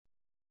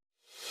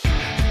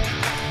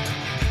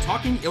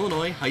talking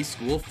Illinois high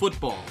school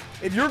football.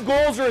 If your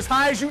goals are as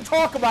high as you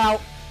talk about,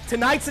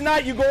 tonight's the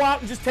night you go out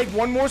and just take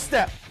one more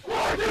step.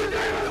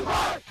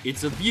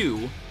 It's a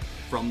view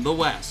from the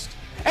West.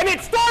 And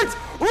it starts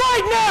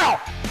right now!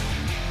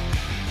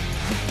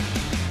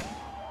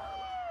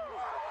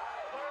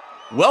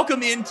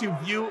 Welcome into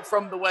View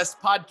from the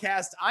West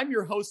podcast. I'm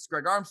your host,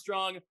 Greg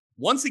Armstrong,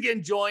 once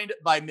again joined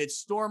by Mitch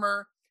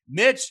Stormer.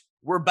 Mitch,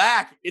 we're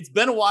back. It's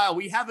been a while.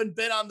 We haven't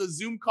been on the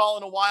Zoom call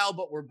in a while,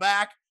 but we're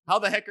back. How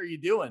the heck are you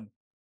doing?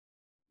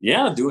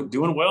 Yeah,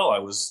 doing well. I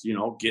was,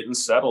 getting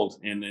settled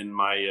in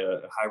my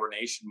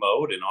hibernation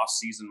mode and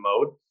off-season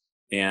mode.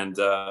 And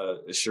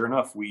sure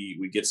enough,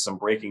 we get some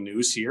breaking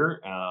news here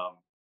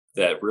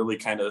that really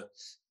kind of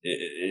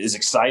is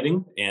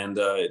exciting, and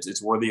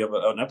it's worthy of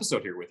an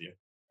episode here with you.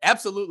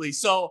 Absolutely.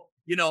 So,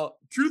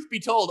 truth be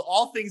told,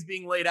 all things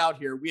being laid out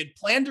here, we had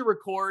planned to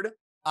record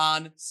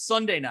on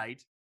Sunday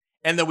night,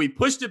 and then we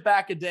pushed it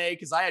back a day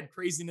because I had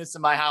craziness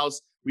in my house.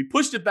 We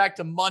pushed it back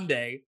to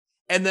Monday,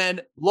 and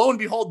then lo and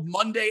behold,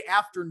 Monday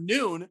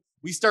afternoon,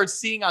 we start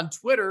seeing on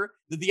Twitter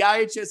that the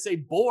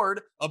IHSA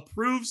board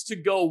approves to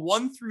go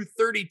 1 through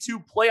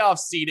 32 playoff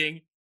seeding.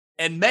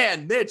 And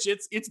man, Mitch,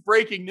 it's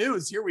breaking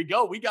news. Here we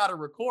go. We got to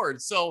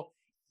record. So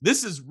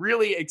this is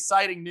really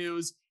exciting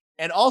news.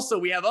 And also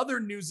we have other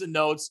news and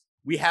notes.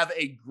 We have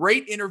a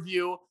great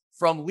interview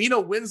from Lena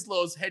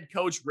Winslow's head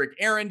coach, Rick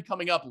Aaron,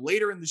 coming up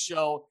later in the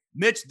show.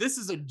 Mitch, this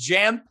is a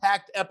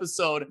jam-packed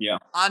episode. Yeah.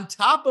 On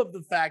top of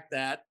the fact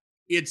that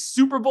it's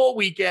Super Bowl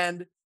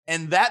weekend,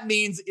 and that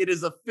means it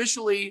is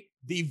officially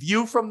the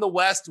View from the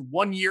West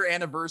 1-year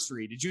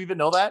anniversary. Did you even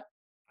know that?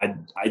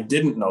 I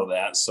didn't know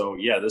that. So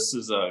yeah, this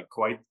is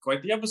quite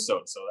the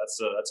episode. So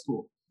that's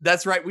cool.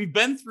 That's right. We've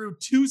been through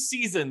 2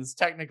 seasons,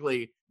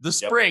 technically. The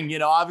spring,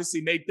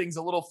 obviously made things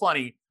a little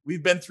funny.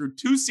 We've been through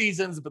 2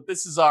 seasons, but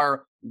this is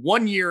our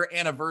 1-year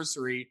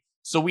anniversary.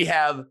 So we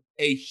have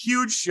a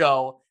huge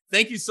show.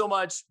 Thank you so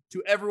much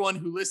to everyone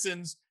who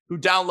listens, who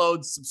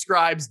downloads,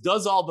 subscribes,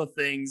 does all the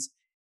things.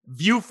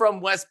 View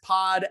from West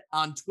Pod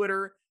on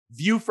Twitter,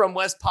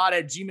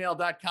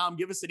 viewfromwestpod@gmail.com.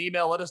 Give us an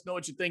email. Let us know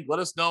what you think. Let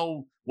us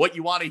know what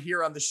you want to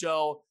hear on the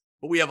show.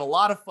 But we have a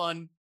lot of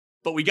fun.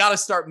 But we got to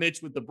start,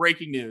 Mitch, with the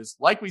breaking news.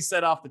 Like we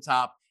said off the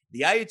top,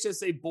 the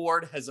IHSA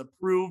board has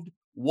approved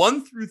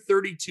 1 through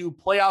 32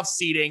 playoff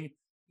seeding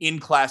in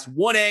Class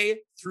 1A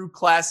through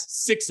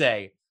Class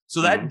 6A.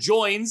 So that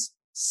joins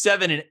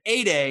 7 and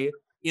 8A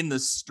in the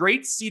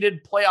straight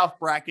seeded playoff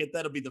bracket.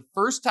 That'll be the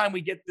first time we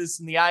get this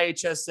in the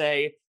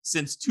IHSA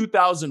since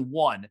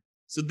 2001.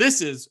 So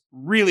this is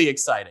really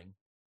exciting.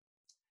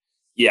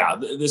 Yeah,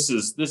 this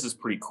is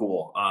pretty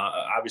cool.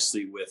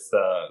 Obviously, with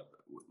a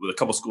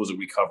couple schools that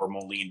we cover,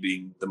 Moline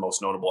being the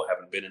most notable,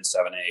 having been in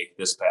 7A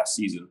this past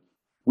season,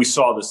 we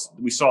saw this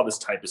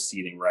type of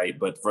seeding, right?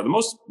 But for the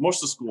most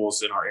of the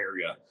schools in our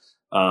area,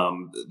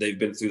 they've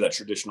been through that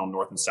traditional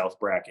North and South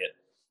bracket.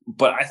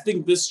 But I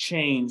think this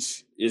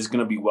change is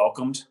going to be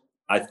welcomed.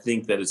 I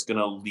think that it's going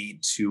to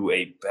lead to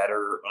a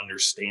better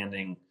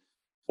understanding,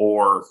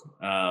 or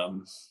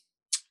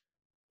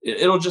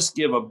it'll just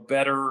give a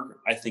better,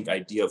 I think,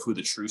 idea of who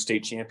the true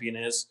state champion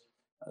is.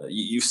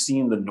 You've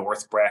seen the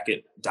North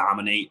bracket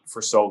dominate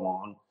for so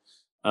long.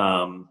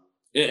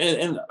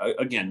 And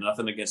again,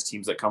 nothing against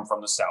teams that come from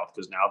the South,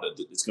 because now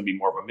that it's going to be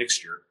more of a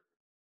mixture.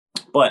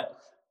 But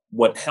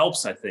what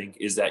helps, I think,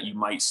 is that you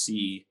might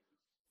see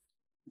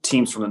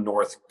teams from the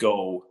North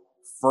go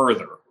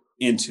further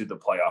into the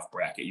playoff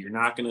bracket. You're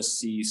not going to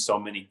see so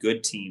many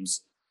good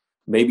teams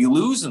maybe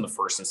lose in the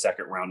first and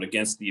second round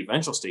against the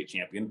eventual state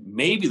champion.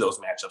 Maybe those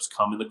matchups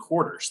come in the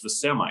quarters, the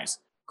semis.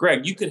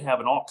 Greg, you could have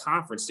an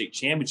all-conference state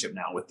championship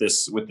now with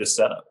this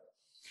setup.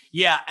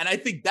 Yeah, and I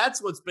think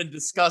that's what's been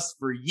discussed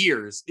for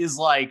years, is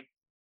like,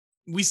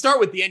 we start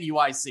with the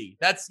NUIC.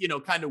 That's,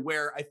 kind of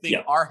where I think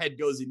our head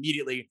goes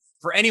immediately.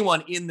 For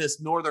anyone in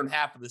this northern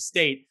half of the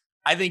state,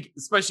 I think,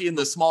 especially in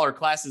the smaller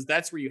classes,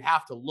 that's where you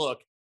have to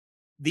look.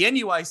 The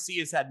NUIC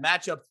has had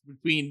matchups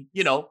between,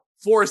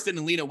 Forreston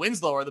and Lena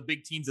Winslow are the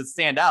big teams that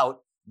stand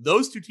out.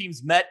 Those 2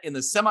 teams met in the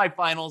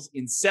semifinals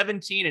in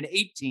 17 and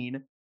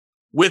 18,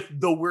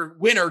 with the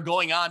winner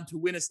going on to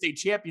win a state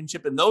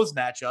championship in those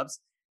matchups.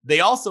 They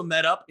also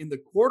met up in the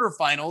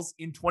quarterfinals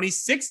in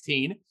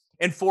 2016,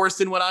 and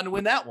Forreston went on to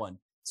win that one.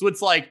 So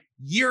it's like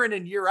year in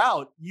and year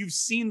out, you've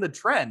seen the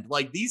trend.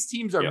 Like, these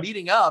teams are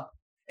meeting up.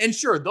 And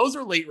sure, those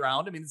are late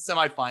round. I mean, the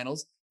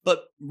semifinals.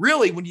 But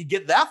really, when you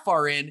get that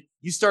far in,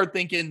 you start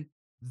thinking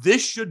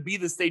this should be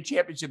the state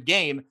championship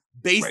game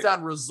based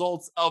on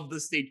results of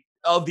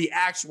the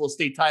actual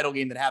state title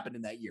game that happened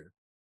in that year.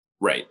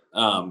 Right.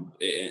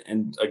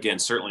 And again,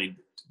 certainly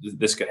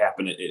this could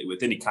happen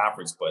with any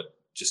conference, but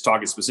just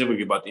talking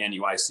specifically about the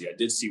NUIC, I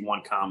did see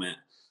one comment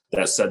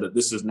that said that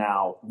this is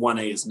now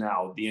 1A is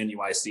now the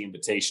NUIC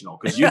Invitational,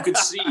 because you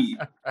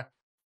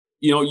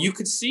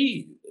could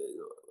see,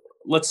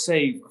 let's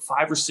say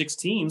 5 or 6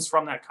 teams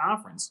from that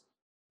conference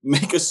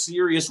make a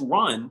serious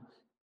run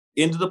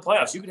into the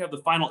playoffs. You could have the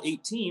final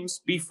 8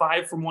 teams be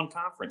 5 from one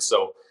conference.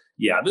 So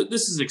yeah,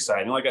 this is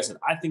exciting. Like I said,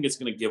 I think it's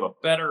going to give a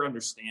better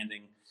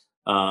understanding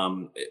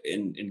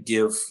and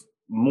give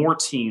more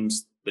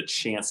teams the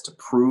chance to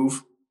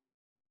prove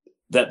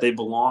that they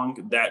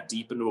belong that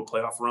deep into a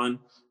playoff run,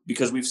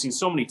 because we've seen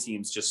so many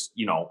teams just,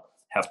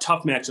 have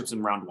tough matchups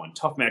in round one,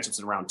 tough matchups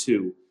in round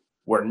two,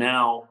 where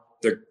now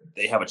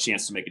they have a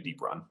chance to make a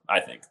deep run, I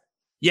think.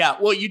 Yeah,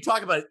 well, you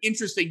talk about it.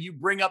 Interesting. You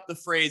bring up the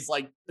phrase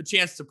like a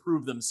chance to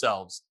prove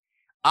themselves.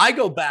 I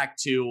go back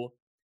to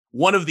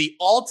one of the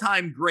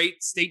all-time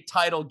great state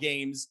title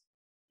games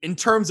in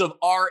terms of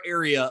our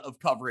area of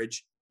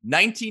coverage,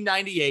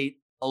 1998,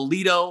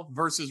 Aledo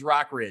versus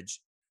Rock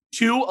Ridge.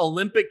 Two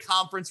Olympic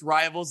Conference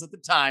rivals at the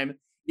time.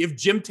 If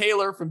Jim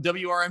Taylor from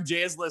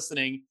WRMJ is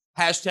listening,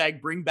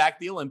 hashtag bring back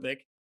the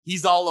Olympic.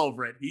 He's all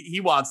over it.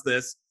 He wants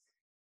this.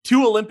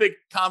 Two Olympic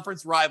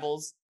Conference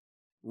rivals.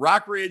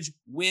 Rock Ridge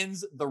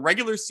wins the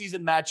regular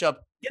season matchup.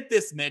 Get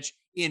this, Mitch.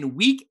 In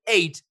week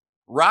 8,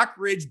 Rock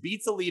Ridge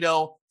beats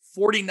Aledo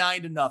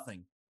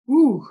 49-0.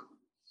 Ooh.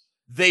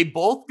 They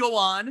both go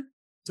on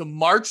to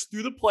march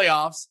through the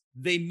playoffs.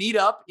 They meet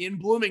up in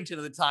Bloomington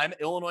at the time,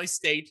 Illinois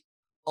State.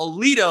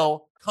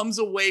 Aledo comes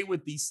away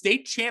with the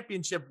state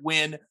championship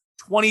win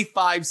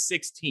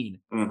 25-16.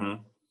 Mm-hmm.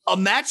 A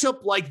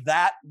matchup like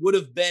that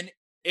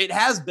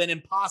has been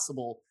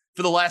impossible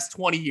for the last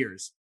 20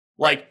 years.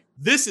 Like,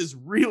 this is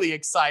really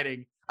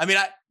exciting. I mean,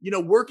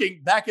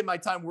 working back in my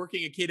time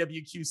working at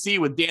KWQC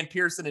with Dan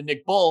Pearson and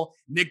Nick Bull.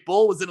 Nick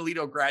Bull was an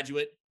Aledo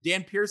graduate.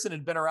 Dan Pearson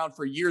had been around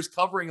for years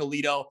covering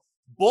Aledo.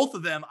 Both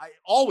of them, I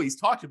always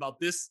talked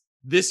about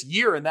this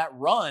year and that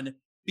run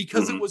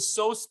because it was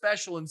so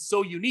special and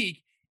so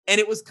unique. And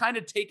it was kind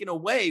of taken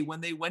away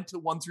when they went to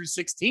 1 through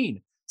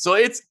 16. So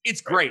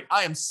it's great.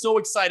 I am so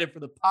excited for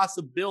the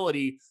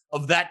possibility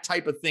of that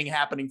type of thing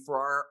happening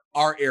for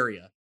our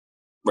area.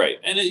 Right.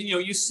 And,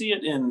 you see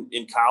it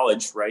in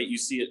college, right? You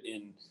see it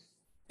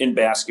in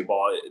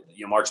basketball.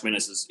 March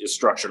Madness is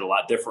structured a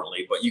lot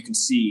differently, but you can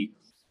see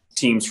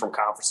teams from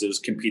conferences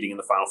competing in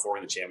the Final Four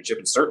in the championship.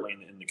 And certainly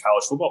in the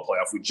college football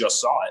playoff, we just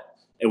saw it.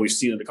 And we've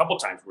seen it a couple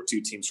of times where two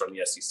teams from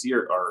the SEC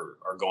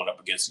are going up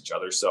against each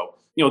other. So,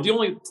 the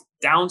only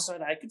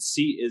downside I could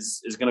see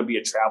is going to be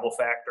a travel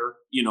factor.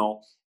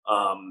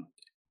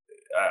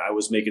 I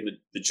was making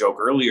the joke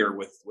earlier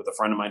with a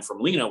friend of mine from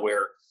Lena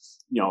where,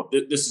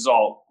 this is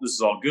all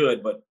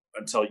good, but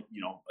until, a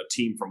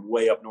team from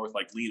way up north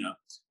like Lena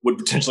would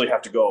potentially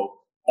have to go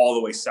all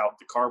the way south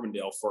to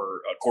Carbondale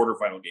for a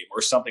quarterfinal game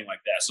or something like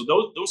that. So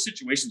those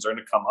situations are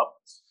going to come up.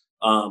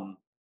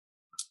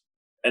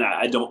 And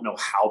I don't know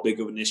how big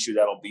of an issue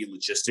that'll be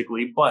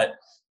logistically, but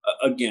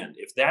again,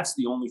 if that's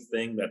the only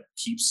thing that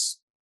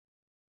keeps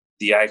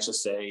the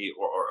IHSA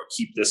or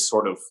keep this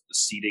sort of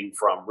seeding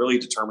from really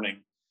determining,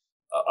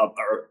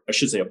 or I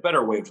should say a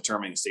better way of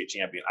determining a state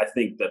champion, I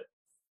think that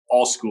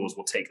all schools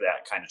will take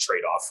that kind of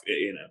trade-off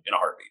in a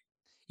heartbeat.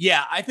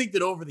 Yeah, I think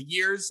that over the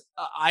years,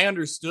 I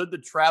understood the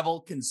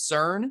travel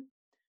concern,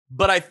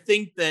 but I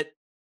think that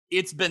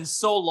it's been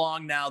so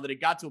long now that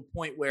it got to a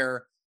point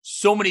where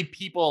so many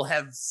people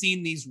have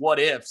seen these what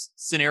ifs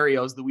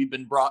scenarios that we've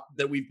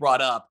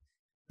brought up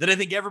that I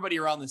think everybody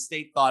around the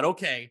state thought,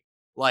 okay,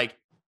 like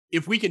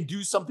if we can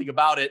do something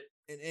about it,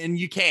 and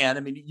you can, I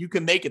mean, you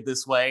can make it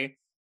this way.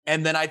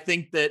 And then I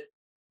think that,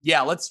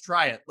 yeah, let's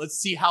try it. Let's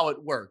see how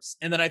it works.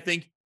 And then I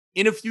think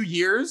in a few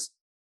years,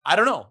 I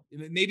don't know,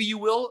 maybe you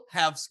will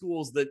have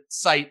schools that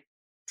cite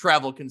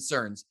travel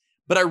concerns,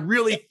 but I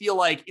really feel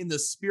like in the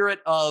spirit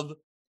of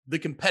the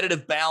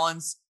competitive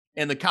balance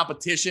and the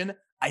competition,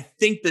 I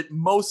think that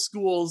most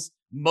schools,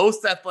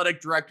 most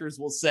athletic directors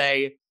will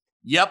say,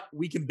 yep,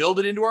 we can build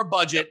it into our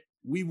budget.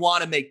 We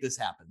want to make this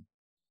happen.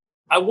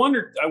 I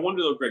wonder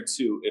though, Greg,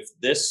 too, if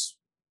this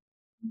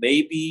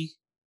maybe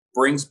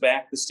brings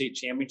back the state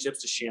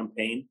championships to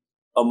Champaign,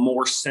 a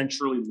more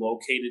centrally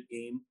located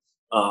game.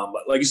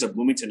 Like you said,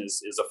 Bloomington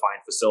is a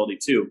fine facility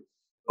too,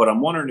 but I'm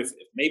wondering if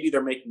maybe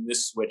they're making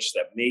this switch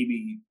that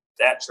maybe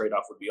that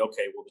trade-off would be,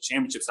 okay, well, the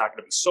championship's not going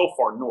to be so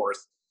far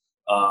north.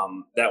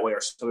 That way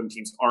our southern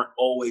teams aren't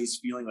always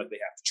feeling like they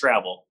have to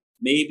travel.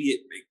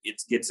 Maybe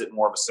it gets it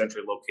more of a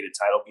centrally located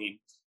title game.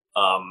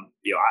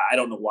 I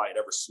don't know why it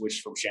ever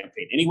switched from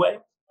Champaign anyway.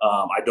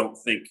 I don't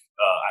think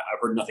I've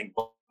heard nothing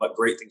but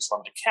great things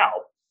from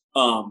DeKalb.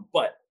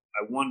 But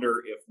I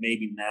wonder if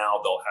maybe now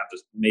they'll have to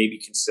maybe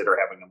consider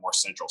having a more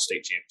central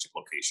state championship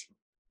location.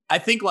 I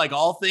think like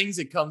all things,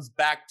 it comes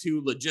back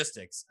to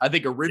logistics. I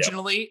think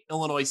originally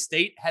Illinois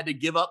State had to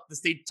give up the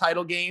state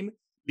title game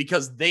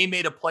because they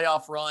made a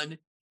playoff run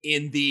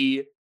in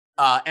the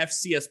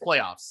FCS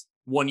playoffs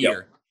one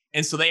year.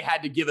 And so they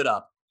had to give it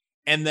up.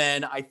 And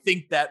then I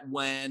think that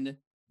when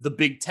the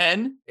Big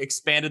Ten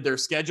expanded their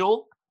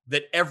schedule,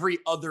 that every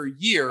other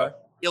year,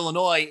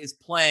 Illinois is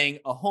playing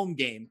a home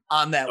game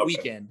on that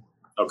weekend.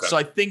 Okay. So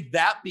I think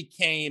that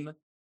became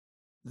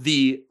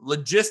the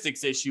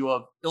logistics issue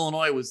of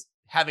Illinois was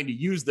having to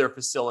use their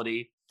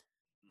facility.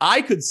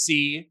 I could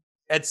see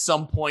at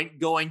some point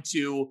going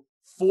to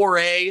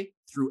 4A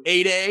through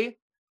 8A,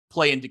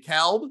 play in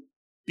DeKalb,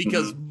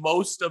 because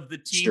most of the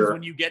teams,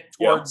 when you get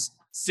towards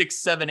 6,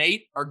 7,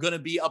 8, are going to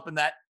be up in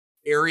that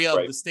area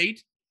of the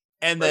state.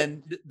 And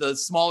then the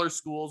smaller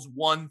schools,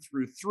 1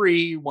 through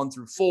 3, 1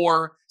 through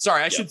 4.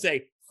 Sorry, I should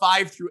say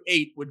 5 through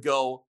 8 would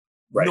go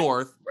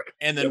north,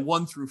 and then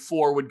 1 through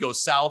 4 would go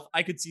south.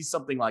 I could see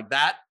something like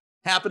that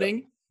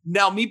happening.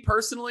 Now, me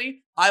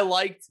personally,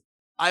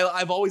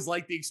 I've always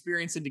liked the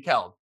experience in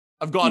DeKalb.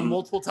 I've gone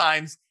multiple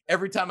times.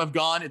 Every time I've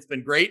gone, it's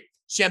been great.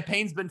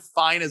 Champaign's been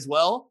fine as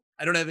well.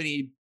 I don't have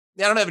any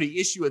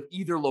issue with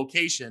either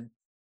location.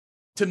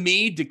 To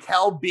me,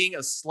 DeKalb being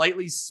a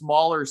slightly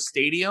smaller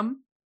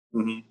stadium,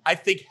 I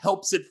think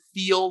helps it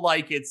feel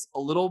like it's a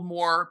little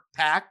more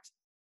packed.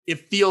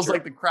 It feels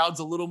like the crowd's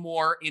a little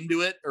more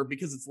into it, or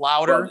because it's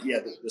louder.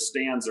 Well, the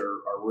stands are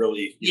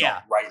really you know,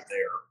 right there.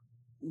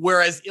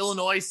 Whereas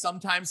Illinois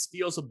sometimes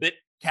feels a bit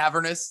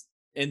cavernous.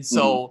 And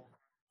so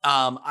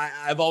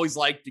I've always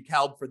liked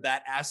DeKalb for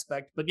that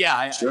aspect. But yeah,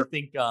 I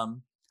think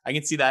I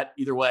can see that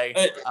either way.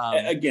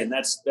 Again,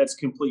 that's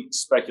complete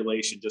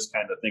speculation, just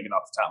kind of thinking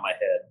off the top of my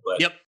head.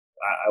 But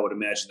I would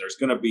imagine there's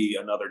going to be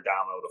another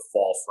domino to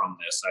fall from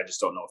this. I just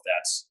don't know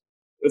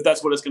if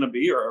that's what it's going to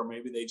be, or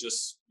maybe they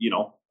just, you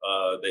know,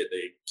 they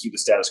keep the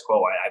status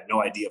quo. I have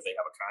no idea if they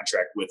have a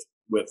contract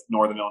with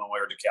Northern Illinois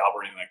or DeKalb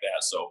or anything like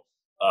that. So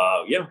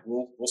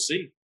we'll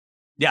see.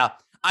 Yeah,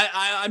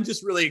 I'm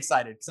just really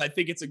excited because I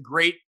think it's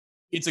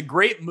a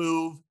great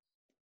move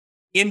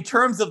in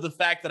terms of the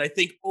fact that I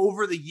think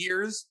over the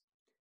years,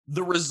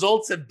 the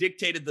results have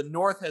dictated the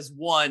North has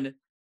won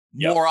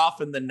more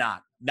often than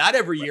not. Not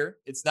every year.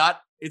 It's not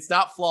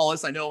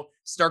flawless. I know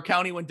Stark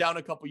County went down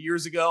a couple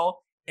years ago,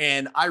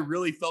 and I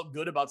really felt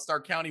good about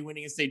Stark County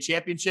winning a state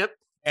championship,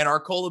 and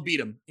Arcola beat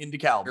them in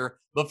DeKalb.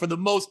 But for the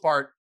most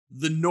part,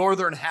 the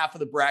northern half of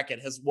the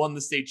bracket has won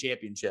the state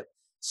championship.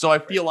 So I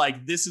feel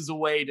like this is a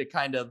way to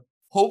kind of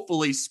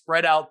hopefully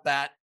spread out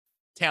that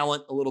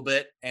talent a little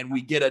bit, and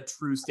we get a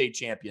true state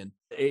champion.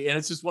 And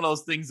it's just one of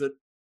those things that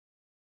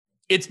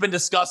it's been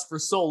discussed for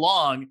so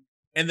long.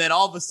 And then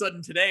all of a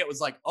sudden today it was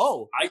like,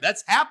 oh,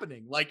 that's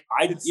happening. Like,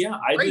 I didn't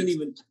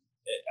even,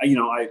 you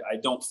know, I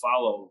don't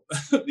follow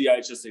the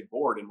IHSA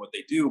board and what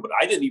they do, but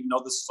I didn't even know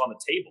this was on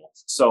the table.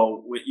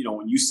 So, you know,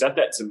 when you said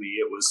that to me,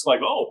 it was like,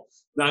 oh,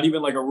 not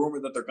even like a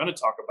rumor that they're going to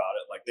talk about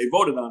it. Like, they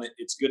voted on it.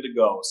 It's good to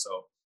go.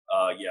 So,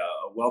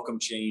 a welcome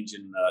change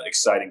and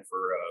exciting for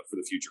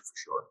the future for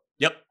sure.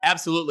 Yep,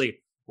 absolutely.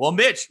 Well,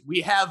 Mitch,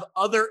 we have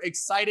other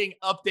exciting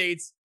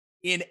updates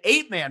in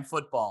 8-man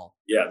football.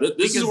 Yeah,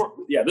 this is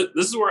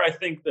where I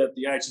think that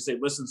the IHSA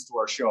listens to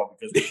our show,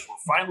 because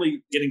we're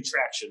finally getting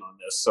traction on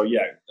this. So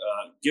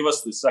give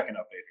us the second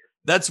update here.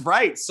 That's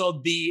right.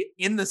 So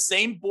in the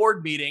same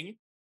board meeting,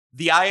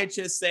 the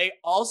IHSA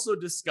also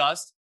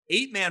discussed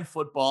 8-man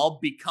football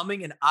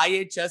becoming an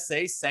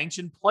IHSA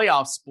sanctioned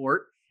playoff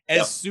sport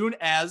as soon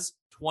as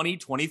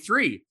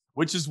 2023,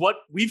 which is what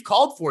we've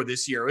called for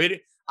this year.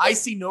 I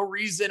see no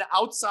reason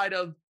outside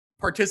of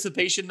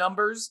participation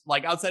numbers,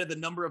 like outside of the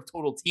number of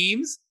total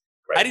teams.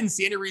 I didn't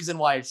see any reason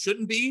why it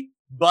shouldn't be,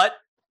 but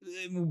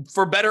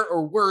for better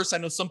or worse, I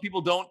know some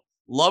people don't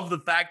love the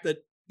fact that,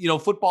 you know,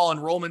 football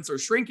enrollments are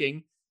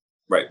shrinking,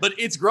 but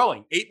it's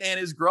growing. 8-man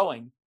is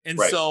growing. And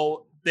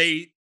so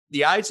the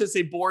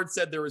IHSA board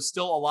said there was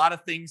still a lot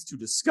of things to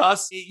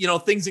discuss, you know,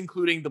 things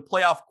including the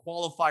playoff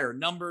qualifier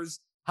numbers,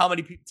 how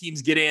many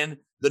teams get in,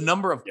 the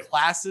number of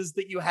classes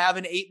that you have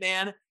in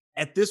 8-man.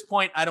 At this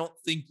point, I don't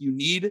think you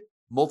need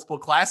multiple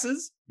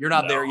classes. You're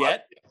not there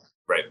yet.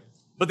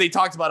 But they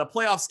talked about a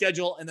playoff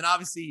schedule and then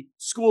obviously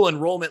school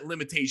enrollment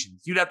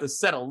limitations. You'd have to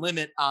set a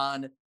limit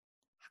on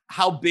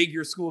how big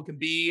your school can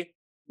be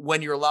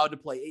when you're allowed to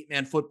play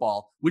 8-man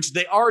football, which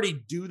they already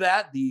do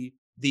that.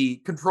 The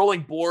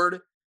controlling board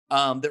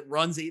that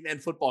runs 8-man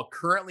football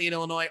currently in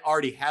Illinois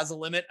already has a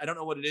limit. I don't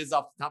know what it is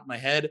off the top of my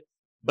head,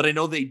 but I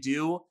know they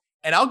do.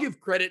 And I'll give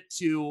credit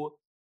to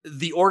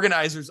the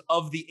organizers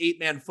of the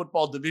 8-man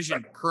football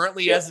division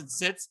currently as it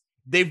sits.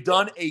 They've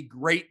done a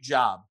great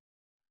job.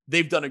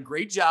 And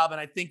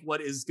I think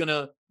what is going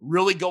to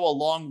really go a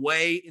long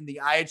way in the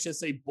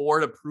IHSA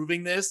board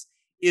approving this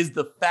is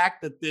the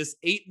fact that this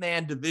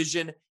 8-man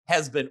division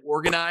has been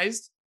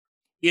organized.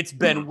 It's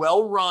been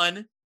well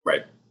run.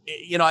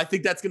 You know, I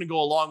think that's going to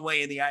go a long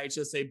way in the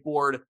IHSA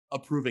board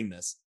approving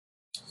this.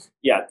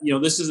 Yeah. You know,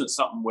 this isn't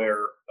something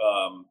where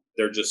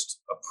they're just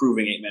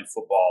approving 8-man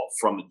football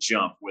from the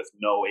jump with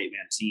no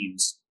 8-man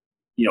teams,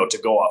 you know, to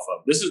go off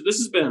of. This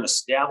has been an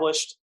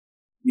established,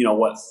 you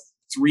know,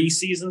 3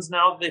 seasons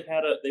now they've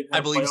had I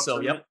believe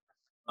so. Tournament.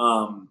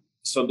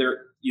 So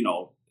they're, you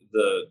know,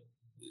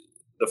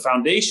 the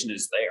foundation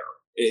is there.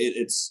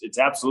 It's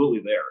absolutely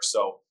there.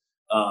 So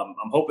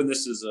I'm hoping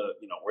this is a,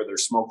 you know, where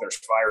there's smoke, there's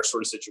fire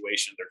sort of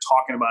situation. They're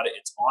talking about it.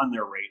 It's on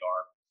their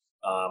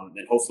radar.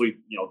 And hopefully,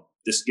 you know,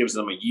 this gives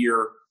them a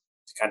year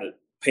to kind of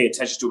pay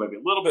attention to it maybe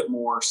a little bit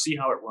more, see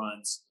how it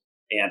runs.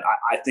 And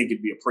I think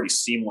it'd be a pretty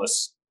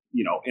seamless,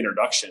 you know,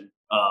 introduction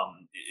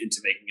into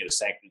making it a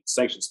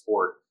sanctioned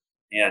sport.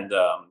 And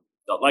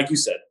like you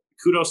said,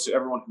 kudos to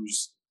everyone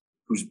who's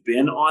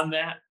been on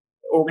that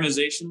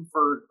organization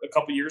for a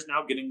couple of years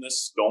now, getting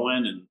this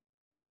going. And,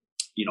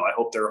 you know, I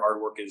hope their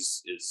hard work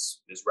is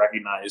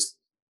recognized.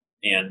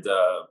 And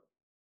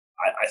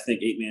I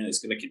think 8-man is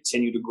going to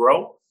continue to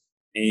grow,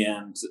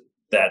 and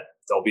that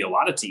there'll be a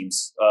lot of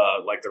teams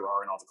like there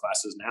are in all the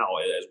classes now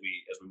as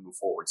we move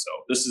forward. So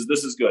this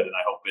is good, and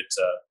I hope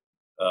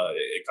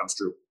it comes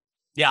true.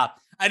 Yeah,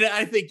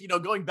 I think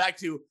going back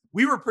to,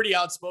 we were pretty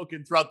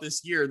outspoken throughout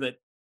this year that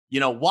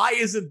why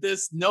isn't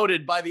this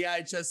noted by the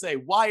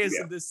IHSA? Why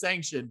isn't this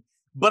sanctioned?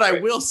 But right.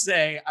 I will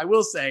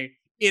say,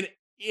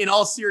 in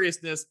all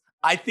seriousness,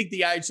 I think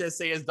the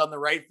IHSA has done the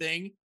right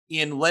thing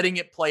in letting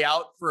it play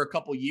out for a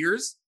couple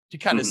years to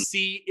kind of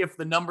see if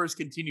the numbers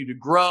continue to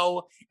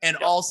grow, and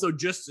also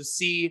just to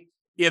see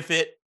if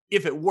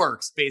it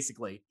works,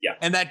 basically. Yeah.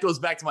 And that goes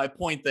back to my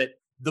point that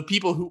the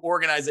people who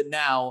organize it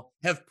now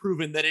have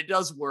proven that it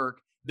does work.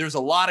 There's a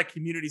lot of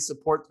community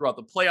support throughout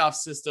the playoff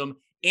system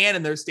and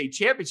in their state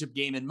championship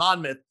game in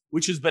Monmouth,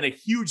 which has been a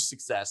huge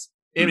success.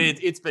 I mean,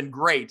 it's been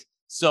great.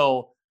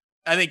 So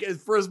I think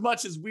for as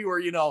much as we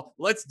were,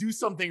 let's do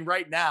something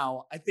right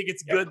now, I think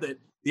it's good that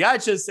the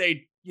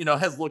IHSA,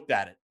 has looked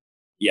at it.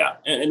 Yeah.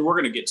 And we're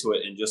going to get to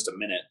it in just a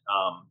minute.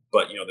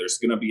 But, there's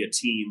going to be a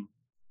team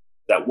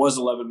that was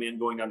 11-man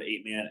going down to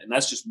 8-man, and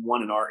that's just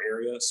one in our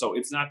area. So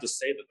it's not to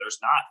say that there's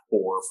not 4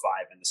 or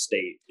 5 in the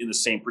state in the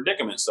same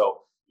predicament. So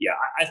yeah,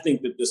 I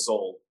think that this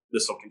will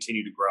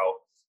continue to grow.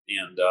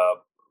 And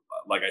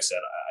like I said,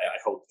 I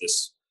hope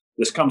this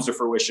comes to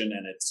fruition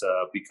and it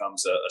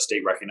becomes a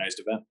state recognized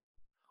event.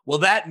 Well,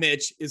 that,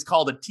 Mitch, is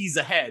called a tease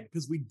ahead,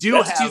 because we do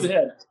That's have tease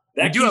ahead.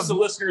 That keeps the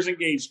listeners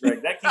engaged,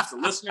 Greg. That keeps the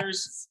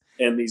listeners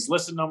and these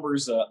listen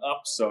numbers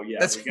up. So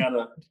yeah,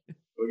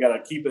 we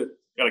gotta keep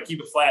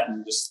it flat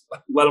and just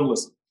let them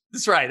listen.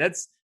 That's right.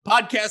 That's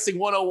podcasting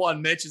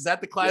 101, Mitch. Is that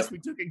the class we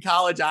took in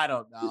college? I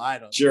don't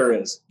know. Sure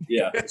is.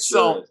 Yeah.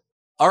 So,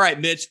 all right,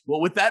 Mitch.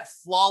 Well, with that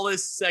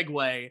flawless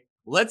segue,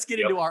 let's get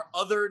into our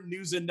other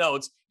news and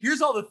notes.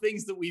 Here's all the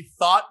things that we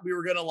thought we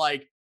were gonna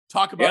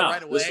talk about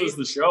right away. This was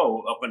the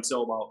show up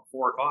until about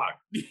 4:00.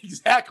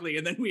 Exactly.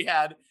 And then we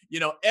had,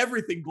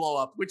 everything blow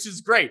up, which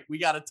is great. We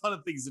got a ton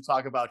of things to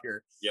talk about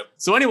here. Yep.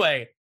 So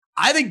anyway,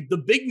 I think the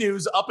big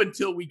news up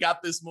until we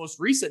got this most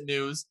recent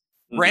news,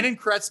 Brandon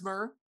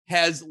Kretzmer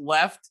has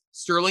left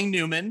Sterling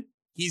Newman.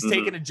 He's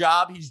taken a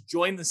job. He's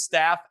joined the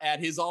staff at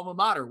his alma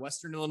mater,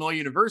 Western Illinois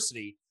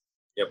University.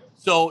 Yep.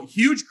 So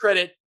huge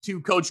credit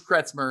to Coach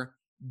Kretzmer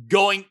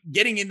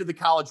getting into the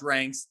college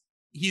ranks.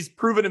 He's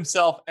proven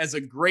himself as a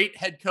great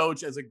head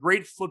coach, as a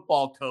great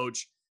football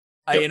coach.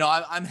 Yep.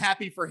 I'm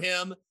happy for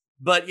him,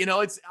 but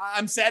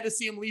I'm sad to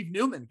see him leave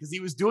Newman, because he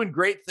was doing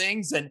great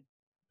things, and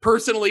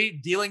personally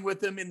dealing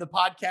with him in the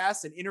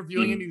podcast and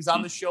interviewing him. He was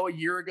on the show a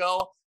year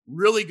ago.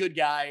 Really good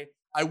guy.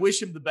 I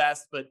wish him the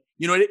best, but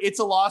it's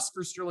a loss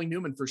for Sterling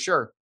Newman for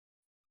sure.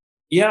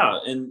 Yeah.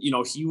 And,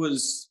 he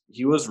was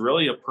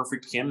really a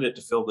perfect candidate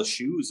to fill the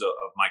shoes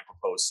of Mike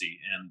Poposi.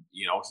 And,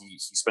 he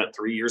spent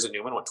 3 years at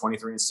Newman, went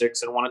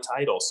 23-6 and won a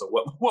title. So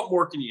what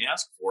more can you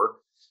ask for?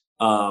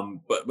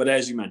 But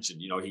as you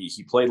mentioned,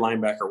 he played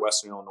linebacker at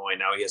Western Illinois.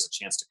 Now he has a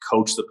chance to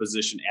coach the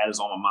position at his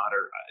alma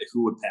mater.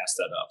 Who would pass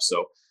that up?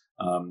 So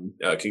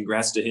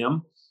congrats to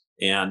him.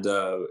 And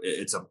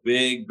it's a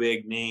big,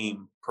 big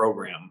name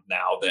program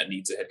now that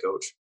needs a head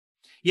coach.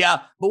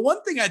 Yeah. But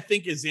one thing I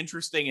think is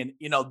interesting, and,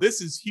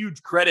 this is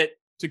huge credit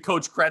to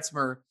Coach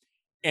Kretzmer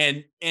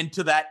and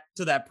to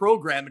that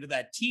program and to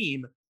that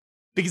team,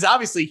 because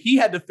obviously he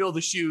had to fill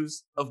the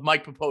shoes of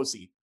Mike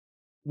Poposi,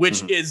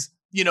 which is,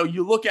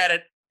 you look at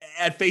it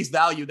at face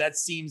value, that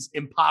seems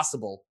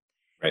impossible.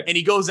 Right. And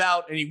he goes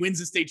out and he wins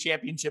the state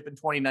championship in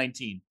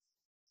 2019.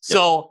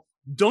 So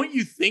don't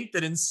you think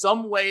that in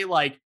some way,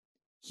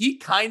 he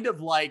kind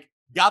of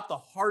got the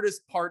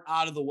hardest part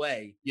out of the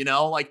way,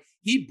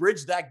 he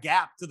bridged that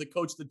gap to the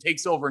coach that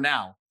takes over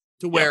now,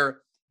 to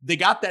where they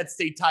got that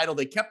state title.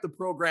 They kept the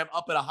program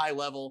up at a high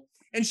level.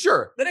 And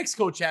sure, the next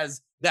coach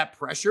has that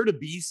pressure to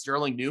be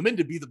Sterling Newman,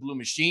 to be the Blue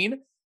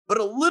Machine, but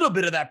a little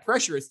bit of that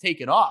pressure is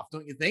taken off,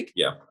 don't you think?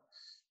 Yeah.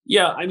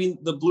 Yeah. I mean,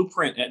 the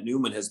blueprint at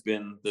Newman has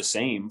been the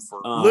same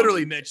for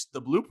literally, Mitch,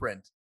 the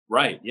blueprint.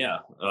 Right. Yeah.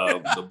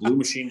 The Blue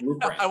Machine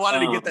blueprint. I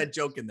wanted to get that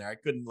joke in there. I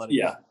couldn't let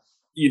it go.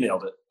 You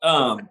nailed it.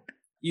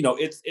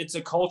 It's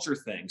a culture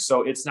thing.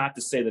 So it's not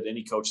to say that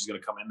any coach is going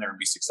to come in there and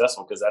be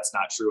successful, because that's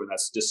not true. And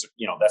that's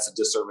that's a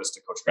disservice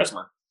to Coach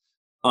Kretzmer.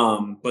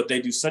 But they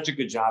do such a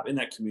good job in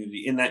that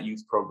community, in that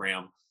youth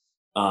program.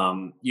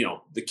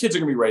 The kids are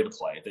going to be ready to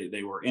play.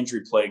 They were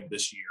injury plagued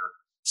this year,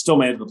 still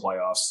made it to the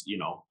playoffs,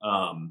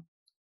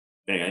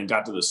 and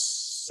got to the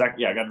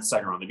second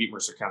round. They beat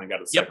Mercer County, got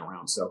to the second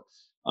round. So,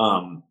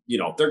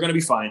 they're going to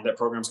be fine. That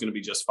program's going to be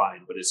just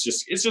fine, but it's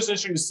just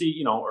interesting to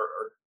see, or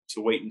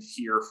to wait and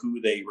hear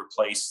who they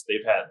replace.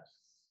 They've had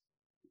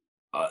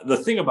the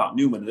thing about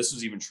Newman, this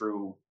was even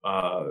true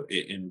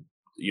in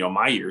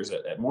my years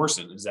at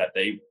Morrison, is that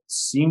they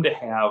seem to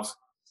have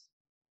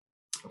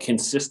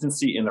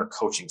consistency in their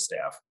coaching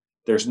staff.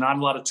 There's not a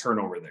lot of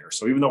turnover there.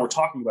 So even though we're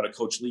talking about a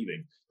coach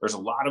leaving, there's a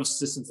lot of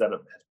assistants that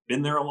have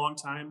been there a long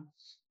time.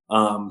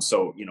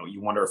 So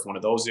you wonder if one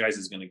of those guys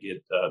is going to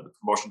get the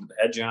promotion to the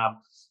head job.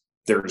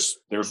 There's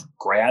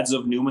grads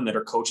of Newman that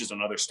are coaches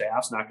on other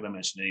staffs. Not going to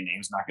mention any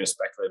names. Not going to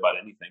speculate about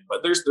anything.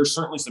 But there's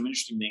certainly some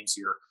interesting names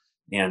here,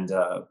 and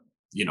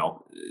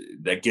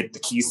that get the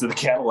keys to the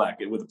Cadillac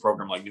with a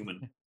program like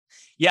Newman.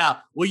 Yeah,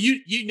 well,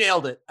 you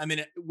nailed it. I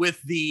mean,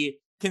 with the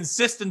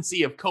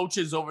consistency of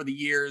coaches over the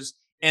years,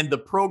 and the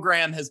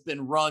program has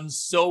been run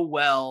so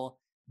well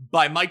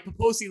by Mike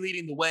Poposi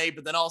leading the way,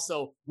 but then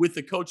also with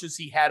the coaches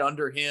he had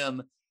under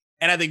him.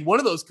 And I think one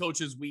of those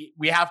coaches we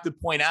have to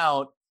point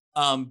out,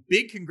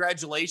 big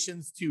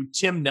congratulations to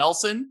Tim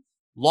Nelson,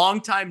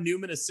 longtime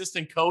Newman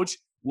assistant coach,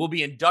 will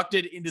be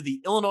inducted into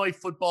the Illinois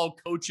Football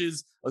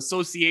Coaches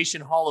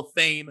Association Hall of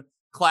Fame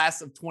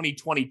class of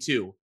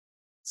 2022.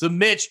 So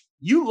Mitch,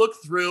 you look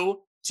through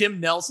Tim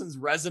Nelson's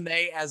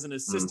resume as an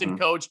assistant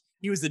coach.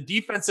 He was the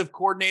defensive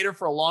coordinator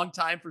for a long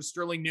time for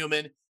Sterling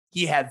Newman.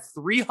 He had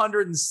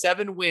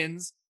 307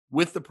 wins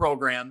with the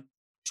program,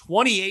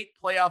 28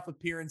 playoff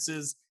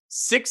appearances,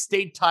 6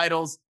 state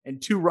titles,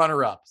 and 2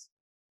 runner-ups.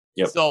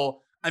 Yep.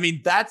 So, I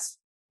mean, that's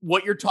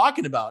what you're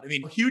talking about. I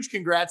mean, huge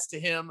congrats to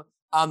him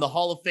on the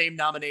Hall of Fame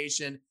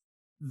nomination.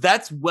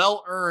 That's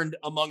well earned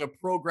among a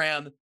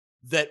program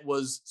that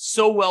was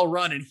so well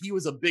run, and he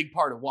was a big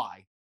part of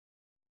why.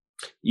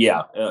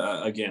 Yeah.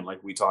 Again,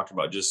 like we talked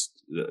about,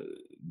 just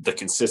the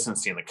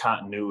consistency and the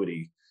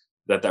continuity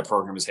that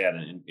program has had.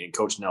 And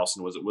Coach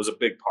Nelson was a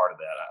big part of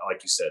that.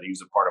 Like you said, he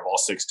was a part of all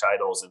 6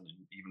 titles and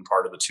even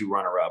part of the 2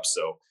 runner-ups.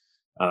 So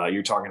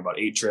you're talking about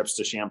 8 trips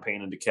to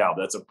Champaign and DeKalb.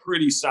 That's a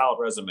pretty solid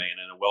resume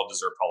and a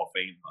well-deserved Hall of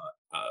Fame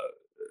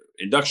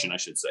induction, I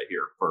should say,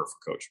 here for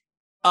Coach.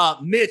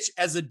 Mitch,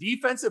 as a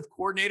defensive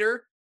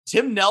coordinator,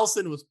 Tim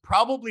Nelson was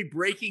probably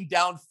breaking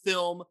down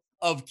film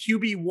of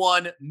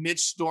QB1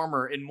 Mitch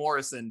Stormer in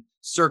Morrison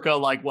circa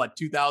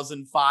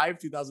 2005,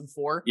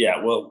 2004.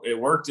 Yeah, well, it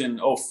worked in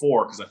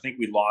 2004 because I think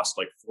we lost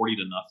 40-0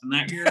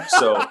 that year.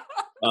 So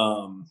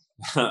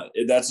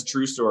that's a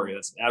true story.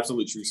 That's an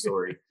absolute true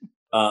story.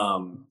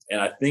 And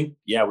I think,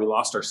 we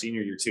lost our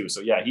senior year too.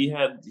 So he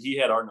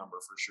had our number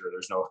for sure.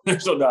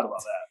 There's no doubt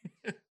about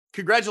that.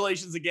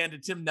 Congratulations again to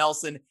Tim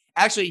Nelson.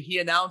 Actually, he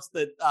announced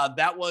that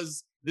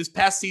this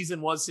past season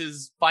was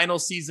his final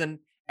season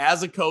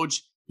as a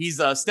coach. He's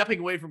stepping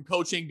away from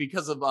coaching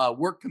because of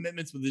work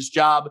commitments with his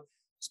job.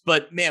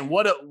 But man,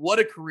 what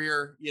a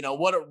career!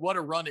 What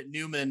a run at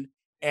Newman,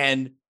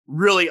 and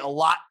really a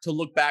lot to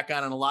look back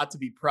on and a lot to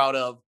be proud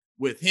of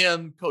with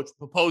him, Coach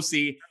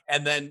Poposi,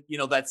 and then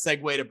that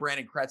segue to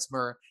Brandon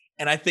Kretzmer.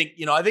 And I think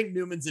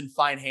Newman's in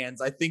fine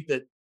hands. I think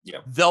that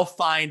they'll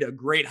find a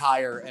great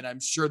hire, and I'm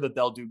sure that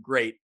they'll do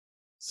great.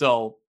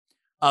 So,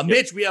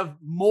 Mitch, we have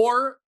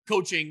more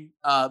coaching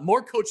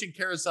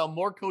carousel,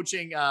 more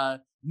coaching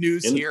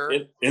news here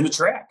in the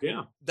track.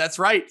 Yeah, that's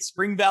right.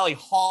 Spring Valley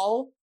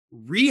Hall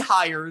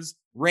rehires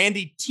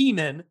Randy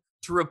Tiemann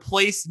to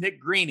replace Nick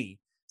Greeny.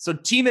 So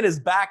Tiemann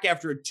is back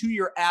after a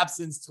 2-year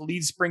absence to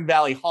lead Spring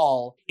Valley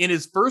Hall. In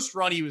his first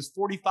run, he was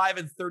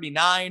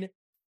 45-39.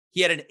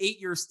 He had an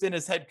 8-year stint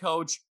as head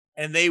coach,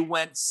 and they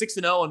went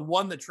 6-0 and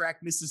won the Track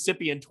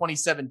Mississippi in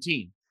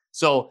 2017.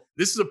 So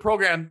this is a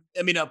program,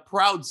 a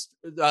proud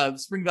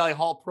Spring Valley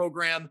Hall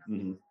program.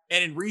 Mm-hmm.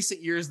 And in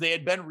recent years, they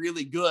had been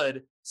really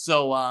good.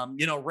 So,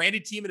 Randy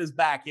Tiemann is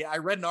back. I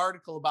read an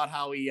article about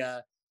how he,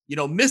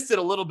 missed it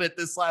a little bit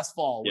this last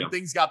fall when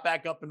things got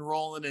back up and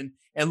rolling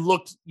and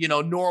looked,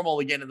 normal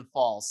again in the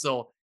fall.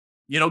 So,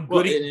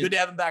 good to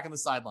have him back on the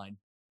sideline.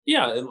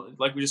 Yeah. And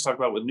like we just talked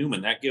about with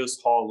Newman, that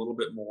gives Hall a little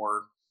bit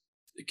more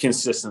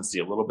consistency,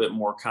 a little bit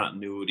more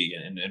continuity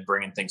and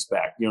bringing things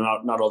back.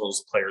 Not all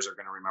those players are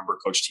going to remember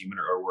Coach Tiemann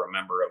or were a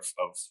member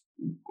of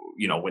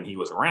when he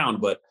was around,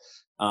 but,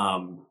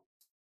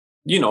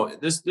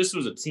 this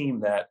was a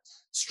team that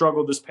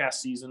struggled this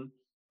past season,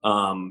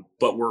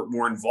 but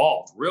were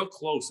involved real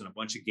close in a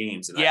bunch of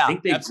games. And I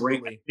think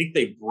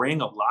they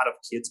bring a lot of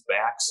kids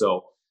back.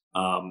 So,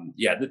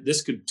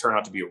 this could turn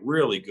out to be a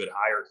really good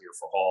hire here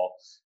for Hall.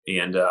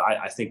 And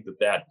I think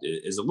that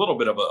is a little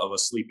bit of a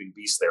sleeping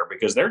beast there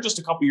because they're just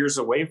a couple years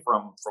away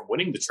from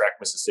winning the Track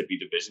Mississippi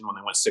division when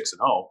they went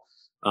 6-0.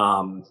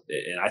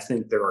 And I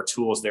think there are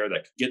tools there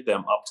that could get them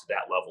up to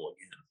that level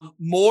again.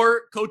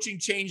 More coaching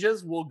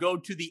changes will go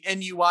to the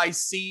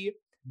NUIC.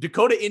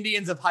 Dakota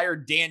Indians have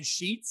hired Dan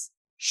Sheets.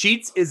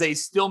 Sheets is a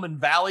Stillman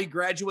Valley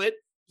graduate.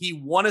 He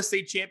won a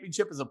state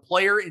championship as a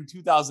player in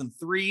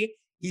 2003.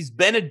 He's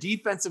been a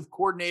defensive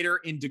coordinator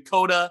in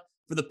Dakota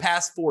for the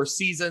past 4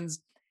 seasons.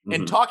 Mm-hmm.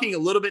 And talking a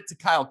little bit to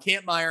Kyle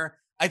Kampmeyer,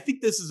 I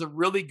think this is a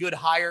really good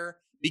hire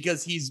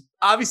because he's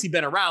obviously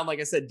been around, like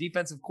I said,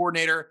 defensive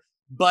coordinator,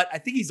 but I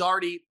think he's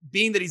already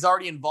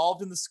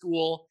involved in the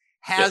school,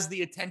 has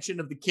the attention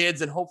of the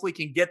kids, and hopefully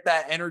can get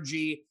that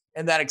energy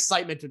and that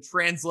excitement to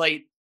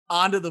translate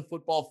onto the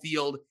football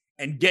field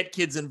and get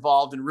kids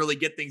involved and really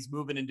get things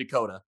moving in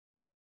Dakota.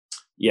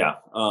 Yeah.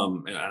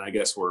 And I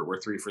guess we're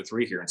 3 for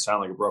 3 here and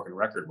sound like a broken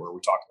record where we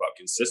talk about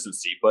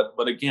consistency,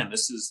 but again,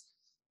 this is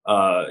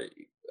a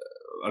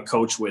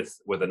coach with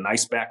a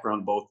nice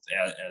background, both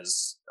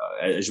as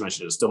you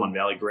mentioned, a Stillman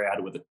Valley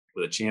grad with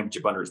a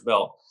championship under his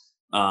belt.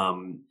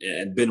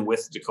 and been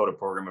with the Dakota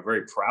program, a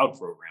very proud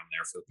program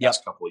there for the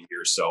past couple of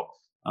years. So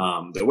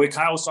the way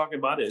Kyle was talking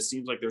about it, it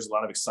seems like there's a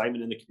lot of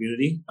excitement in the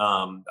community.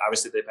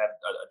 Obviously, they've had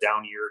a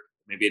down year,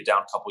 maybe a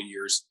down couple of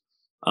years.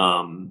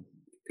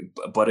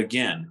 But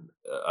again,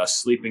 a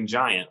sleeping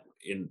giant,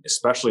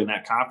 especially in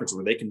that conference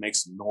where they can make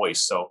some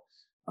noise. So,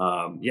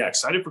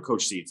 excited for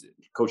Coach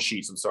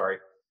Sheets. I'm sorry.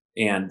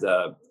 And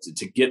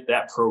to get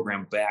that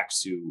program back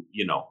to,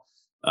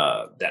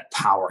 that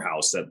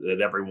powerhouse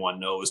that everyone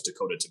knows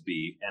Dakota to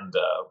be. And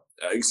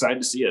excited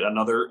to see it.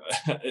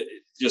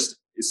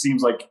 It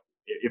seems like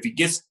if he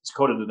gets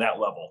Dakota to that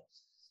level,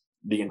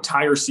 the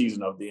entire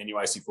season of the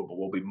NUIC football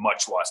will be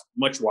much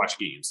watch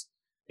games.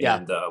 Yeah.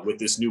 And with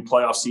this new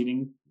playoff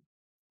seeding,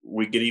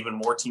 we get even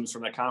more teams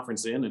from that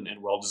conference in and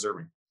well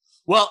deserving.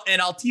 Well,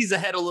 and I'll tease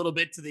ahead a little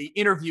bit to the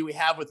interview we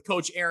have with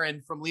Coach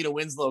Aaron from Lena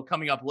Winslow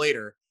coming up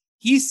later.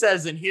 He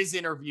says in his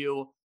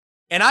interview,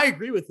 and I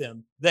agree with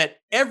him, that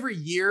every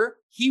year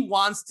he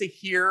wants to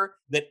hear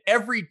that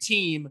every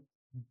team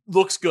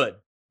looks good.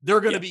 They're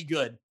going to be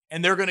good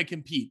and they're going to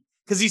compete.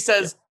 Because he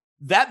says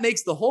that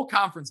makes the whole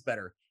conference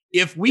better.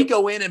 If we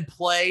go in and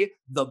play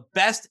the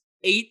best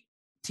 8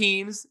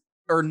 teams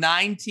or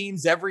 9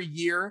 teams every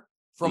year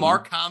from our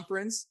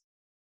conference,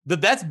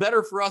 that's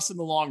better for us in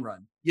the long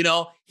run. He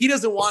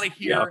doesn't want to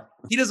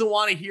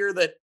hear,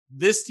 that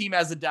this team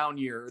has a down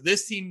year.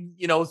 This team,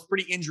 is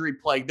pretty injury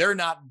plagued. They're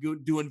not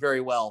doing very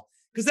well,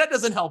 because that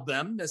doesn't help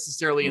them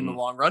necessarily in the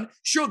long run.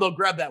 Sure, they'll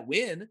grab that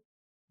win,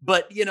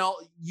 but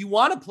you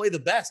want to play the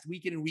best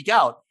week in and week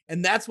out.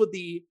 And that's what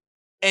the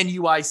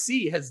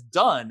NUIC has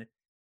done.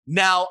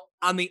 Now,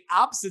 on the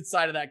opposite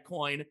side of that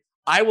coin,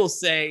 I will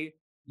say,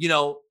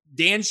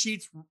 Dan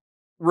Sheets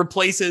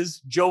replaces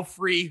Joe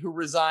Free, who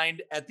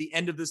resigned at the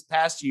end of this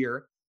past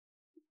year.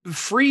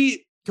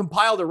 Free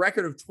compiled a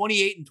record of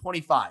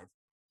 28-25,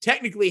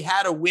 technically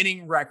had a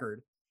winning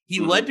record.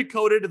 He led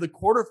Dakota to the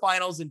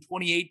quarterfinals in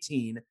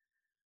 2018,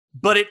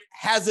 but it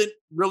hasn't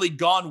really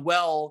gone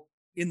well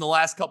in the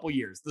last couple of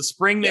years. The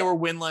spring, they were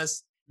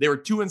winless. They were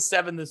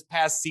 2-7 this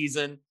past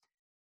season.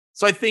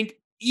 So I think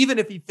even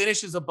if he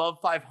finishes above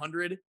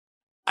 500,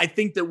 I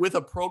think that with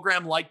a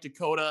program like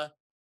Dakota,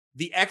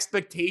 the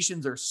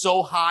expectations are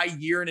so high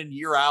year in and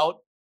year out.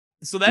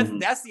 So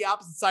that's the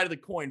opposite side of the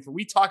coin. For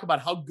we talk about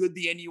how good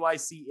the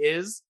NUIC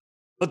is,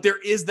 but there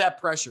is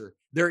that pressure.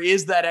 There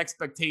is that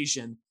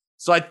expectation.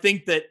 So I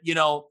think that,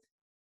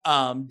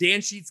 Dan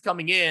Sheets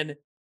coming in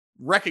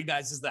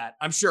recognizes that.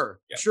 I'm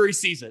sure. Yeah. Sure he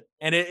sees it.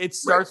 And it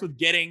starts with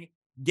getting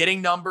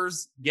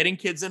numbers, getting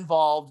kids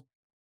involved,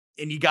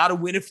 and you got to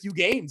win a few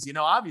games,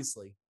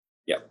 obviously.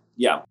 Yeah.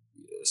 Yeah.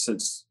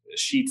 Since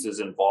Sheets is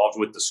involved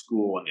with the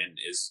school and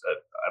is,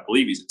 I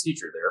believe he's a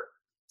teacher there.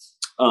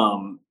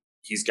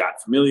 He's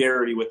got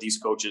familiarity with these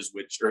coaches,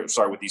 with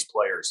these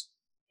players.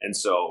 And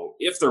so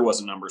if there was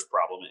a numbers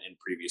problem in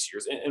previous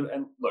years,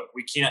 and look,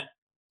 we can't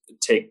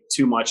take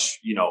too much,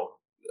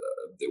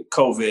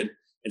 COVID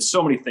and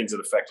so many things that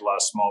affect a lot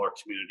of smaller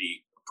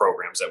community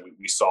programs that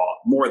we saw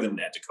more than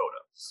at Dakota.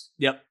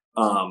 Yep.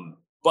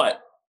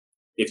 But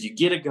if you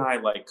get a guy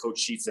like Coach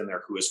Sheets in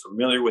there who is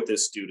familiar with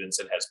his students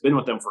and has been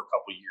with them for a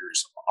couple of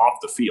years off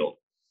the field,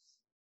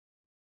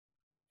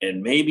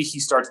 and maybe he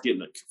starts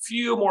getting a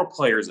few more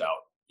players out,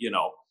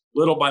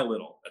 little by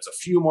little. That's a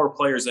few more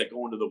players that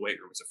go into the weight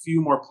room. It's a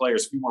few more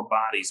players, a few more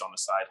bodies on the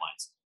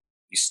sidelines.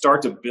 You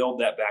start to build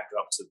that back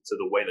up to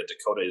the way that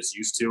Dakota is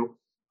used to.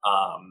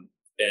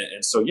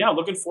 And so,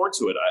 looking forward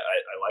to it.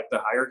 I like the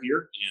hire here,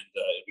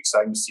 and it's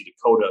exciting to see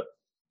Dakota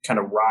kind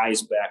of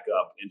rise back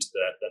up into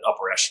that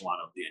upper echelon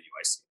of the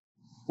NUIC.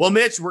 Well,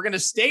 Mitch, we're going to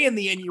stay in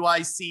the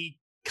NUIC,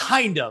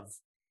 kind of.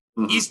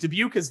 East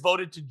Dubuque has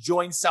voted to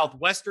join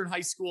Southwestern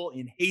High School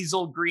in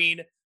Hazel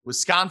Green,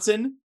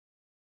 Wisconsin,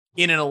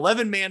 in an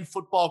 11-man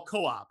football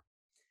co-op.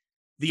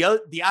 The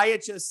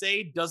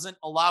IHSA doesn't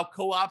allow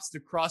co-ops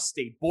to cross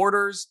state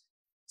borders,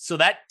 so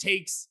that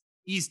takes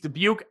East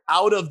Dubuque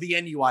out of the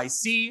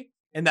NUIC,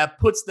 and that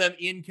puts them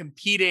in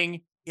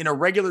competing in a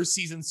regular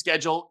season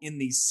schedule in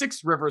the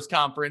Six Rivers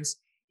Conference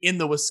in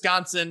the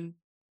Wisconsin,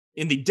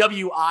 in the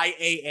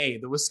WIAA,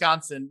 the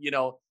Wisconsin,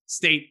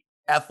 State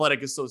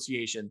Athletic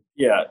Association.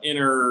 Yeah,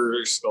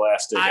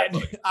 Interscholastic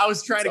Athletic. I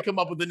was trying to come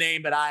up with a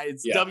name, but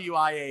it's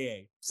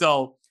WIAA.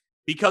 So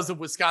because of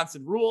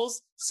Wisconsin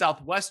rules,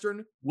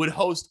 Southwestern would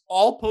host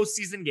all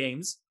postseason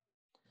games.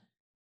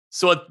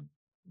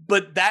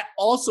 But that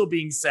also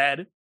being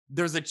said,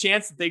 there's a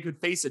chance that they could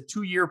face a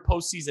 2-year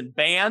postseason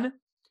ban.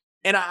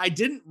 And I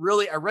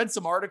read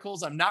some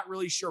articles. I'm not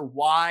really sure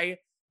why,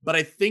 but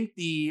I think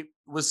the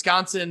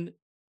Wisconsin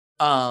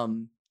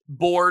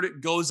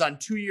board goes on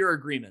 2-year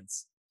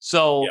agreements.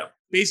 So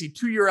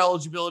basically 2-year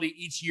eligibility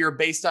each year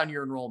based on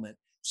your enrollment.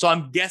 So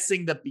I'm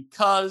guessing that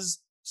because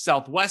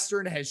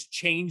Southwestern has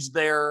changed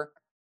their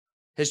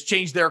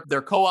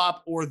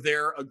co-op or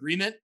their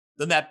agreement,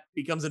 then that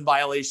becomes in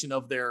violation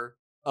of their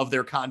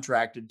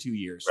contract in 2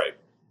 years. Right.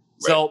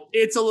 So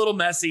it's a little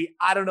messy.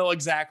 I don't know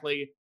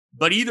exactly,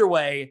 but either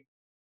way,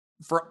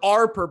 for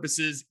our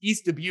purposes,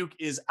 East Dubuque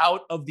is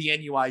out of the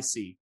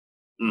NUIC,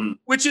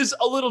 which is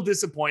a little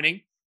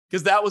disappointing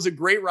because that was a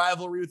great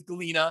rivalry with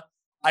Galena.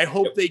 I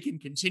hope they can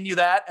continue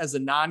that as a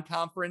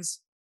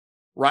non-conference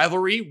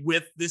rivalry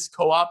with this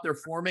co-op they're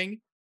forming.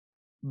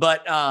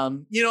 But,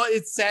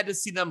 it's sad to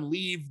see them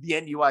leave the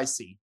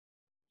NUIC.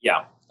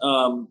 Yeah.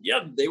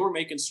 They were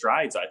making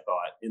strides, I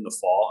thought, in the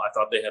fall. I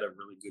thought they had a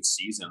really good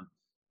season.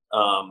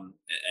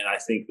 And I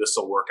think this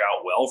will work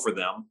out well for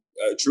them.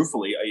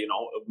 Truthfully,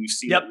 we've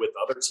seen it with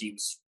other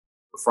teams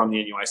from the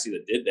NUIC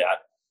that did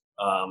that.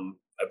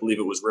 I believe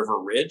it was River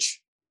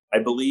Ridge,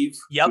 who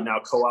now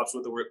co-ops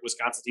with the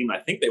Wisconsin team. I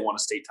think they won a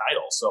state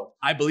title. So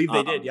I believe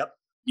they did. Yep.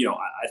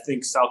 I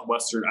think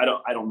Southwestern, I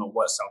don't know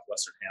what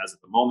Southwestern has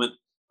at the moment,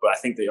 but I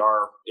think they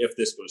are, if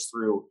this goes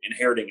through,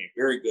 inheriting a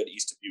very good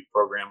East Dubuque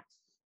program,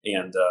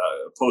 and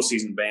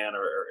postseason ban,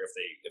 or if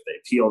they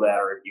appeal that,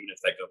 or even if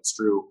that goes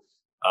through,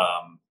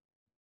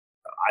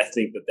 I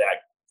think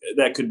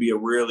that could be a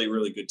really,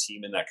 really good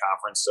team in that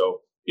conference.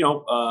 So,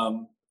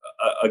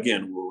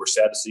 again, we're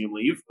sad to see them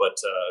leave, but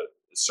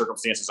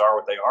circumstances are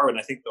what they are, and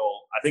I think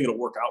it'll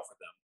work out for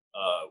them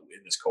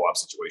in this co-op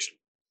situation.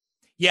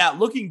 Yeah,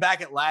 looking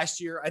back at last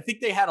year, I think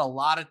they had a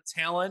lot of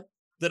talent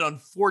that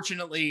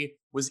unfortunately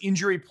was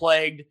injury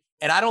plagued,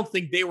 and I don't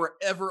think they were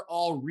ever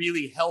all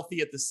really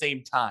healthy at the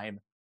same time.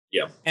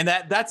 Yeah, and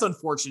that's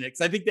unfortunate,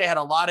 because I think they had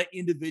a lot of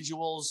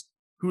individuals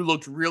who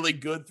looked really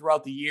good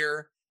throughout the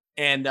year,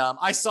 and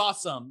I saw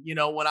some,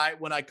 when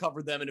I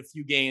covered them in a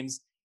few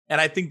games,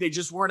 and I think they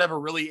just weren't ever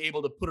really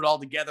able to put it all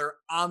together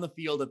on the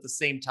field at the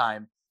same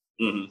time.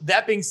 Mm-hmm.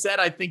 That being said,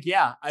 I think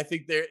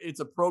it's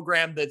a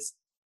program that's,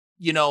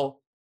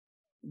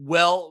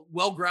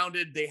 well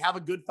grounded. They have a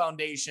good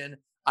foundation.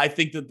 I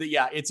think that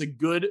it's a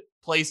good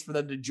place for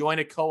them to join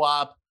a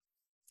co-op.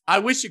 I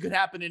wish it could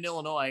happen in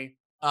Illinois.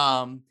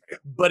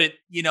 But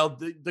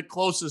the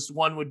closest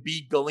one would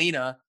be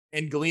Galena,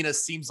 and Galena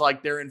seems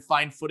like they're in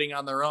fine footing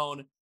on their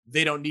own.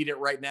 They don't need it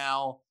right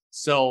now.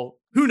 So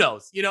who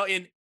knows,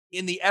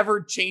 in the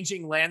ever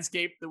changing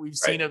landscape that we've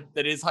seen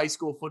that is high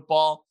school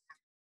football,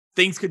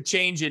 things could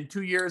change in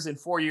 2 years, in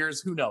 4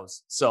 years, who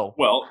knows? So,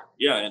 well,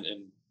 yeah. And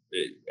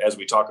as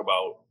we talk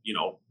about,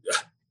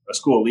 a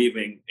school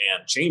leaving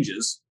and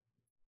changes,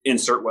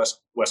 insert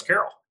West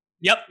Carroll.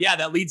 Yep. Yeah.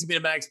 That leads me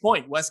to my next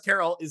point. West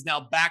Carroll is now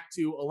back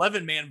to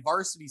 11-man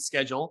varsity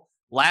schedule.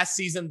 Last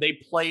season, they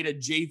played a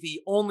JV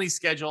only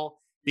schedule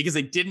because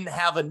they didn't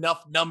have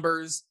enough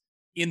numbers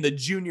in the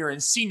junior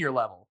and senior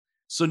level.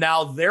 So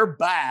now they're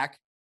back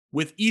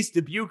with East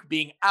Dubuque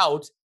being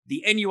out.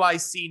 The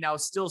NUIC now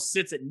still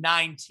sits at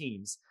 9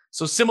 teams.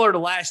 So similar to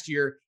last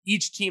year,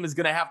 each team is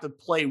going to have to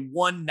play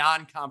one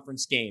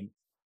non-conference game,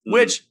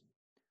 which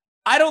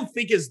I don't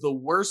think is the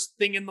worst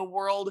thing in the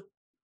world,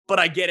 but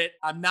I get it.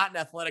 I'm not an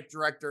athletic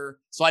director,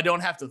 so I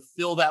don't have to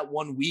fill that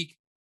 1 week.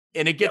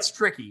 And it gets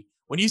tricky.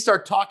 When you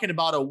start talking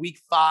about a week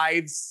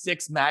 5,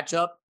 6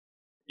 matchup,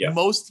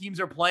 most teams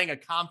are playing a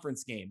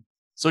conference game.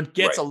 So it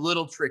gets a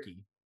little tricky.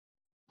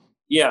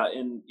 Yeah.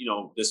 And,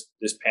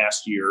 this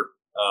past year,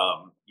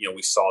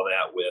 we saw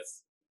that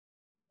with,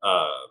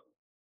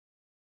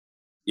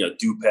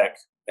 Dupec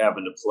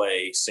having to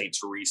play St.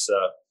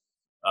 Teresa.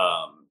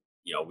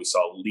 We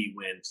saw Lee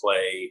Win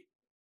play.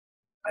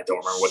 I don't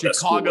remember what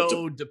Chicago, that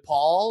school was.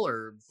 DePaul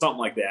or something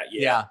like that.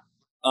 Yeah.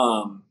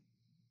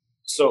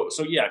 So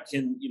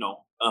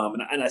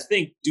and I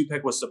think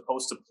Dupec was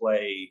supposed to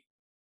play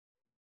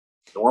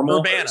normal.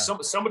 Urbana.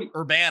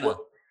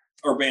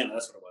 Urbana.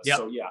 That's what it was. Yep.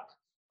 So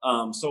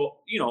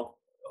yeah.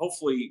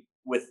 Hopefully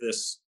with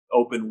this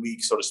open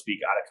week, so to speak,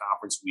 out of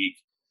conference week,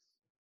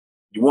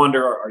 you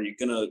wonder, are you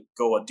going to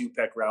go a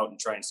Dupec route and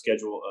try and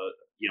schedule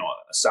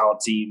a solid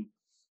team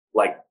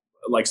like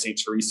St.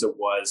 Teresa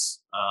was?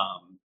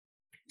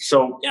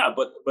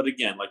 But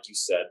again, like you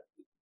said,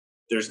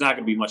 there's not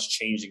going to be much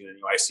changing in the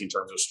NUIC in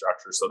terms of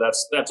structure. So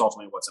that's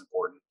ultimately what's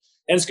important.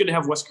 And it's good to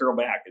have West Carroll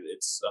back.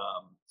 It's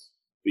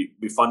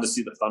be fun to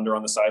see the Thunder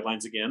on the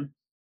sidelines again,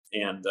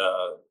 and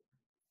a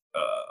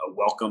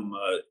welcome.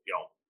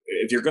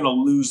 If you're going to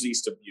lose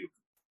East Dubuque,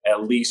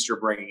 at least you're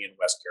bringing in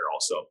West Carroll.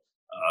 So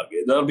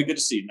that'll be good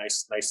to see.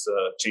 Nice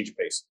change of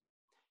pace.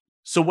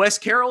 So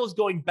West Carroll is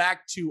going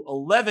back to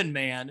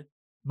 11-man,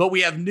 but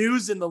we have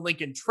news in the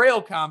Lincoln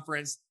Trail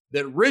Conference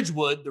that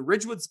the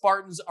Ridgewood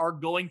Spartans are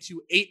going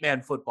to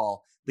 8-man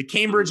football. The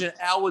Cambridge and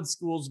Alwood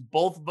schools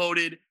both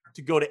voted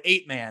to go to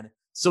 8-man.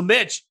 So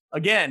Mitch,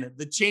 again,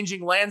 the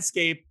changing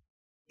landscape,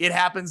 it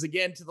happens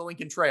again to the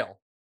Lincoln Trail.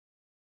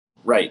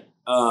 Right.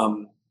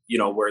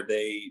 Where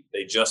they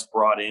just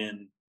brought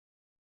in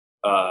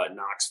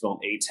Knoxville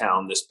and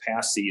A-Town this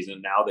past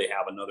season. Now they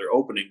have another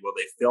opening. Will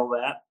they fill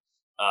that?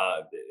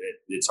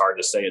 It's hard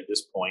to say at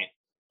this point.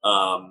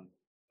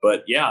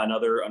 But yeah,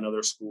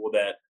 another school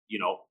that,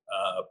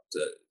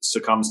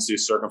 succumbs to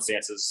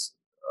circumstances,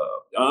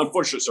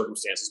 unfortunate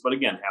circumstances, but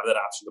again, have that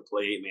option to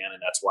play 8-man.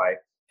 And that's why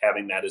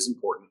having that is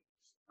important.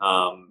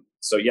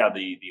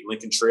 The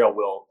Lincoln Trail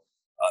will,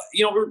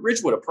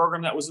 Ridgewood, a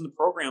program that was in the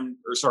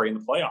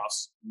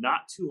playoffs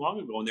not too long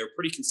ago, and they were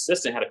pretty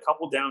consistent, had a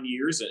couple down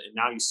years, and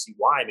now you see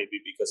why, maybe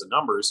because of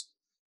numbers.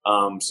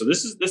 So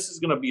this is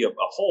going to be a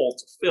hole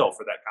to fill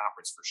for that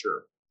conference for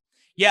sure.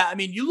 Yeah, I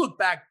mean, you look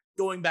back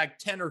going back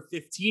 10 or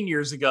 15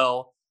 years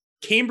ago,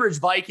 Cambridge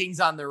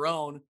Vikings on their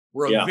own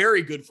were a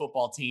very good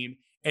football team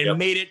and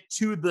made it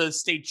to the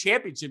state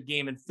championship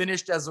game and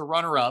finished as a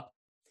runner-up.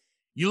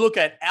 You look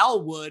at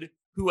Alwood,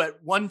 who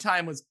at one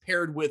time was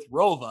paired with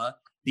Rova.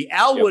 The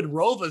Alwood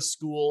Rova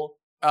school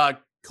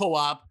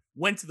co-op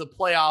went to the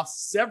playoffs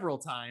several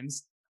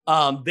times.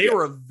 They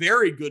were a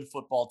very good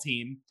football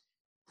team.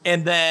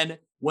 And then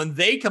when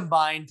they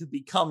combined to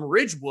become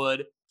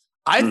Ridgewood,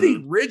 I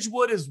think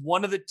Ridgewood is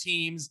one of the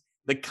teams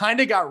that kind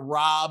of got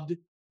robbed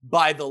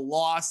by the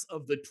loss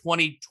of the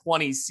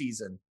 2020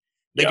 season.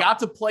 They got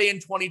to play in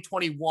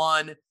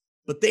 2021,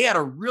 but they had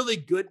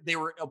they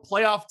were a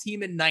playoff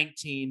team in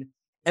 19.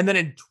 And then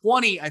in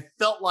 20, I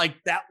felt like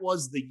that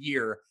was the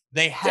year.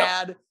 They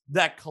had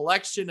that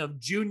collection of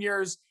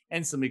juniors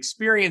and some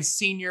experienced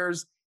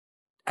seniors.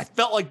 I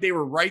felt like they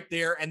were right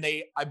there, and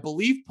they, I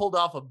believe, pulled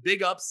off a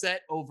big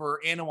upset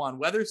over Anawan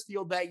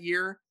Wethersfield that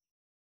year.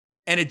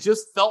 And it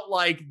just felt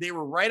like they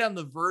were right on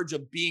the verge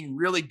of being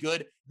really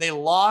good. They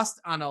lost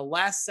on a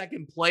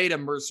last-second play to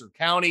Mercer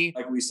County.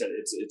 Like we said,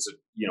 it's a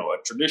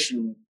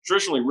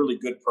traditionally really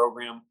good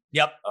program.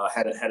 Yep.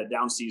 Had a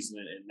down season,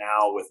 and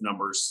now with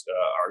numbers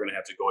are going to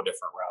have to go a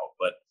different route.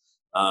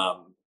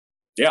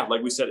 But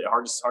like we said,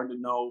 it's hard to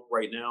know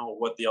right now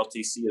what the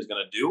LTC is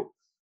going to do.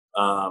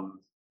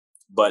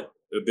 But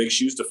big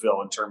shoes to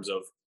fill in terms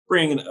of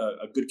bringing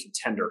a good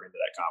contender into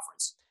that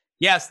conference.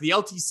 Yes, the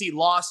LTC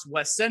lost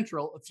West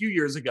Central a few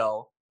years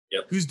ago,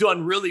 who's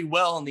done really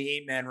well in the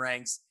 8-man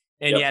ranks.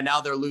 And now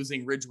they're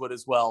losing Ridgewood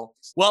as well.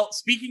 Well,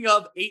 speaking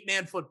of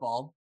 8-man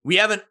football, we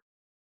have an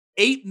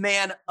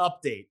 8-man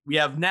update. We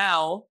have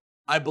now,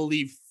 I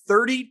believe,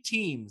 30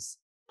 teams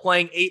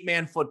playing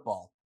 8-man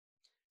football.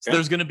 So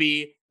there's going to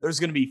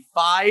be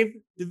 5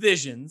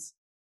 divisions,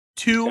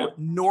 2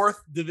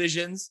 North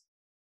divisions,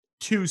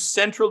 2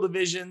 Central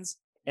divisions,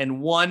 and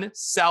 1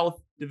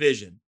 South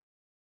division.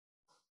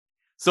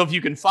 So if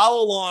you can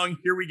follow along,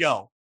 here we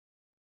go.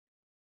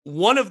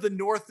 One of the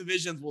North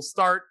divisions will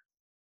start,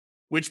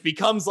 which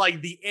becomes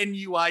like the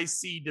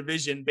NUIC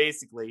division,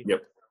 basically.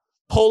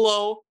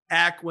 Polo,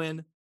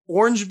 Ackwen,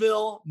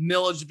 Orangeville,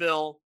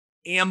 Milledgeville,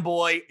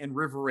 Amboy, and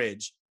River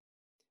Ridge.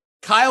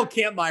 Kyle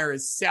Kampmeyer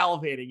is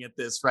salivating at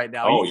this right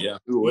now. Oh, yeah.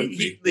 Who wouldn't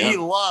be? He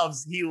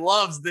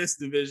loves this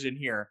division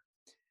here.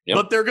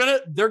 But they're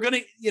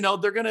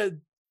gonna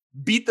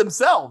beat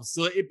themselves.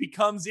 So it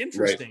becomes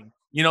interesting.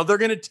 Right. They're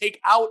going to take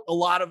out a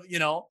lot of,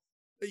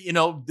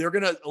 they're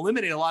going to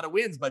eliminate a lot of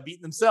wins by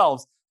beating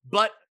themselves.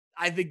 But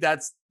I think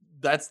that's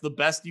the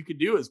best you could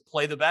do is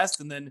play the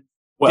best and then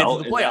get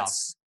to the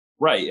playoffs.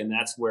 Right. And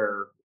that's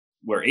where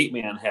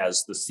 8-man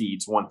has the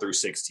seeds 1 through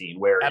 16,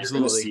 where you're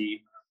going to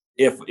see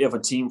if a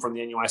team from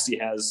the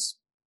NUIC has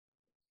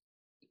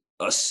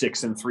a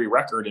 6-3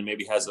 record and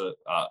maybe has a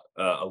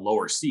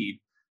lower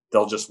seed,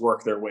 they'll just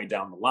work their way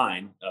down the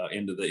line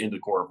into the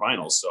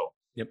quarterfinals. So,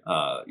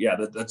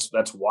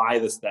 that's why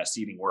that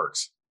seeding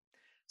works.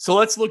 So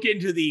let's look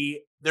into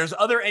there's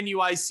other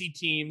NUIC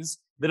teams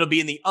that'll be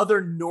in the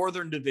other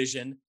Northern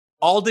Division: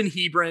 Alden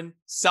Hebron,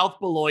 South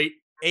Beloit,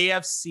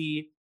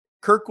 AFC,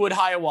 Kirkwood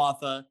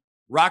Hiawatha,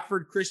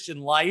 Rockford Christian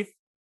Life,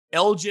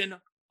 Elgin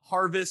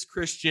Harvest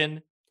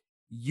Christian,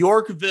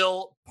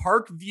 Yorkville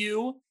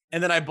Parkview,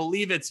 and then I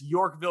believe it's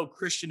Yorkville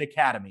Christian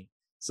Academy.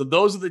 So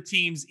those are the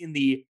teams in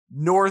the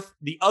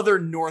other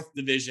North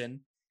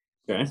Division.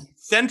 Okay.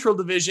 Central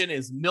Division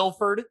is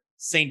Milford,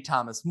 St.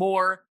 Thomas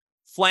More,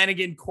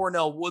 Flanagan,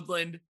 Cornell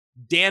Woodland,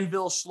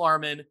 Danville,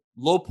 Schlarman,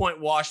 Low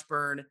Point,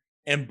 Washburn,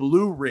 and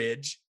Blue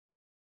Ridge.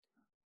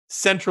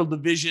 Central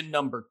Division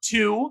number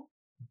 2,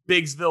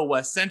 Biggsville,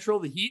 West Central,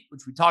 the Heat,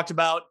 which we talked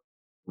about.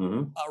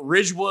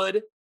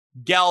 Ridgewood,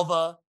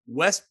 Galva,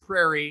 West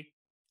Prairie,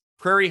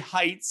 Prairie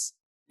Heights,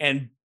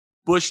 and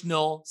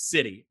Bushnell,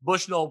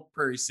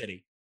 Prairie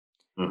City.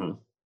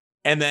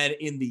 And then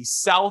in the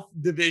South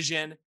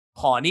Division,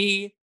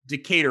 Pawnee,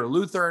 Decatur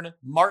Lutheran,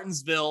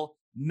 Martinsville,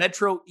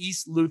 Metro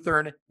East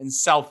Lutheran, and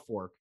South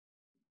Fork.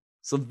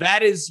 So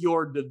that is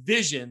your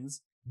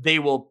divisions. They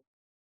will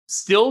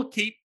still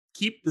keep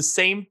the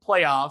same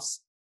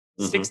playoffs,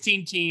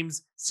 16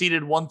 teams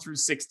seeded 1 through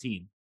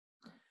 16.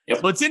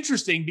 But it's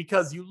interesting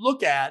because you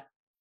look at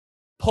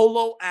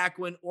Polo,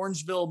 Ackwen,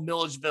 Orangeville,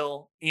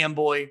 Milledgeville,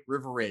 Amboy,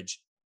 River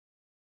Ridge.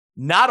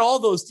 Not all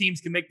those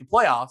teams can make the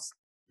playoffs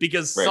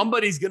because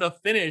somebody's going to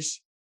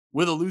finish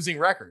with a losing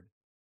record.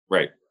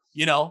 Right.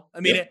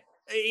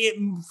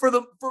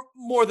 For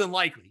more than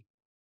likely.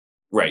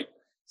 Right.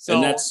 So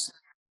and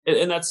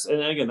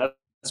again,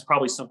 that's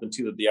probably something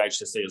too that the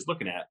IHSA is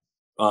looking at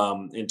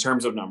in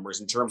terms of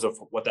numbers, in terms of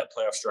what that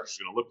playoff structure is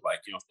going to look like.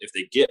 If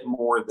they get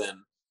more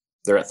than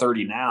they're at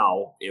 30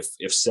 now,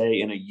 if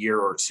say in a year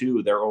or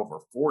two they're over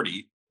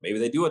 40, maybe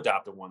they do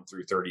adopt a 1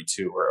 through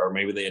 32, or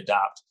maybe they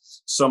adopt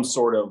some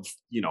sort of,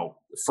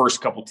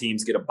 first couple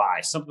teams get a bye,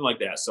 something like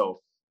that.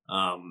 So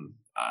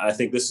I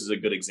think this is a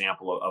good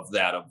example of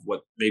that, of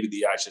what maybe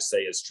the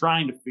IHSA is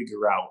trying to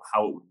figure out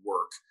how it would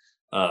work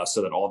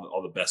so that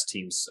all the best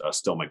teams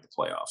still make the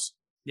playoffs.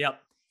 Yep.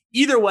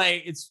 Either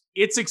way,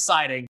 it's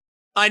exciting.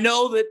 I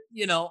know that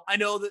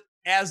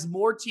as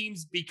more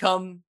teams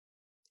become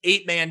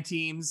 8-man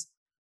teams,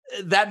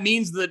 that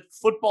means that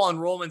football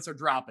enrollments are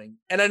dropping.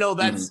 And I know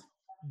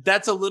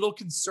that's a little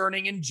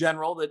concerning in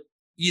general, that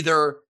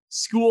either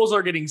schools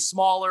are getting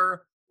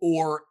smaller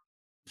or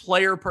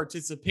player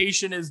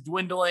participation is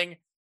dwindling.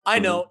 I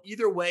know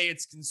either way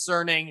it's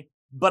concerning,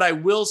 but I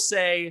will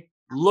say,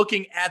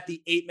 looking at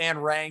the 8-man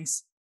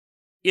ranks,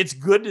 it's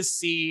good to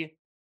see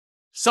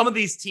some of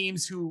these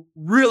teams who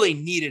really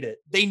needed it.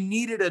 They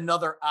needed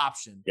another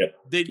option.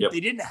 They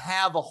didn't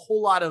have a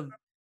whole lot of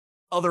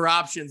other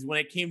options when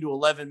it came to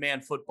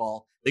 11-man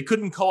football. They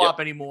couldn't co-op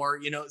anymore,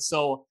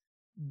 so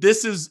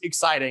this is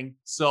exciting.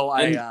 So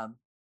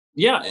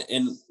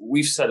and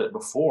we've said it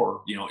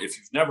before, if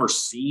you've never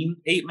seen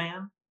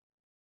 8-man,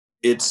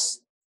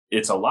 it's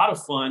a lot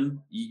of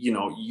fun.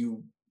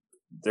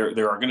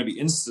 There are going to be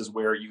instances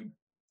where you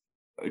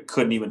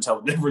couldn't even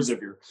tell the difference if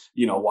you're,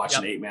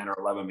 watching 8-man or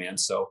 11-man.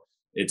 So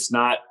it's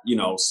not,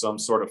 some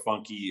sort of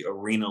funky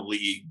arena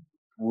league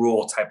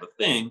rule type of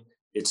thing.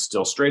 It's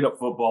still straight up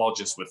football,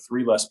 just with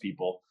 3 less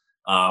people.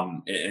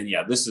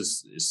 This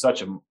is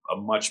such a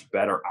much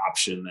better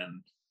option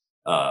than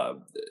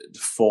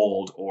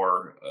fold,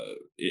 or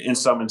in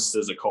some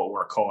instances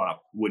where a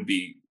co-op would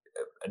be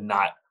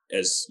not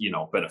as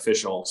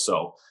beneficial.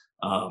 So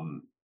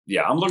I'm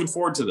looking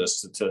forward to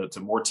this, to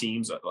more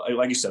teams.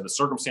 Like you said, the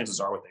circumstances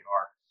are what they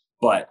are,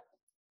 but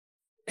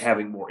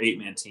having more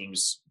 8-man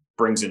teams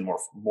brings in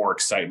more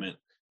excitement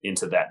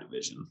into that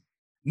division.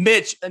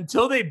 Mitch,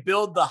 until they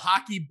build the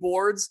hockey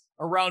boards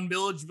around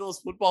Milledgeville's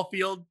football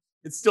field,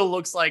 it still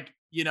looks like,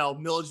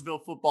 Milledgeville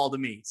football to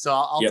me. So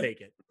I'll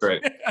take it.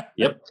 Right.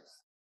 Yep.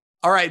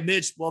 All right,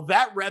 Mitch. Well,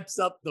 that wraps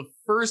up the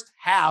first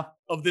half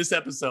of this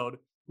episode,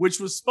 which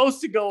was supposed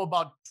to go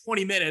about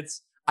 20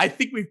 minutes. I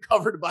think we've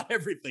covered about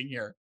everything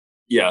here.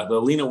 Yeah, the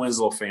Lena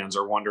Winslow fans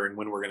are wondering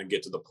when we're going to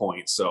get to the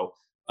point. So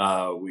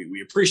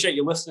we appreciate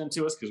you listening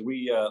to us, because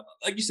we,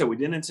 like you said, we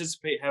didn't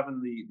anticipate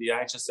having the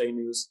IHSA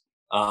news.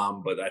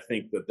 But I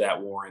think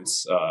that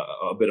warrants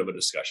a bit of a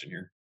discussion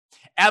here.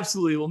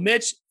 Absolutely. Well,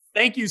 Mitch,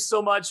 thank you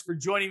so much for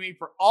joining me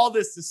for all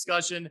this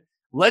discussion.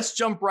 Let's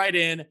jump right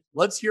in.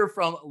 Let's hear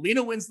from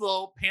Lena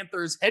Winslow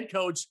Panthers head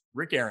coach,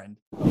 Rick Arend.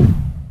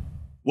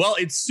 Well,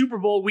 it's Super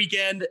Bowl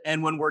weekend,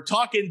 and when we're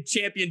talking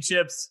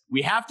championships,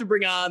 we have to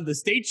bring on the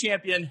state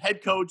champion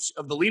head coach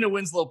of the Lena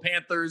Winslow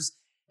Panthers,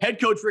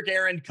 head coach Rick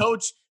Arend.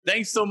 Coach,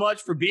 thanks so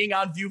much for being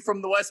on View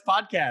from the West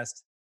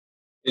podcast.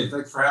 Hey,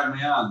 thanks for having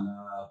me on.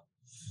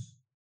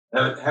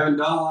 Haven't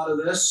done a lot of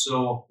this,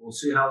 so we'll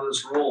see how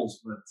this rolls.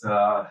 But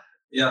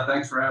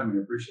thanks for having me.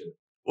 I appreciate it.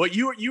 Well,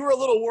 you were a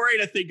little worried,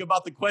 I think,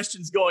 about the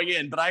questions going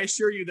in, but I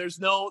assure you, there's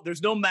no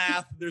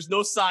math, there's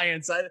no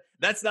science.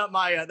 That's not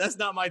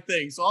my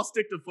thing. So I'll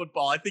stick to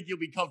football. I think you'll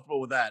be comfortable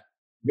with that.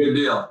 Good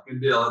deal.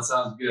 That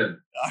sounds good.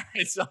 All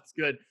right, sounds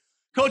good.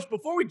 Coach,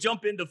 before we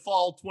jump into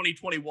fall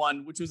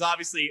 2021, which was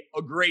obviously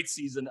a great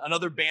season,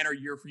 another banner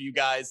year for you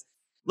guys,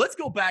 let's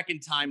go back in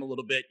time a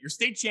little bit. You're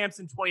state champs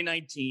in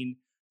 2019.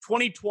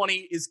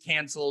 2020 is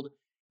canceled.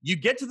 You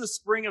get to the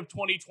spring of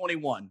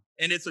 2021,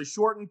 and it's a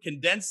shortened,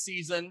 condensed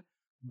season,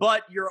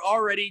 but you're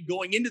already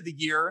going into the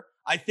year.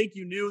 I think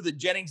you knew that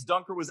Jennings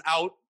Dunker was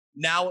out.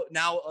 Now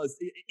an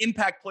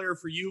impact player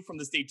for you from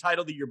the state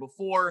title the year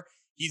before.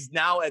 He's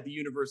now at the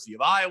University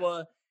of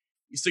Iowa.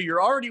 So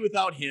you're already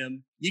without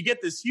him. You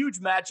get this huge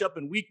matchup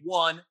in week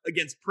 1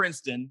 against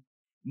Princeton.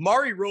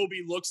 Mari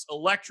Roby looks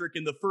electric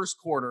in the first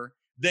quarter.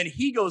 Then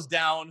he goes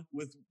down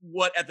with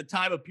what at the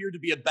time appeared to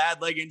be a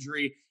bad leg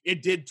injury.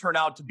 It did turn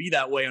out to be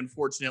that way,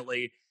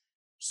 unfortunately.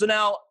 So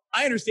now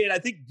I understand. I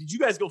think, did you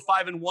guys go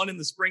 5-1 in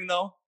the spring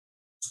though?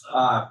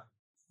 4-1.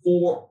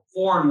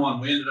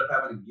 We ended up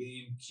having a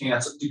game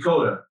canceled.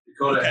 Dakota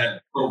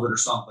had COVID or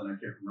something. I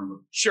can't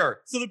remember.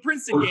 Sure. So the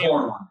Princeton game.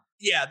 4-1.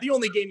 Yeah, the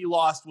only game you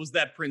lost was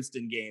that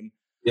Princeton game.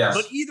 Yes.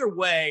 But either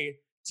way,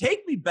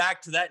 take me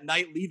back to that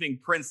night leaving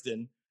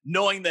Princeton,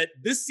 knowing that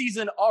this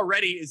season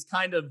already is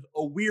kind of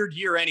a weird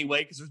year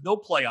anyway, because there's no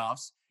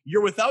playoffs.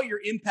 You're without your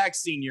impact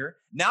senior.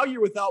 Now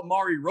you're without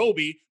Mari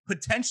Roby,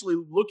 potentially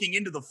looking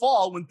into the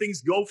fall when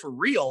things go for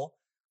real.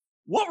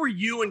 What were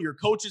you and your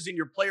coaches and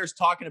your players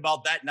talking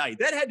about that night?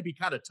 That had to be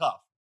kind of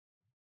tough.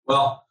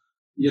 Well,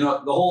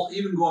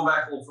 even going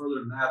back a little further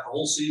than that, the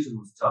whole season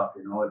was tough.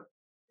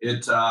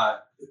 It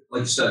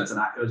like you said,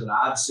 it was an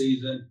odd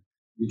season.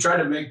 You try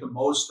to make the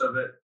most of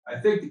it. I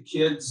think the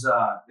kids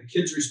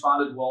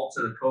responded well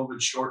to the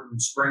COVID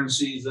shortened spring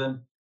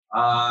season.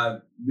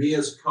 Me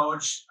as a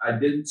coach, I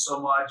didn't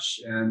so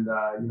much. And,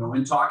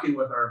 in talking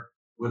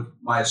with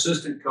my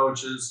assistant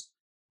coaches,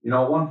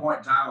 at one point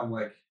in time, I'm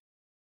like,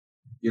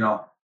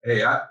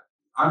 hey,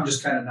 I'm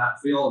just kind of not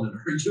feeling it.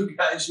 Are you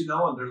guys,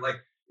 and they're like,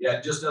 yeah,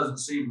 it just doesn't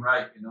seem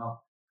right.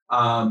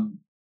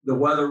 The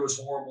weather was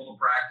horrible to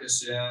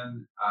practice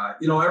in.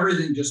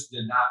 Everything just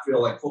did not feel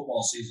like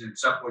football season,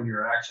 except when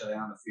you're actually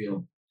on the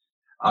field.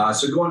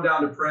 So going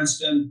down to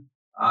Princeton,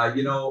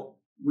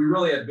 we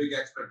really had big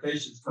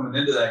expectations coming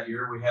into that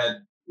year. We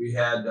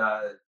had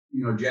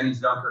Jennings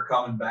Dunker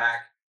coming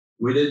back.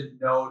 We didn't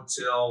know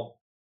till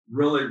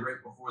really right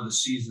before the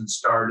season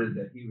started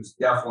that he was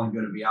definitely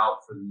going to be out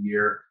for the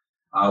year.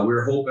 We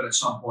were hoping at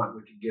some point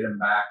we could get him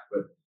back,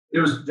 but it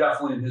was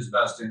definitely in his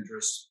best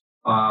interest.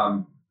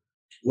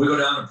 We go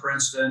down to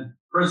Princeton.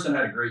 Princeton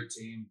had a great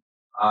team.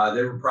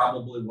 They were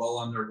probably well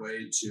on their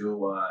way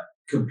to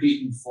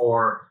competing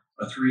for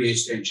a 3A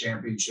state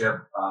championship.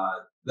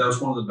 That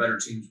was one of the better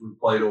teams we've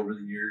played over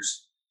the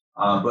years.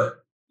 But,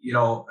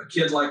 a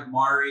kid like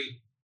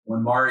Mari,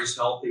 when Mari's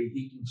healthy,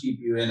 he can keep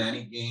you in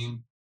any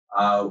game.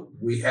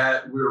 We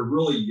were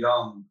really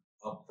young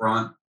up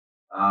front.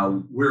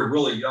 We were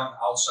really young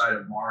outside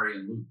of Mari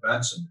and Luke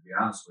Benson, to be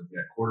honest with you,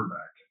 at quarterback.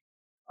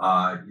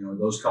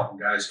 Those couple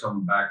guys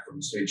coming back from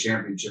the state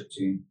championship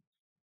team.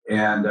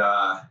 And,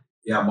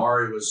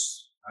 Mari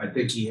I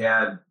think he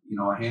had,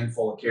 a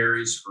handful of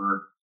carries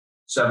for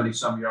 70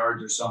 some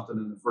yards or something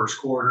in the first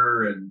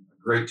quarter and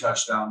a great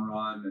touchdown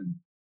run.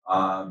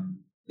 And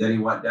then he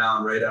went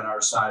down right on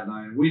our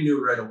sideline. And we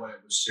knew right away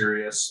it was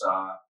serious.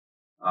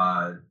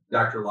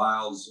 Dr.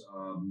 Lyles,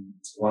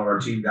 one of our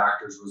team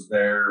doctors, was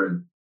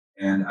there.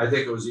 And I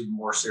think it was even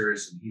more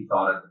serious than he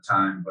thought at the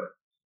time.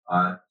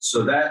 But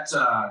so that,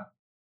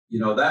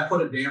 that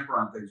put a damper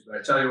on things. But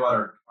I tell you what,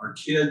 our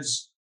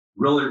kids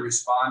really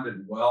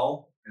responded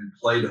well and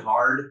played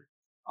hard.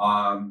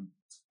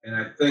 And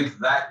I think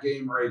that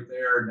game right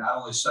there not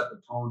only set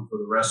the tone for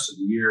the rest of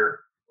the year,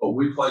 but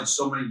we played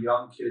so many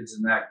young kids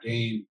in that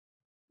game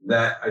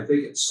that I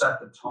think it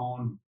set the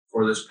tone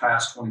for this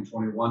past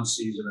 2021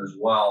 season as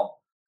well.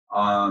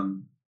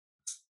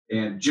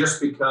 And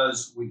just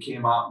because we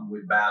came out and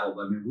we battled,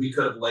 I mean, we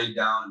could have laid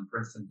down and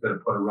Princeton could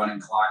have put a running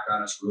clock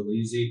on us real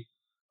easy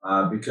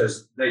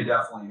because they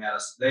definitely had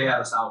us. They had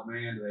us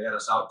outmanned. They had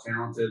us out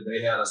talented.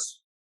 They had us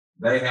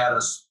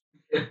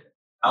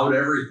out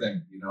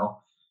everything,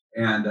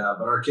 And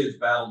but our kids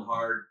battled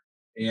hard,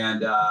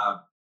 and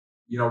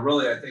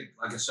really, I think,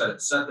 like I said,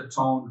 it set the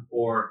tone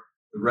for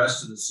the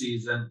rest of the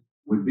season.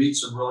 We beat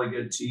some really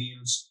good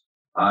teams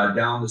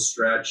down the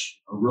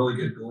stretch. A really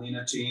good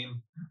Galena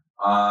team,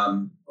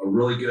 a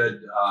really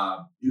good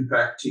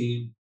UPEC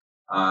team.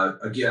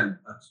 Again,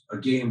 a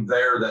game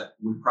there that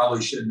we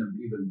probably shouldn't have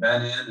even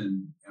been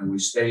in, and we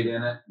stayed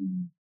in it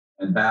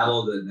and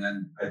battled. And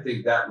then I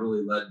think that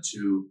really led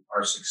to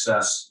our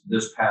success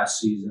this past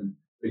season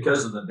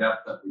because of the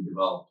depth that we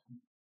developed.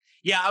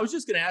 Yeah, I was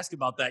just going to ask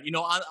about that.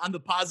 On the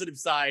positive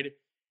side,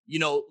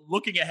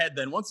 looking ahead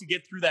then, once you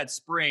get through that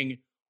spring,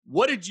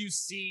 what did you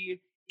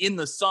see in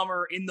the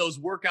summer, in those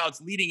workouts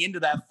leading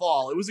into that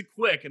fall? It was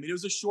it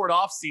was a short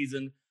off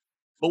season,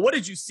 but what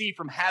did you see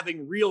from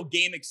having real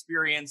game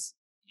experience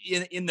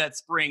in that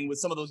spring with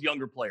some of those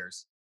younger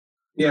players?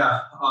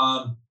 Yeah.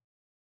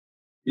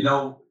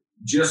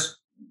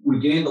 We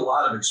gained a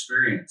lot of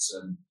experience,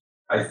 and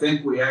I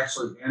think we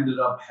actually ended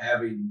up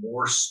having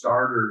more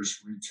starters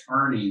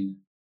returning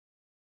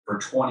for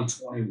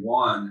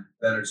 2021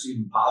 than it's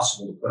even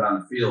possible to put on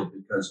the field,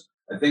 because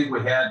I think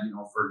we had,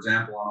 for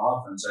example,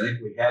 on offense, I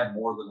think we had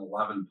more than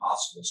 11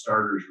 possible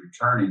starters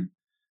returning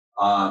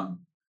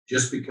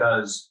just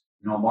because,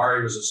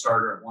 Mari was a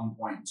starter at one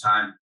point in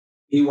time.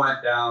 He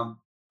went down.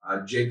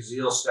 Jake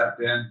Zeal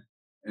stepped in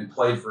and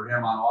played for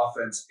him on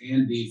offense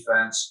and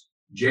defense.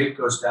 Jake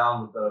goes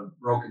down with a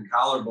broken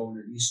collarbone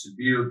at East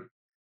Dubuque.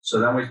 So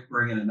then we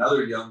bring in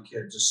another young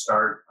kid to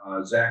start.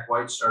 Zach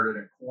White started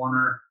at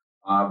corner,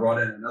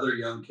 brought in another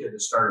young kid to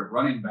start at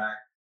running back.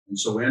 And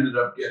so we ended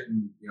up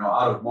getting,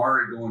 out of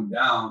Mari going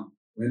down,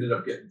 we ended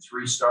up getting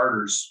 3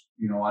 starters,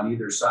 on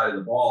either side of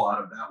the ball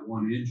out of that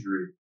one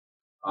injury.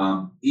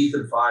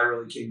 Ethan Fye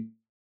really came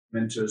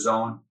into his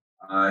own.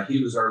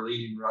 He was our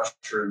leading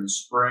rusher in the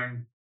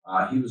spring.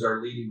 He was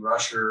our leading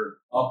rusher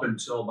up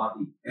until about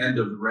the end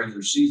of the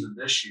regular season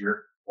this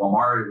year, while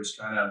Mari was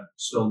kind of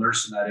still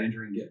nursing that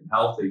injury and getting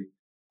healthy.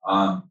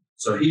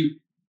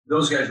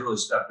 Those guys really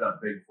stepped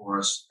up big for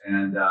us.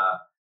 And, I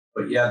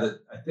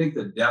think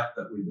the depth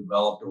that we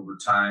developed over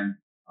time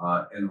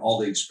and all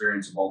the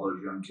experience of all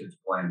those young kids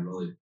playing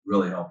really,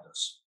 really helped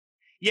us.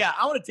 Yeah,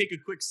 I want to take a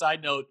quick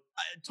side note.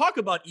 Talk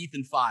about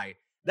Ethan Fye.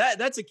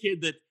 That's a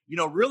kid that,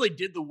 really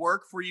did the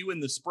work for you in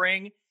the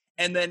spring.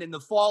 And then in the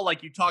fall,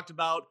 like you talked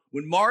about,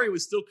 when Mari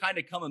was still kind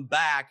of coming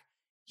back,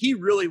 he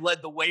really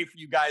led the way for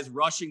you guys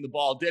rushing the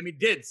ball. I mean,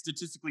 did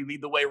statistically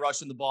lead the way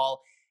rushing the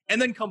ball.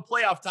 And then come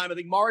playoff time, I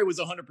think Mari was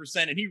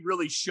 100%, and he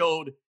really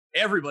showed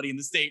everybody in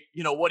the state,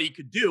 what he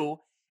could do.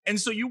 And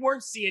so you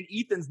weren't seeing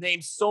Ethan's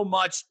name so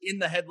much in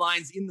the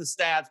headlines, in the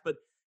stats, but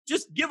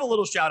just give a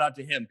little shout out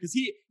to him because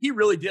he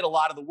really did a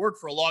lot of the work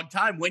for a long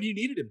time when you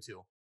needed him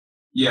to.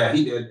 Yeah,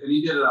 he did. And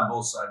he did it on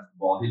both sides of the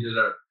ball. He did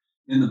it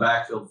in the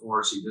backfield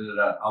for us. He did it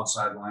at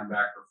outside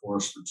linebacker for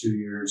us for 2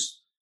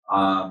 years.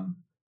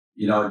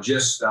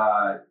 Just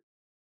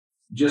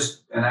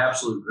an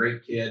absolute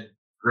great kid,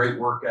 great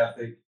work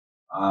ethic.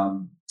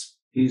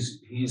 He's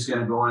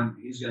going to go in.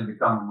 He's going to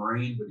become a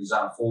Marine, but he's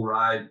on a full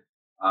ride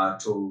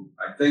to,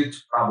 I think,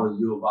 probably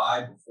U of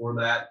I before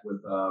that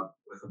with a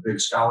big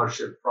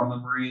scholarship from the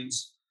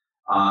Marines.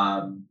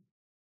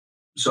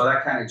 So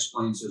that kind of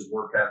explains his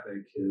work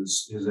ethic,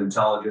 his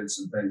intelligence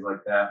and things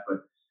like that.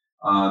 But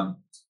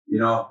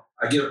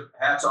I give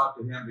hats off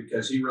to him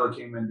because he really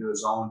came into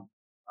his own.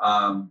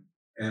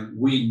 And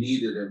we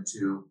needed him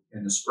to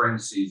in the spring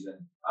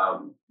season.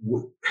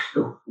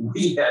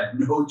 We had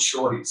no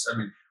choice. I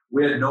mean,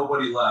 we had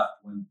nobody left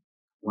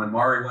when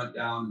Mari went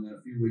down, and then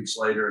a few weeks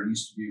later at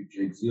East Dubuque,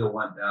 Jake Zeal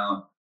went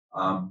down.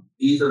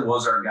 Ethan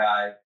was our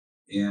guy,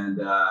 and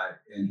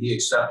he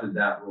accepted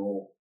that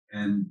role,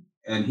 and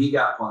he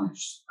got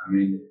punished. I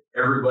mean,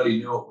 everybody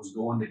knew it was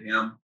going to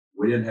him.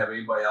 We didn't have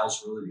anybody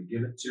else really to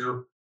give it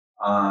to,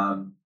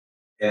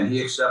 and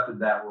he accepted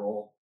that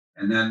role.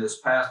 And then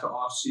this past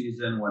off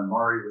season, when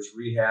Mari was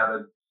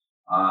rehabbing,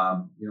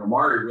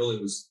 Mari really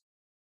was.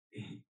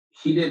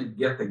 He didn't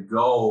get the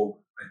go.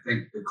 I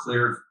think the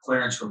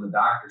clearance from the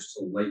doctors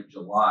till late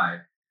July,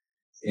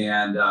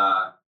 and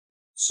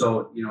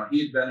so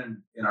he had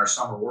been in our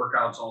summer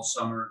workouts all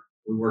summer.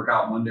 We work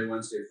out Monday,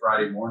 Wednesday,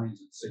 Friday mornings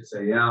at 6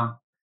 a.m.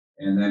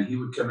 And then he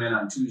would come in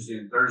on Tuesday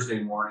and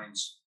Thursday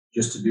mornings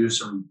just to do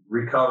some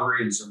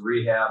recovery and some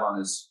rehab on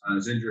his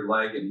injured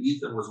leg. And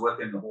Ethan was with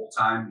him the whole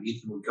time.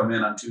 Ethan would come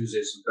in on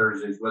Tuesdays and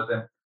Thursdays with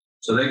him.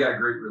 So they got a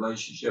great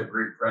relationship,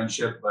 great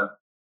friendship, but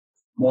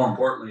more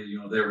importantly,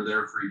 they were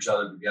there for each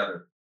other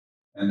together.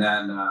 And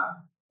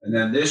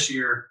then this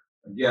year,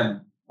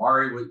 again,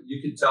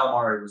 you could tell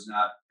Mari was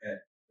not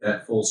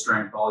at full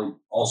strength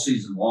all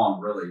season long,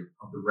 really,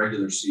 of the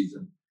regular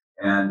season.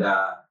 And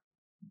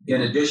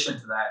in addition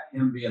to that,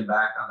 him being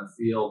back on the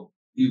field,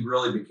 he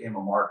really became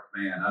a marked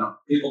man.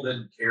 People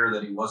didn't care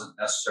that he wasn't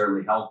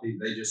necessarily healthy.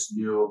 They just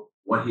knew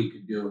what he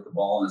could do with the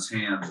ball in his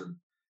hands.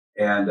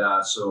 And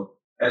so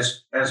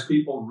as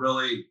people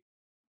really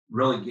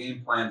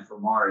game planned for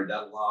Mari,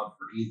 that allowed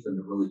for Ethan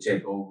to really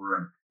take over.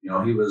 And,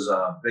 he was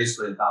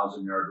basically a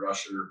 1,000-yard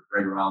rusher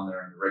right around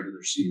there in the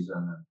regular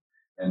season.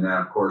 And then,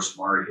 of course,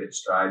 Mari hit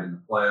stride in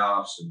the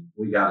playoffs, and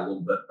we got a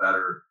little bit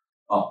better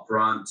up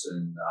front,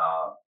 and,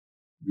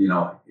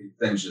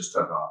 things just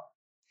took off.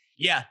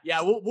 Yeah,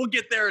 we'll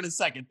get there in a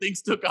second.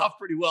 Things took off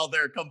pretty well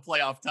there come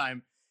playoff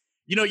time.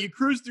 You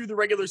cruise through the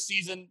regular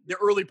season, the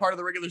early part of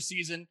the regular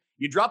season.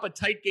 You drop a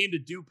tight game to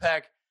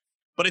Dupec.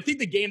 But I think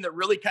the game that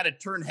really kind of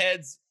turned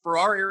heads for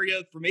our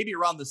area, for maybe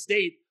around the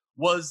state,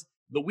 was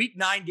the Week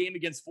 9 game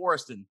against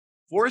Forreston.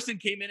 Forreston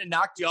came in and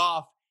knocked you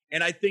off.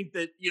 And I think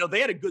that, they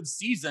had a good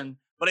season,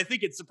 but I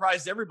think it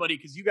surprised everybody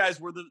because you guys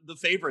were the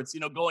favorites,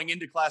 going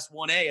into Class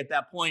 1A at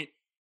that point.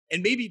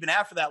 And maybe even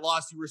after that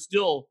loss, you were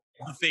still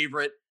the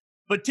favorite.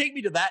 But take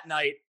me to that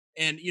night.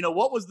 And,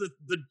 what was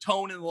the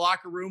tone in the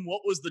locker room?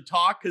 What was the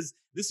talk? Because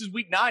this is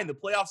Week 9. The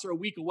playoffs are a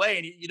week away,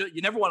 and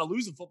you never want to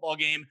lose a football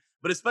game,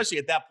 but especially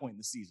at that point in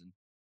the season.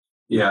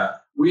 Yeah,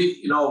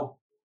 we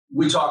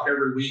talk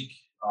every week,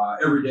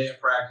 every day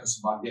at practice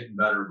about getting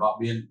better, about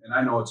being, and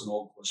I know it's an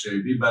old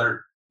cliche, be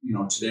better,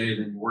 today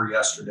than you were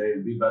yesterday,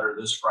 and be better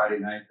this Friday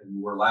night than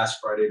you were last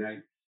Friday night.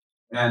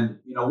 And,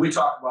 we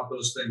talk about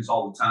those things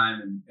all the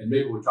time, and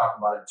maybe we talk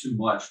about it too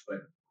much,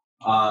 but,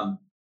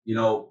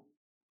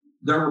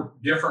 there were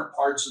different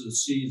parts of the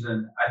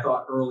season. I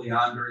thought early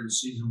on during the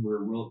season, we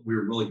were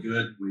really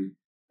good. We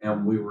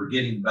were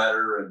getting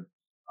better. And,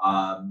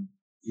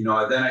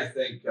 then I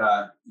think,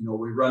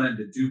 we run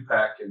into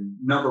Dupec, and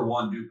number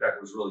one, Dupec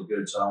was really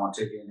good. So I don't want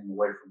to take anything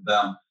away from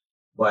them.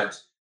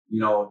 But,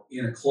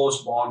 in a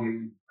close ball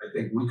game, I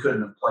think we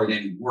couldn't have played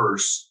any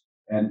worse.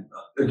 And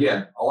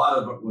again, a lot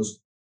of it was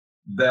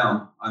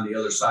them on the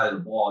other side of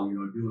the ball,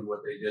 doing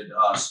what they did to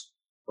us.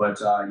 But,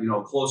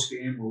 close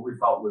game where we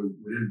felt we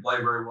didn't play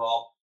very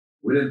well.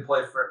 We didn't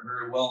play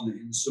very well in the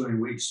ensuing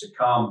weeks to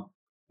come.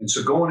 And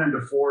so going into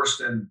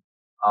Forreston,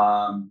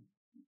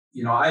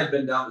 I had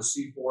been down to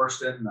see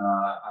Forreston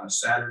on a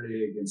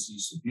Saturday against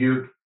East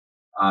Dubuque.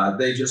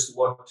 They just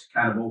looked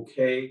kind of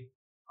okay.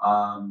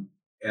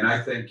 And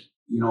I think,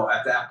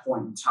 at that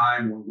point in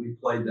time when we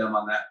played them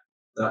on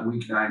that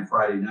Week 9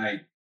 Friday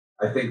night,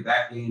 I think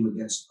that game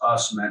against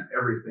us meant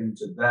everything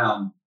to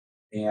them.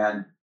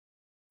 And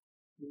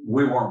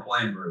we weren't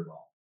playing very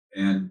well.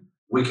 And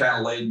we kind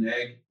of laid an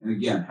egg. And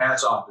again,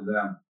 hats off to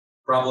them.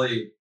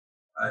 Probably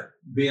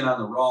being on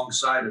the wrong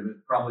side of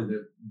it, probably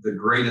the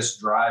greatest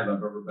drive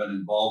I've ever been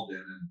involved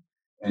in.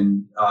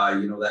 And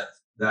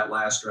that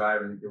last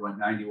drive, I think they went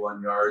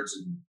 91 yards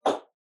in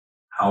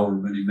however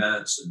many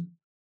minutes. And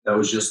that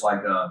was just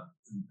like a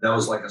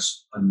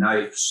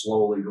knife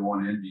slowly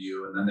going into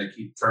you. And then they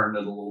keep turning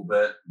it a little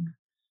bit. And,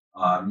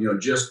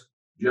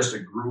 just a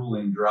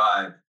grueling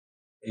drive.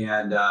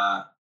 And,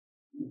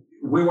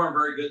 we weren't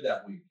very good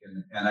that week,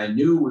 and I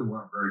knew we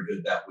weren't very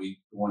good that week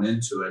going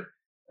into it.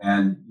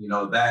 And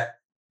that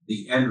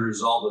the end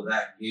result of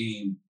that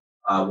game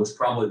was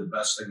probably the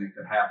best thing that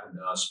could happen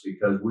to us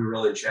because we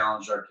really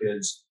challenged our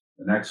kids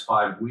the next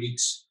 5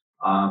 weeks.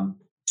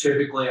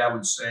 Typically, I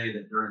would say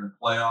that during the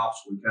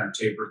playoffs, we kind of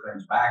taper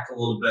things back a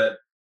little bit.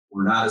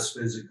 We're not as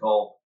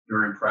physical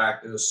during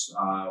practice.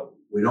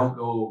 We don't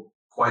go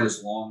quite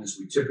as long as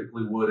we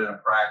typically would in a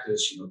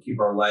practice. Keep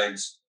our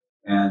legs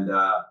and.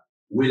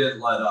 We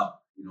didn't let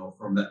up,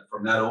 from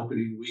that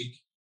opening week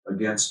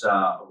against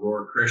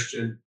Aurora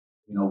Christian.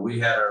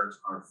 We had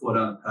our foot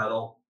on the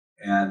pedal,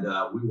 and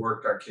we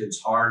worked our kids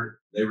hard.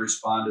 They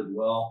responded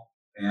well.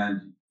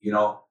 And, you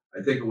know,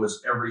 I think it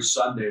was every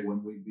Sunday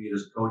when we meet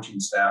as a coaching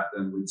staff,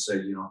 then we'd say,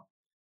 you know,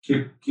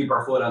 keep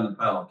our foot on the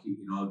pedal.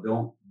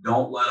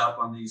 Don't let up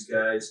on these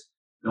guys.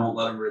 Don't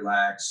let them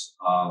relax.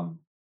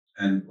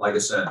 And like I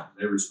said,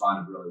 they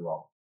responded really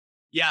well.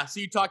 Yeah. So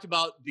you talked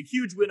about the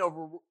huge win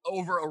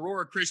over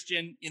Aurora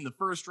Christian in the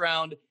first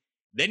round.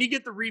 Then you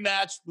get the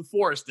rematch with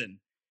Forreston.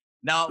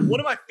 Now, one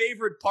of my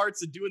favorite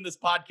parts of doing this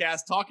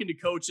podcast, talking to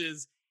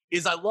coaches,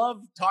 is I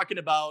love talking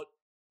about,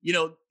 you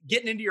know,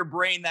 getting into your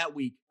brain that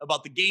week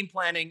about the game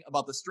planning,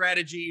 about the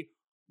strategy.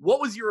 What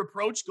was your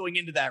approach going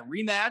into that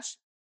rematch?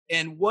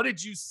 And what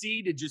did you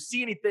see? Did you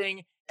see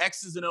anything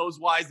X's and O's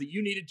wise that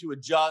you needed to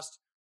adjust?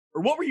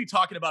 Or what were you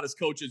talking about as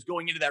coaches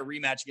going into that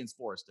rematch against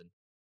Forreston?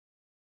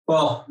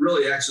 Well,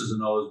 really X's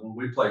and O's. When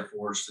we play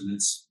Forreston,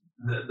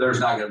 there's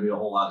not going to be a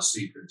whole lot of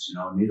secrets. You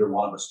know, neither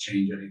one of us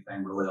change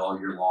anything really all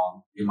year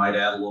long. You might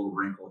add a little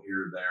wrinkle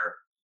here or there,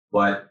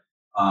 but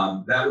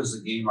that was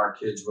the game our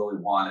kids really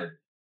wanted.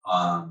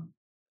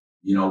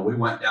 You know, we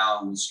went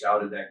down, we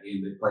scouted that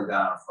game. They played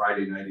down on a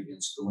Friday night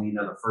against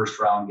Galena, the first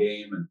round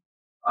game. And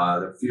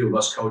a few of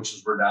us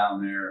coaches were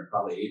down there, and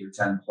probably 8 or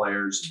 10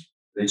 players. And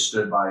they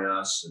stood by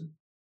us. And,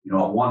 you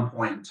know, at one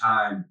point in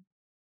time,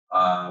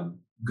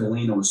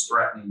 Galena was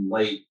threatening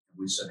late. And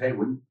we said, hey,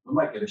 we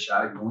might get a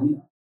shot at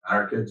Galena. And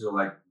our kids are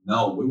like,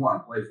 no, we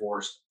want to play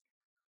Forreston.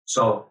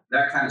 So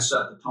that kind of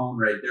set the tone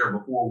right there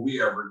before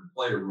we ever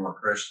played Aurora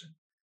Christian.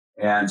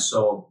 And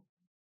so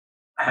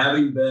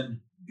having been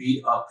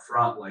beat up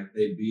front like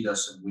they beat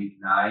us in week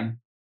 9,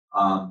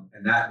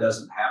 and that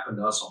doesn't happen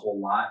to us a whole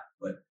lot,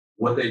 but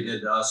what they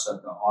did to us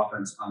at the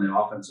offense on the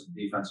offensive and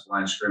defensive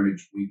line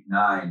scrimmage week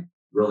 9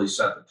 really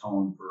set the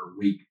tone for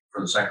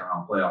the second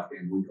round playoff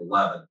game week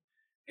 11.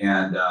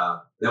 And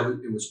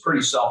it was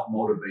pretty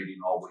self-motivating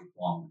all week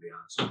long, to be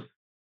honest with you.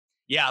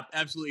 Yeah,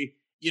 absolutely.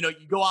 You know,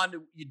 you go on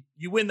to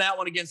you win that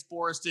one against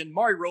Forreston.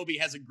 Mari Roby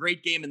has a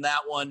great game in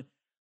that one.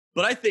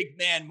 But I think,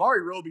 man,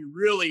 Mari Roby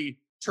really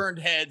turned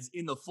heads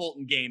in the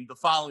Fulton game the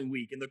following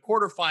week. In the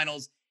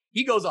quarterfinals,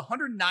 he goes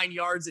 109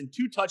 yards and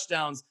 2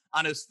 touchdowns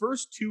on his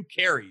first 2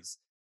 carries.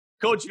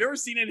 Coach, you ever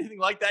seen anything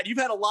like that? You've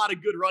had a lot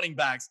of good running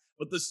backs,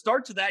 but the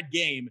start to that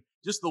game,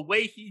 just the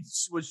way he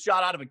was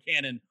shot out of a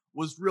cannon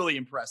was really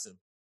impressive.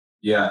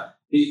 Yeah,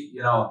 he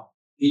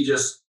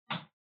just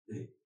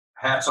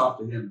hats off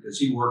to him because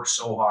he worked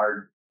so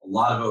hard. A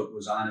lot of it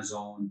was on his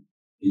own.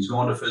 He's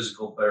going to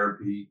physical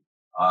therapy.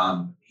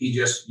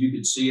 You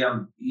could see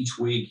him each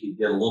week. He'd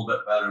get a little bit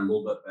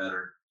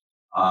better.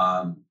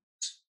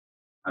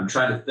 I'm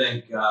trying to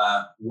think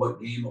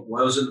what game it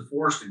was in the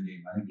Forreston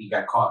game. I think he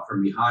got caught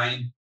from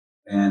behind,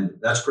 and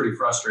that's pretty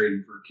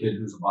frustrating for a kid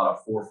who's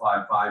about a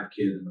 4.55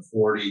 kid in the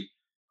 40,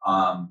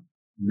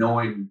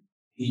 knowing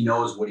he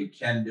knows what he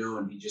can do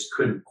and he just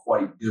couldn't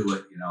quite do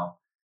it, you know.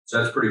 So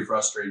that's pretty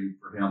frustrating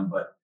for him.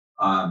 But,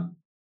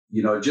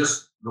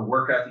 just the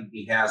work ethic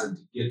he has, and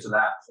to get to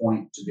that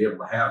point, to be able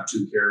to have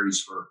 2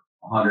 carries for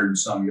 100 and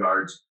some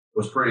yards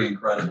was pretty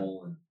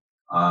incredible.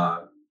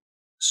 And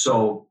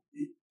so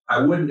I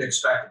wouldn't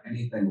expect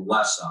anything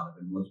less out of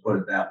him. Let's put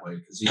it that way,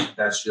 because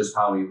that's just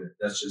how he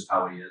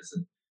is.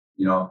 And,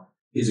 you know,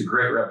 he's a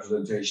great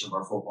representation of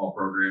our football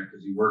program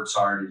because he works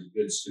hard. He's a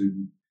good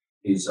student.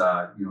 He's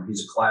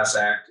he's a class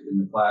act in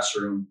the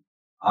classroom,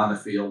 on the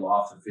field,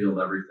 off the field,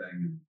 everything.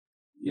 And,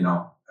 you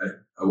know,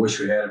 I wish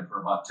we had him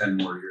for about 10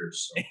 more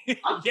years. So.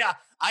 Yeah,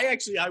 I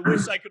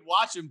wish I could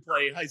watch him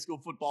play high school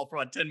football for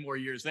about 10 more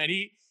years, man.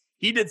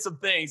 He did some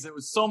things that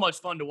was so much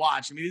fun to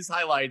watch. I mean, these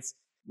highlights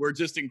were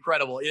just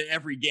incredible in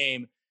every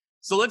game.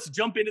 So let's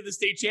jump into the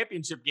state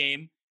championship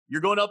game.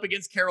 You're going up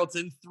against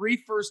Carrollton,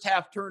 3 first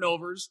half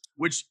turnovers,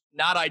 which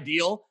not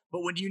ideal,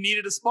 but when you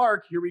needed a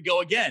spark, here we go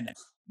again.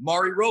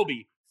 Mari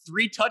Roby,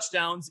 3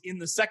 touchdowns in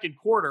the second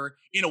quarter,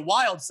 in a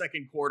wild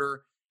second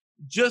quarter.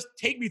 Just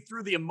take me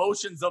through the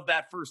emotions of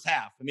that first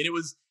half. I mean,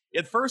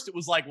 at first it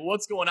was like, well,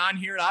 what's going on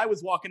here? And I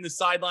was walking the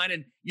sideline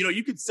and, you know,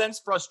 you could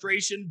sense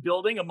frustration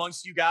building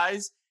amongst you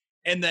guys.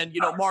 And then, you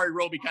know, Mari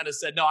Roby kind of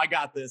said, no, I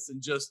got this,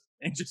 and just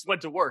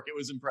went to work. It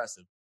was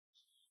impressive.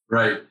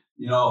 Right.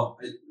 You know,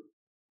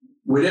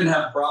 we didn't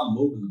have a problem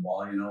moving the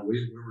ball. You know,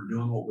 we were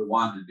doing what we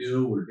wanted to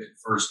do. We were getting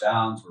first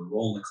downs. We were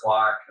rolling the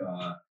clock,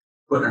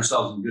 putting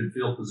ourselves in good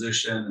field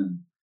position. And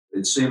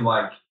it seemed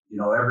like, you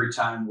know, every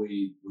time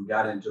we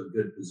got into a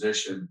good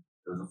position,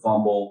 there was a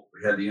fumble.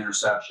 We had the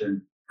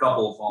interception, a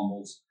couple of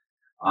fumbles.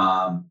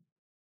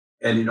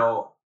 And, you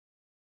know,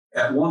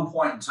 at one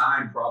point in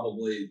time,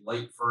 probably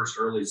late first,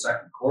 early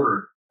second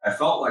quarter, I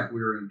felt like we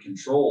were in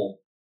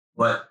control.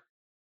 But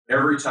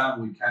every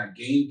time we kind of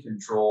gained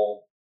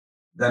control,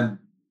 then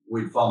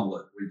we'd fumble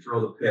it. We'd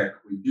throw the pick.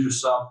 We'd do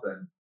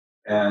something.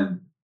 And,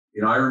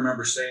 you know, I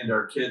remember saying to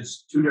our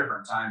kids 2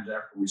 different times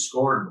after we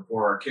scored,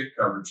 before our kick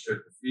coverage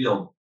took the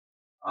field,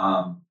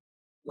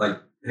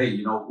 hey,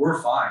 you know,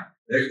 we're fine.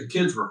 The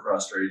kids were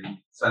frustrated,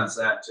 sense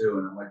that too.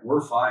 And I'm like,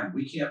 we're fine.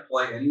 We can't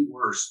play any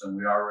worse than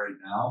we are right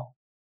now.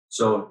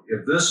 So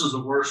if this is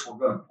the worst we're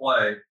going to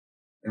play,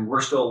 and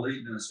we're still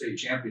leading in a state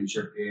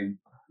championship game,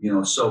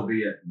 so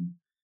be it.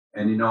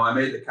 And I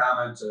made the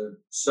comment to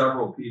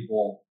several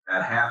people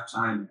at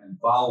halftime and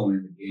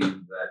following the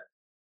game that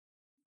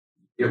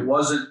it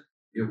wasn't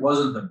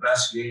the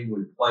best game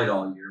we played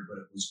all year, but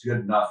it was good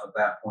enough at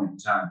that point in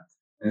time.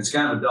 And it's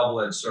kind of a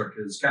double-edged sword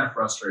because it's kind of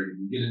frustrating.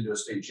 You get into a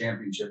state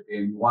championship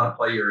game, you want to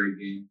play your A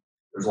game.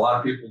 There's a lot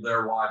of people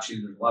there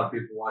watching. There's a lot of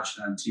people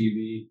watching on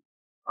TV,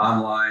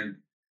 online,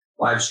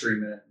 live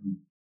streaming it. And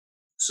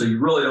so you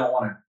really don't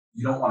want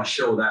to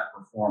show that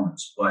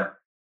performance. But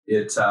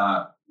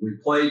we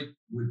played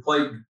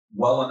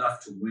well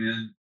enough to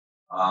win.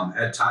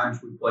 At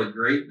times we played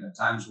great, and at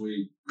times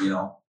we,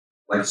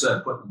 like I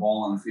said, putting the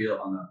ball on the field,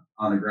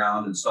 on the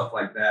ground and stuff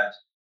like that.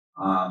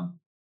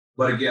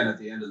 But again, at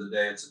the end of the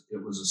day,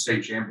 it was a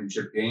state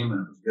championship game,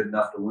 and it was good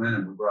enough to win,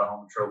 and we brought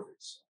home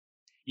trophies.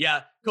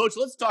 Yeah, Coach,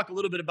 let's talk a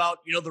little bit about,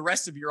 the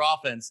rest of your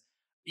offense.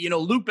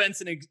 Luke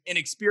Benson, an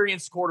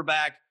experienced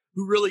quarterback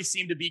who really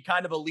seemed to be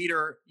kind of a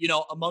leader,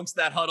 amongst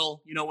that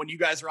huddle, when you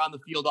guys are on the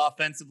field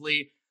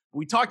offensively.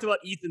 We talked about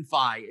Ethan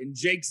Fye and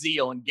Jake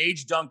Zeal and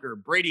Gage Dunker,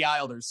 Brady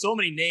Isle. There's so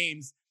many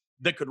names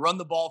that could run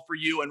the ball for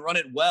you and run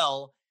it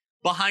well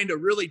behind a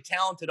really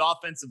talented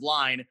offensive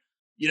line.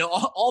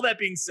 All that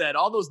being said,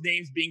 all those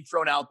names being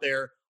thrown out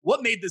there,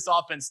 what made this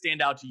offense stand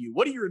out to you?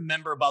 What do you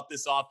remember about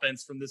this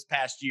offense from this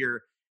past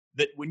year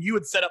that when you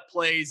would set up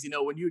plays,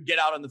 when you would get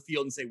out on the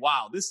field and say,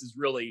 wow, this is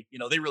really,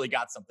 they really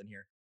got something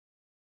here?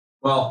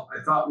 Well,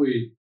 I thought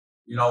we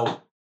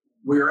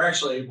were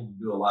actually able to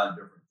do a lot of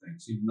different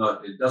things, even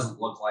though it doesn't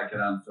look like it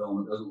on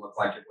film. It doesn't look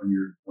like it when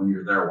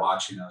you're there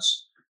watching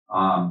us.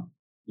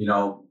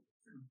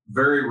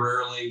 Very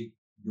rarely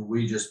do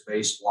we just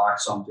base block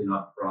something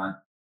up front.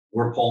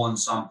 We're pulling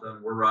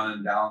something. We're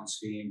running down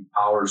scheme,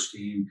 power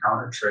scheme,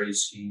 counter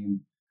trace scheme,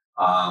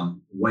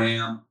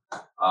 wham,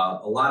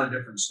 a lot of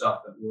different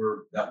stuff that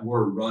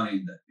we're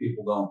running that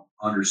people don't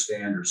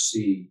understand or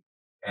see.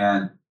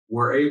 And we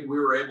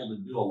were able to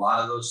do a lot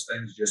of those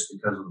things just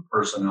because of the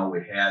personnel we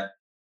had.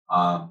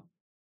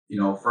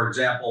 For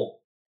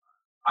example,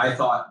 I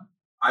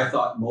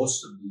thought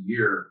most of the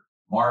year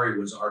Mari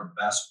was our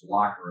best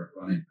blocker at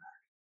running back,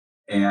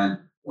 and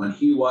when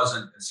he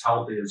wasn't as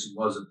healthy as he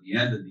was at the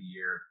end of the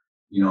year,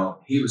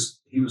 he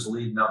was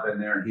leading up in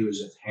there and he was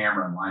just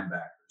hammering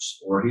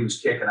linebackers, or he was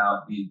kicking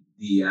out D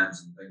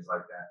ends and things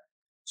like that.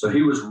 So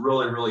he was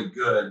really, really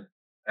good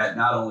at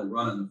not only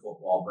running the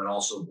football but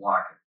also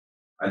blocking.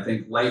 I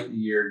think late in the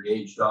year,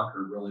 Gage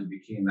Dunker really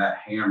became that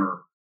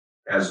hammer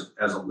as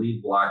a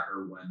lead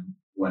blocker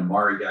when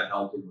Mari got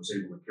healthy and was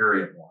able to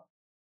carry it more.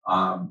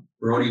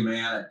 Brody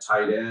Mann at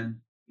tight end,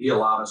 he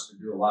allowed us to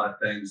do a lot of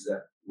things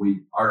that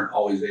we aren't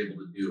always able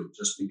to do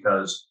just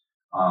because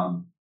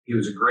he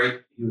was a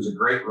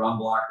great run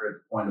blocker at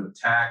the point of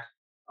attack.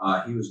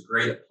 He was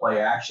great at play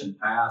action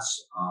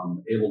pass,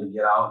 able to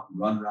get out and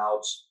run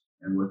routes,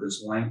 and with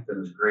his length and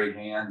his great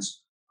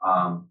hands,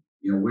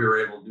 we were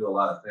able to do a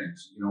lot of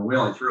things. We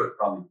only threw it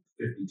probably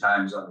 50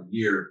 times on the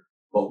year,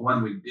 but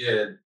when we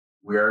did,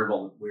 we were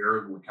able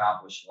to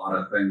accomplish a lot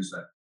of things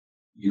that,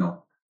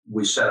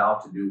 we set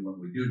out to do when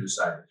we do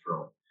decide to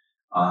throw it.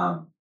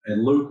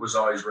 And Luke was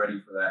always ready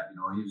for that.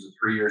 He was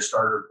a 3-year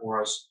starter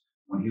for us.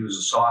 When he was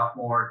a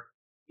sophomore,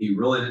 he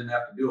really didn't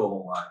have to do a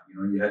whole lot.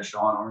 You had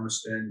Sean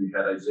Ormiston, you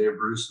had Isaiah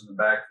Bruce in the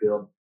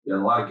backfield. You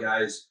had a lot of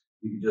guys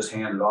you could just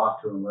hand it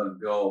off to and let them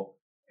go.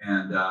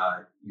 And,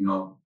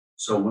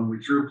 so when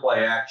we threw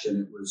play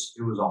action, it was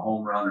a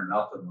home run or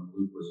nothing when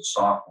Luke was a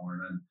sophomore.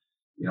 And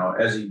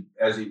then,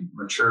 as he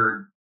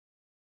matured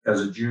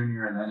as a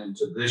junior and then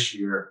into this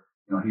year,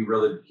 he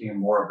really became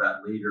more of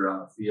that leader on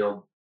the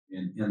field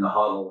in the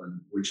huddle,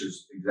 and which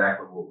is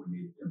exactly what we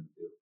needed him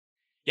to do.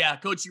 Yeah,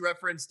 Coach, you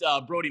referenced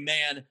Brody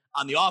Mann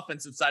on the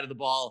offensive side of the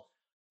ball.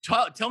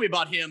 Tell me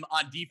about him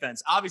on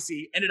defense.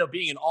 Obviously, ended up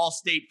being an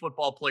all-state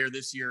football player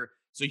this year,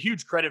 so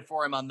huge credit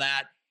for him on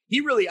that. He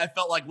really, I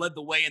felt like, led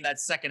the way in that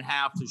second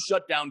half to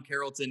shut down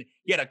Carrollton.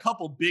 He had a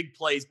couple big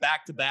plays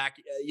back-to-back,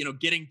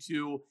 getting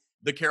to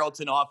the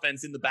Carrollton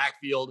offense in the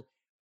backfield.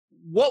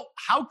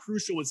 How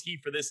crucial was he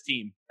for this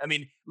team? I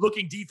mean,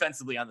 looking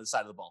defensively on the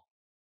side of the ball.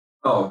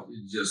 Oh,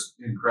 just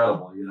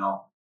incredible.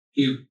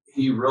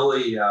 He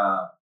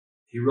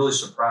really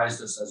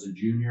surprised us as a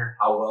junior,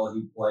 how well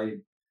he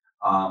played.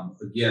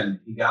 Again,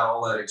 he got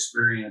all that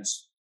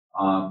experience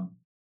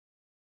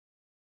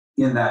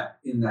in that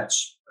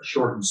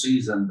shortened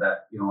season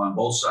that, on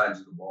both sides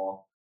of the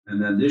ball.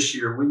 And then this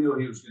year, we knew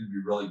he was going to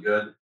be really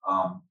good.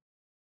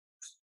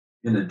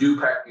 In the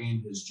Dupac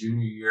game, his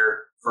junior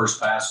year,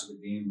 first pass of the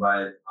game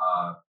by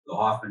the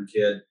Hoffman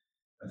kid,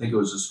 I think it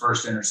was his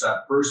first and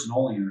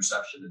only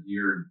interception of the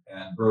year,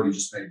 and Brody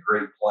just made a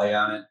great play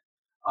on it,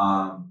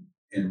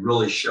 and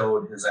really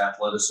showed his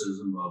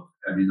athleticism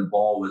the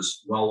ball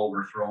was well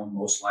overthrown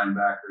most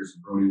linebackers,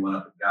 and Brody went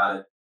up and got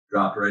it,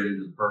 dropped right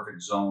into the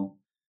perfect zone.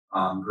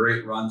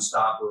 Great run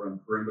stopper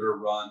and perimeter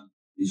run.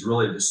 He's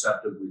really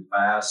deceptively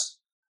fast.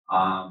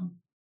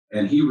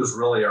 And he was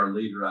really our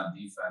leader on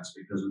defense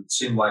because it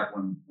seemed like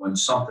when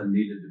something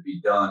needed to be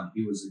done,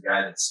 he was the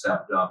guy that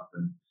stepped up.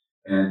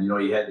 And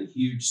he had the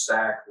huge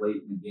sack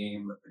late in the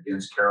game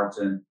against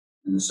Carrollton.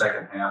 in the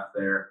second half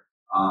there.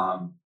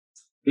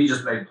 He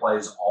just made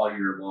plays all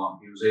year long.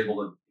 He was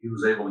able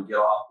to get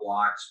off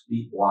blocks,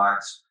 beat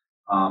blocks,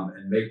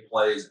 and make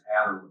plays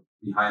at or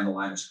behind the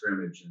line of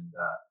scrimmage. And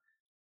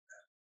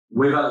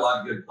we've had a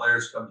lot of good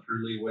players come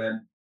through Lee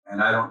Win,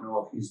 and I don't know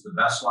if he's the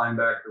best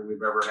linebacker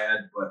we've ever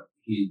had, but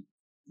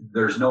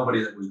there's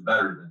nobody that was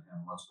better than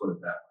him. Let's put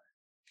it that way.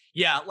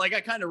 Yeah, like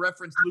I kind of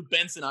referenced Luke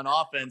Benson on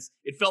offense.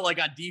 It felt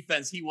like on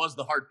defense, he was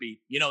the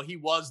heartbeat. You know, he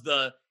was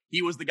the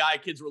guy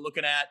kids were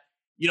looking at.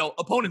 You know,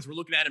 opponents were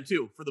looking at him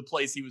too for the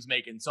plays he was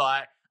making. So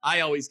I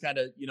always kind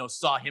of,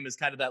 saw him as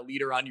kind of that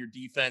leader on your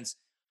defense.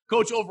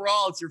 Coach,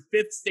 overall, it's your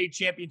 5th state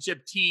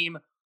championship team.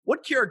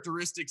 What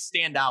characteristics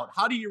stand out?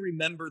 How do you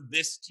remember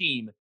this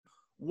team?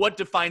 What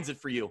defines it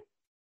for you?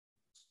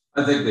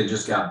 I think they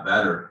just got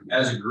better.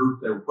 As a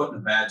group, they were put in a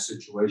bad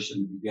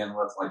situation to begin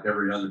with, like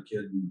every other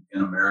kid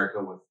in America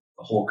with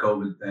the whole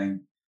COVID thing.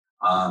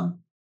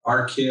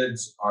 Our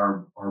kids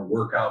are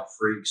workout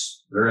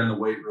freaks. They're in the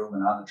weight room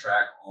and on the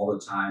track all the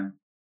time.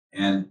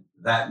 And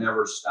that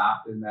never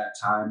stopped in that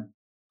time,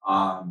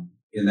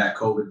 in that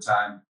COVID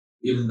time.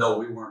 Even though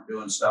we weren't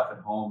doing stuff at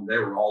home, they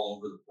were all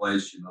over the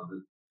place.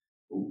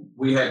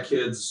 We had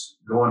kids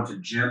going to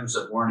gyms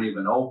that weren't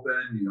even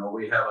open.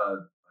 We have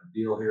a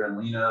deal here in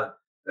Lena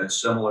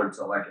that's similar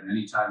to like an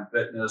Anytime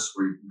Fitness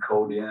where you can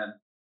code in.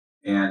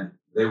 And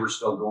they were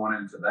still going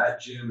into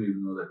that gym,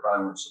 even though they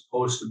probably weren't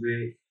supposed to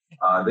be.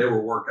 They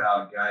were working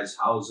out at guys'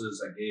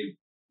 houses. I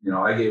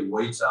gave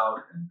weights out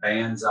and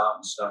bands out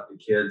and stuff to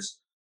kids.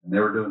 And they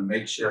were doing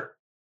makeshift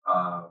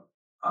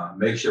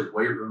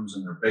weight rooms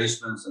in their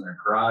basements and their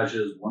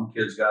garages. One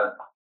kid's got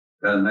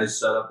a nice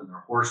setup in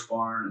their horse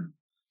barn.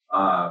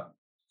 And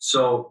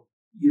so,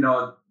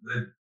 the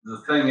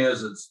thing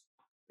is,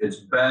 it's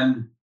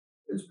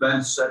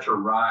been such a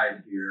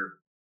ride here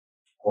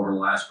over the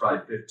last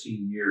probably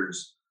 15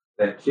 years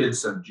that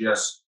kids have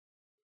just,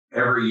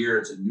 every year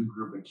it's a new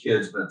group of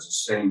kids, but it's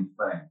the same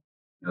thing.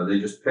 They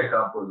just pick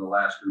up where the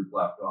last group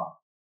left off.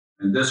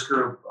 And this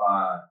group,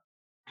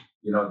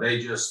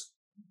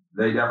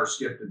 they never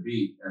skipped a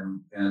beat.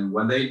 And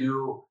when they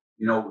knew,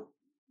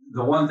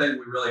 the one thing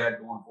we really had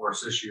going for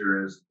us this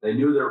year is they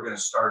knew they were going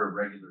to start a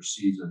regular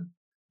season.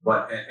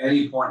 But at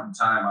any point in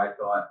time, I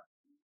thought,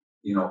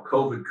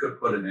 COVID could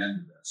put an end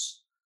to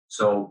this.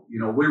 So,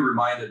 we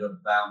reminded them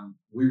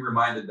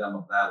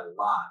of that a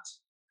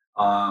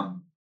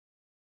lot.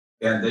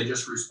 And they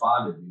just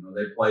responded.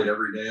 They played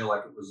every day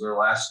like it was their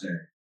last day.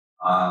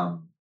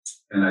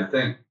 And I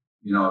think,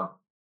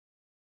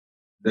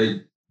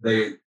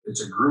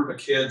 it's a group of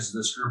kids,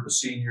 this group of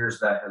seniors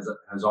that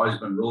has always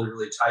been really,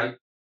 really tight.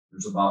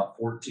 There's about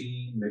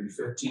 14, maybe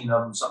 15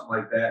 of them, something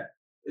like that.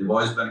 They've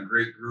always been a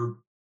great group.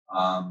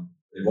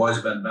 They've always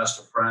been best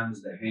of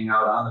friends. They hang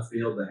out on the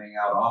field. They hang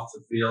out off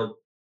the field.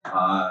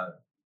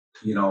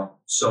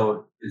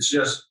 So it's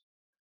just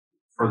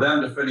for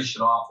them to finish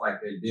it off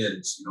like they did.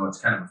 It's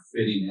kind of a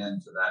fitting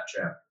end to that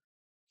chapter.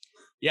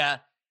 Yeah.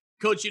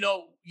 Coach,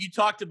 you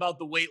talked about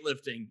the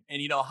weightlifting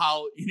and,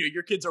 how,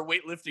 your kids are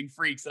weightlifting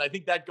freaks. And I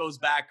think that goes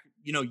back,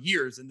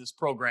 years in this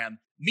program.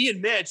 Me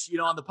and Mitch,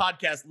 on the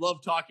podcast,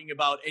 love talking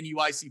about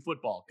NUIC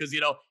football because,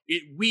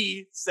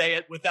 we say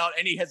it without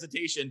any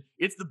hesitation.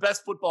 It's the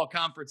best football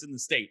conference in the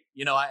state.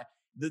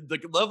 The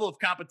level of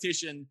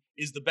competition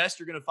is the best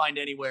you're going to find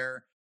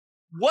anywhere.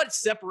 What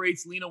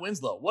separates Lena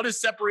Winslow? What has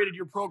separated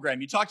your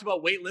program? You talked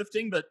about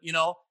weightlifting, but,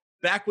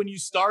 back when you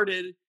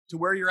started to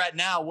where you're at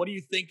now, what do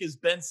you think has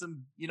been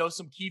some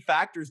key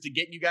factors to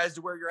get you guys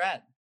to where you're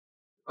at?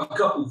 A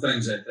couple of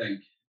things, I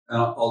think.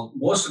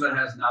 Most of it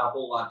has not a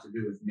whole lot to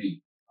do with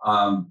me.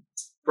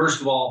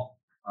 First of all,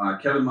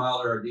 Kevin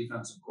Milder, our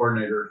defensive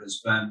coordinator,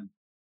 has been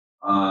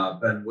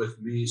with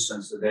me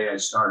since the day I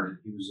started.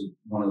 He was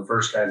one of the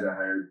first guys I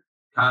hired.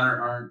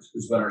 Connor Arndt,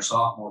 who's been our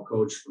sophomore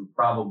coach for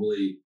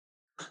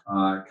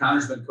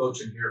Connor's been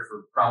coaching here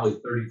for probably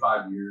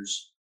 35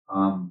 years.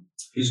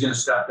 He's going to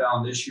step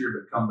down this year,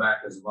 but come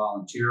back as a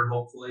volunteer,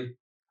 hopefully.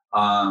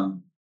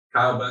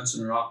 Kyle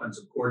Benson, our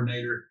offensive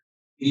coordinator,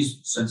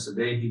 since the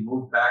day he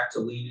moved back to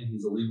Lena,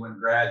 he's a Lee Win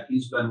grad.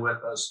 He's been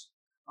with us.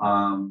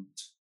 John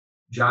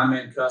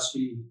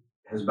Mankuski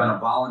has been a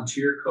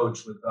volunteer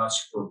coach with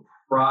us for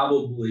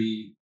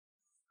probably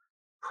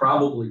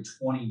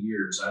 20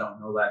 years. I don't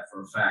know that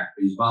for a fact,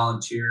 but he's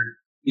volunteered.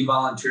 He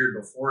volunteered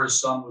before his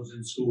son was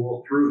in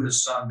school, through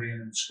his son being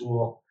in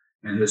school,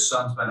 and his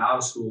son's been out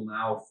of school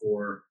now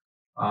for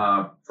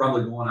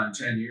probably going on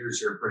 10 years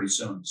here pretty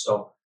soon.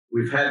 So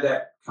we've had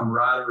that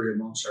camaraderie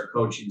amongst our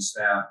coaching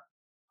staff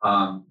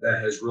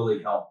that has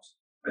really helped.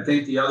 I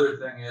think the other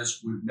thing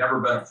is we've never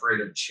been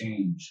afraid of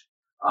change.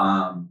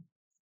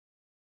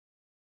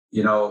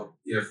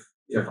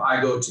 If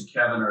I go to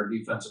Kevin, our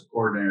defensive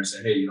coordinator, and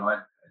say, hey,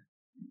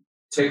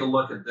 take a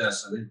look at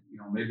this. I think,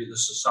 maybe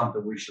this is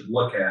something we should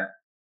look at.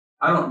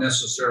 I don't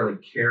necessarily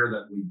care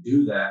that we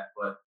do that,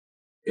 but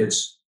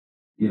it's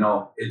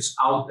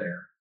out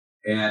there.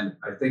 And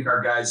I think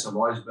our guys have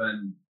always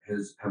been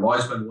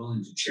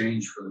willing to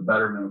change for the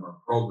betterment of our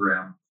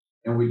program.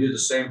 And we do the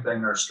same thing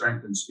in our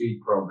strength and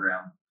speed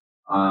program.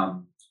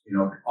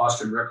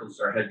 Austin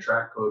Rickles, our head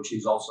track coach,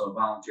 he's also a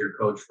volunteer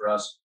coach for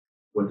us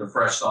with the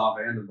fresh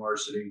soft and the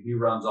varsity. He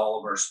runs all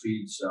of our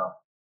speed stuff.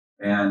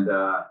 And,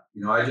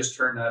 I just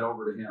turned that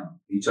over to him.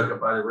 He took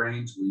it by the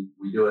reins.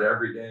 We do it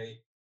every day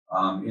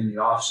in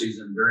the off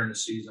season, during the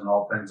season,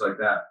 all things like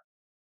that.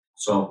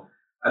 So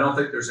I don't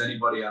think there's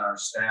anybody on our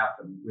staff,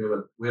 and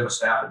we have a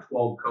staff of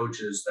 12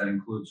 coaches that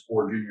includes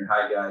 4 junior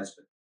high guys.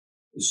 But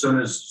as soon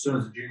as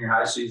the junior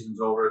high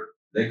season's over,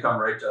 they come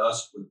right to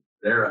us.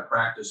 They're at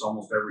practice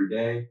almost every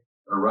day.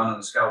 They're running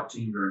a scout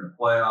team during the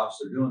playoffs.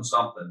 They're doing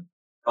something,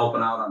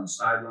 helping out on the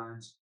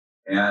sidelines.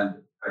 And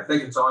I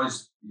think it's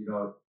always,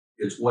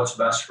 it's what's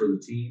best for the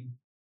team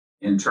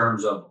in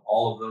terms of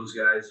all of those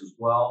guys as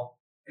well.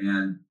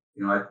 And,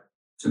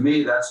 to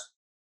me, that's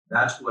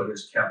what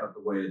has kept it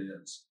the way it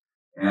is.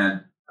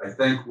 And I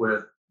think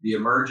with the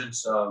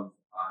emergence of,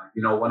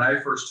 when I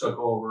first took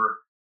over,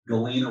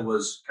 Galena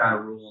was kind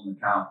of ruling the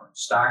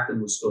conference.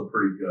 Stockton was still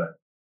pretty good.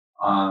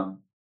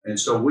 And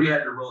so we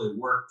had to really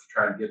work to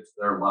try to get to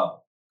their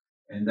level.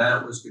 And then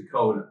it was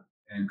Dakota,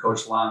 and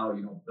Coach Lano,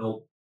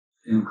 built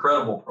an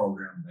incredible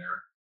program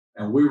there.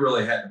 And we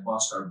really had to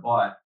bust our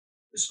butt,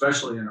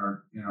 especially in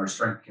our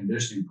strength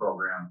conditioning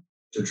program,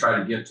 to try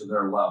to get to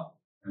their level.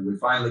 And we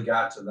finally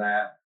got to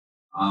that.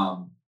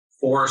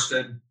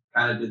 Forreston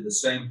kind of did the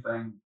same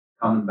thing,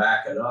 coming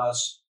back at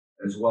us,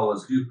 as well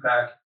as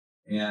Dupec.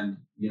 And,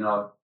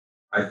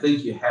 I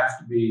think you have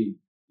to be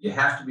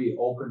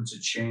open to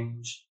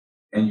change,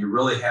 and you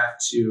really have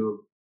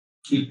to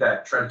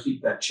try to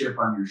keep that chip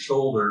on your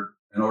shoulder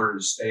in order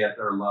to stay at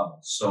their level.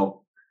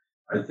 So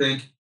I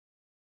think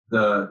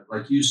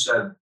like you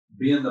said,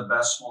 being the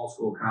best small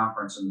school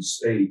conference in the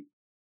state,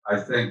 I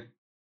think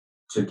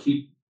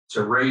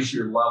to raise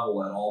your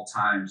level at all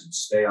times and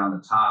stay on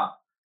the top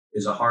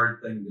is a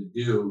hard thing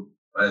to do,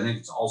 but I think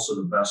it's also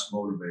the best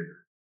motivator.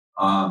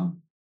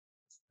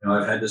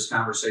 I've had this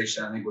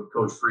conversation, I think, with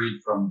Coach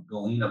Freed from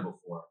Galena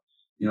before.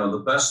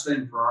 The best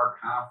thing for our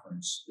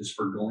conference is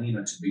for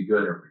Galena to be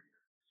good every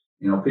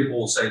year. People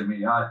will say to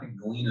me, I think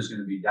Galena is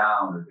going to be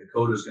down, or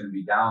Dakota is going to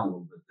be down a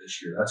little bit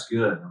this year. That's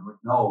good. I'm like,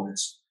 no,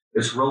 it's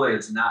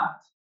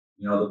not.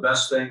 The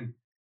best thing,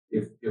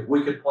 if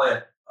we could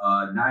play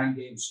a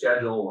 9-game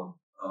schedule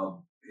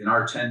in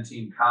our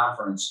 10-team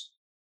conference,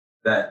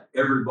 that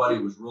everybody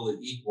was really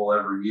equal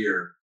every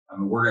year,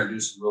 we're going to do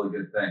some really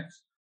good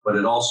things. But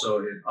it ups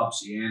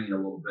the ante a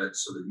little bit,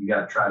 so that you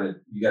got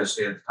to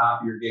stay at the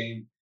top of your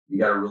game. You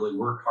got to really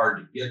work hard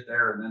to get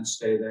there and then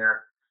stay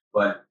there.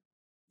 But,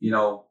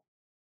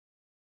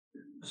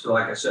 so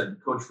like I said,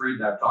 Coach Freed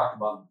and I've talked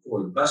about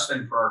before, the best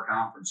thing for our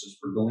conference is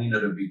for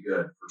Galena to be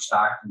good, for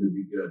Stockton to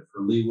be good,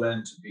 for Lee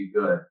Win to be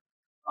good.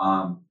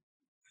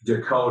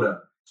 Dakota,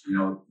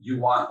 you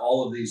want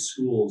all of these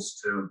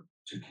schools to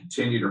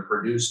continue to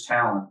produce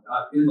talent.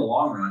 In the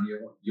long run,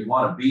 you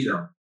want to beat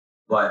them,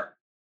 but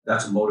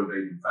that's a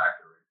motivating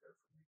factor right there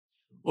for me.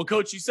 Well,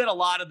 Coach, you said a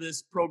lot of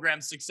this program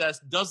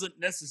success doesn't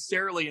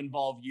necessarily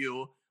involve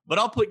you, but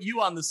I'll put you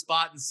on the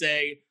spot and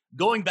say,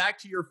 going back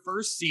to your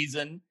first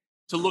season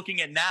to looking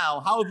at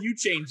now, how have you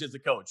changed as a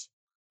coach?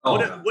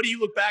 What do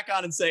you look back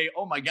on and say,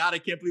 oh my God, I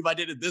can't believe I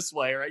did it this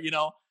way? Or,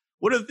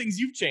 what are the things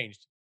you've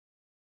changed?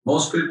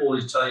 Most people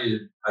will tell you,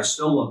 I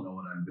still don't know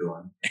what I'm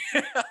doing.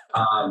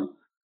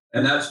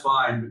 And that's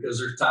fine, because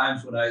there's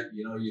times when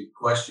you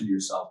question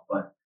yourself,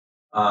 but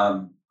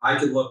I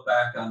could look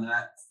back on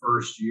that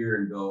first year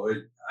and go,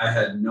 I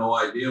had no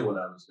idea what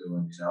I was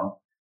doing.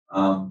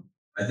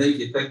 I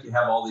think you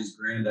have all these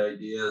grand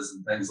ideas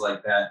and things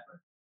like that,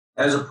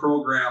 but as a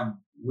program,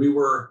 we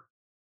were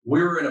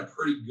in a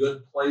pretty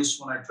good place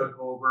when I took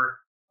over.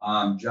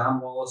 John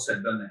Wallace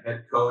had been the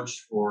head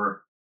coach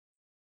for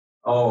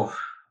a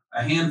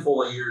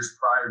handful of years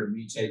prior to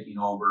me taking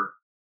over,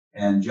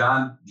 and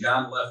John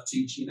left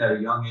teaching at a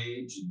young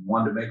age and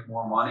wanted to make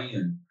more money,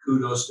 and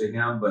kudos to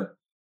him. But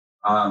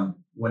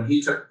when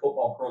he took the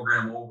football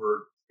program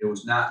over, it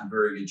was not in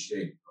very good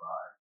shape.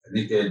 I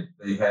think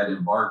they had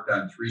embarked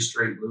on three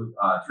straight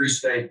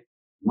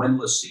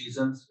winless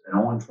seasons, an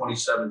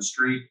 0-27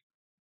 streak.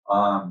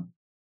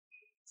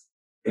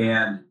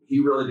 And he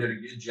really did a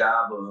good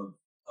job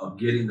of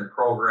getting the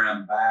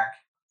program back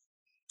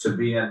to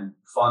being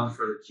fun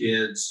for the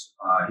kids.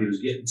 He was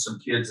getting some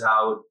kids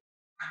out.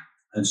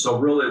 And so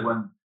really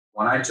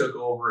when I took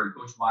over and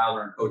Coach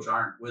Milder and Coach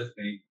Arndt with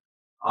me,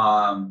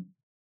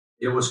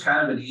 it was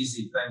kind of an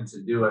easy thing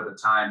to do at the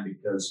time,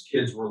 because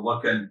kids were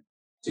looking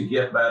to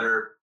get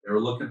better. They were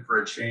looking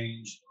for a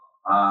change.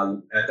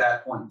 At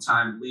that point in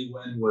time, Lee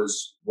Win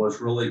was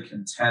really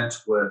content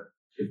with,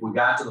 if we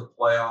got to the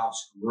playoffs,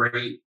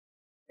 great.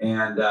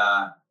 And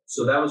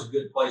so that was a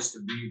good place to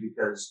be,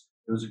 because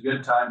it was a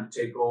good time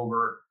to take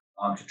over,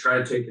 to try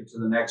to take it to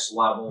the next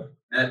level.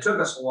 And it took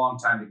us a long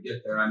time to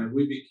get there.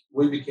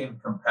 We became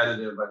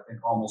competitive, I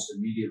think, almost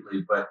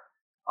immediately. But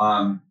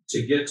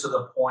to get to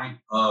the point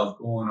of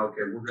going,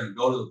 okay, we're going to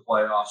go to the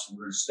playoffs and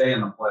we're going to stay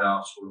in the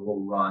playoffs for a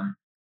little run,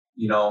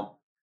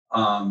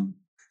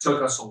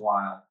 took us a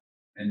while.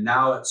 And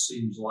now it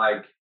seems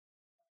like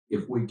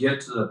if we get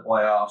to the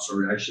playoffs,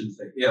 or I shouldn't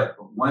say if,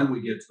 but when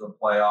we get to the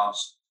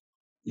playoffs,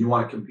 you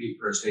want to compete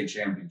for a state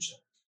championship.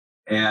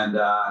 And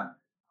I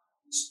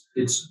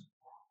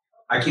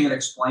can't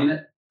explain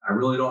it. I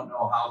really don't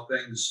know how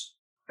things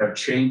have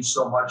changed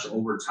so much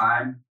over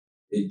time.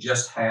 It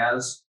just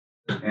has.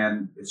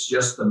 And it's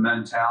just the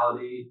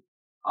mentality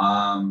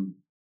of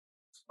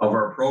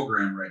our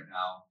program right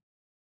now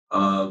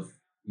of,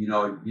 you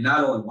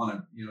not only want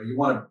to, you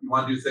want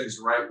to do things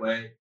the right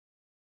way.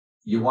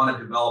 You want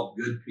to develop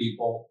good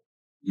people.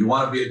 You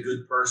want to be a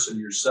good person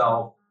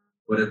yourself.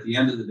 But at the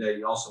end of the day,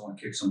 you also want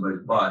to kick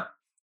somebody's butt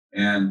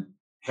and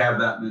have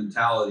that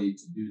mentality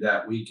to do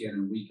that week in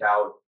and week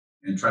out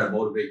and try to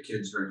motivate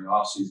kids during the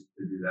off season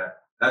to do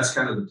that. That's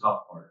kind of the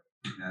tough part.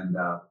 And,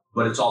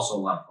 but it's also a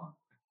lot of fun.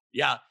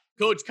 Yeah.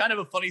 Coach, kind of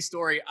a funny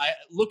story.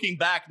 Looking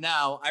back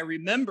now, I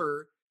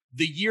remember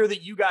the year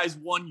that you guys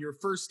won your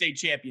first state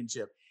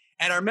championship.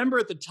 And I remember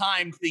at the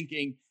time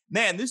thinking,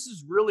 man, this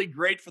is really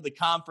great for the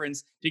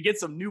conference to get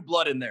some new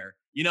blood in there.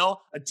 A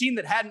team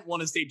that hadn't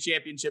won a state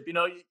championship,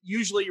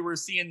 usually you were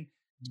seeing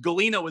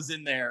Galena was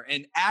in there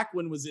and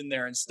Ackman was in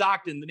there and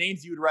Stockton, the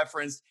names you had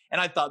referenced.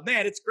 And I thought,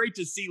 man, it's great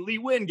to see Lee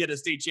Win get a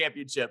state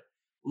championship.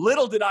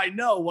 Little did I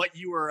know what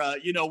you were,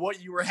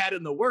 had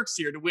in the works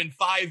here to win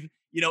 5,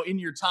 in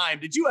your time.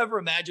 Did you ever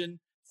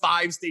imagine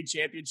 5 state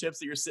championships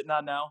that you're sitting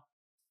on now?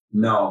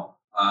 No.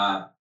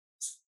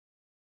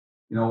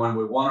 When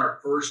we won our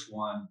first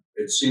one,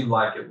 it seemed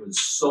like it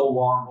was so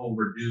long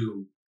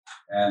overdue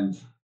and,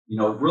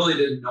 really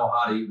didn't know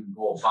how to even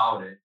go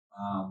about it.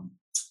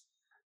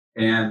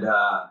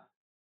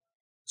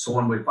 So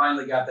when we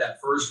finally got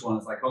that first one,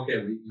 it's like,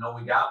 okay, we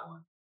got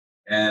one.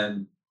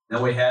 And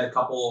then we had a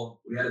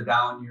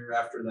down year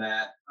after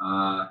that.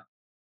 I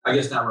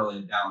guess not really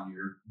a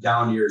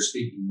down year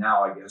speaking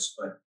now, I guess.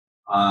 But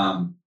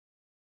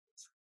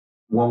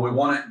when we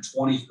won it in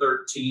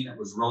 2013, it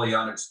was really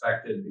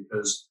unexpected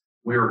because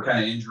we were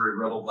kind of injury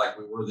riddled like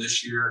we were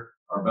this year.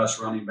 Our best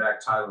running back,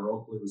 Tyler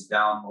Oakley, was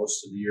down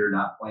most of the year,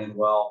 not playing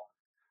well.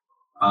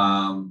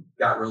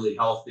 Got really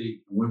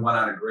healthy. And we went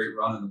on a great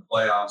run in the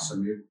playoffs. I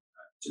mean,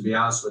 to be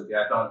honest with you,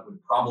 I thought it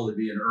would probably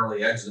be an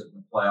early exit in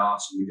the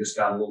playoffs. We just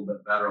got a little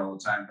bit better all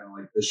the time, kind of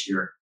like this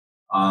year.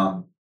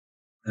 And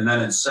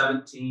then in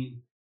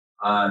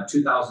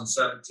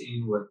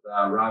 2017 with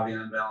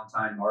Ravion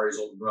Valentine, Mari's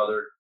older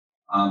brother,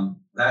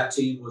 that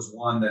team was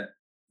one that,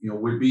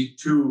 we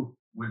beat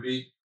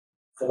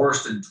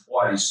Forreston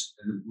twice,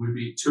 and we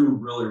beat 2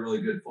 really,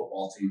 really good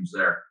football teams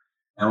there.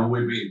 And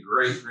we beat a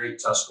great, great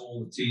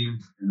Tuscola team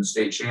in the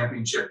state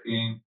championship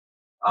game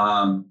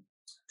to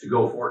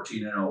go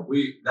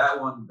 14-0. That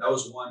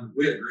was one.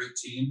 We had a great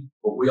team,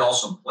 but we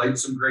also played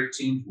some great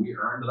teams. We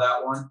earned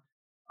that one.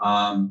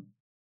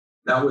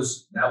 That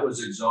was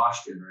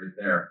exhaustion right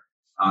there.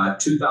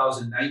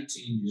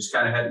 2019, you just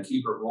kind of had to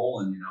keep it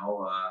rolling.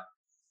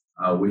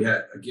 We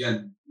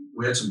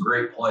had some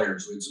great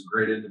players. We had some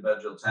great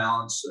individual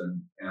talents,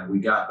 and we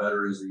got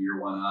better as the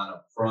year went on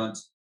up front.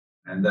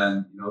 And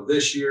then,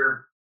 this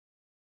year,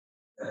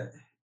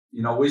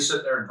 we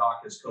sit there and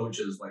talk as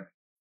coaches like,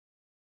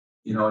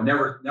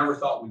 never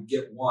thought we'd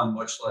get 1,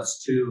 much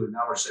less 2. And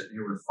now we're sitting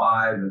here with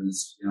 5, and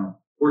it's,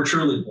 we're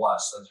truly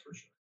blessed. That's for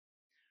sure.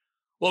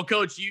 Well,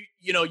 Coach,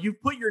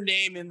 you've put your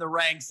name in the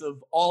ranks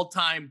of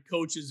all-time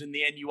coaches in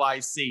the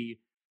NUIC,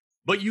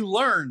 but you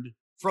learned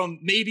from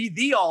maybe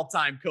the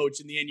all-time coach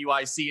in the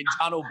NUIC and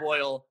John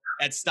O'Boyle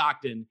at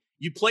Stockton.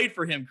 You played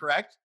for him,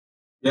 correct?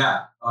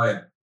 Yeah. Oh,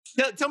 yeah.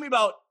 Tell me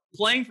about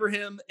playing for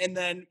him. And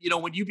then,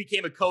 when you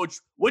became a coach,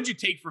 what'd you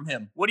take from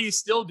him? What do you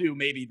still do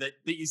maybe that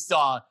you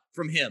saw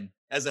from him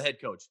as a head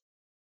coach?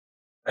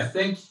 I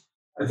think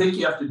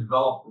you have to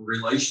develop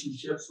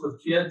relationships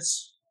with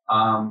kids,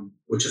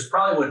 which is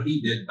probably what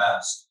he did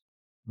best.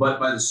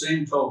 But by the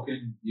same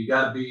token, you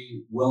got to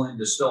be willing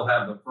to still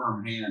have the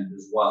firm hand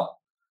as well.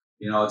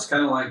 It's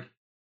kind of like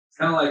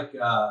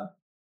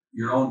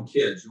your own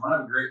kids. You want to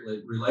have a great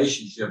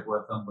relationship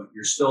with them, but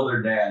you're still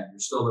their dad. You're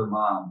still their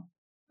mom.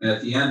 And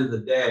at the end of the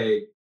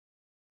day,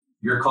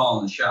 you're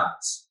calling the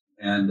shots.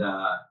 And,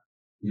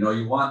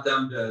 you want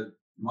them to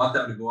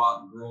go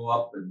out and grow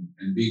up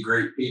and be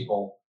great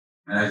people.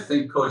 And I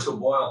think Coach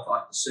O'Boyle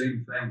thought the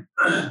same thing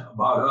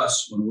about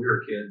us when we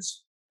were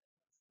kids.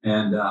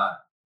 And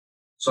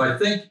so I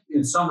think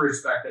in some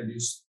respect, I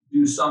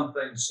do some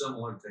things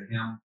similar to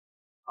him.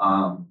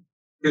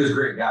 He was a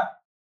great guy.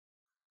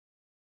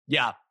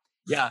 Yeah.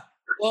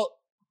 Well,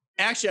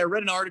 actually, I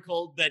read an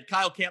article that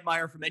Kyle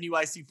Kampmeyer from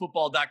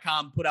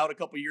NUICfootball.com put out a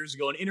couple years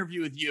ago, an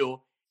interview with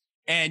you,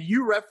 and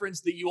you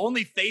referenced that you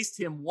only faced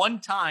him 1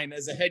 time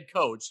as a head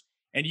coach,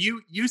 and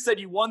you said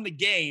you won the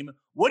game.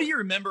 What do you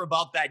remember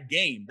about that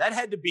game? That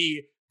had to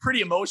be pretty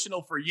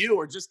emotional for you,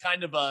 or just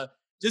kind of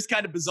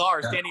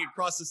bizarre, standing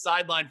across the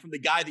sideline from the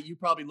guy that you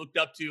probably looked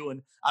up to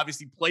and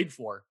obviously played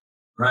for.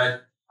 Right.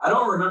 I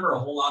don't remember a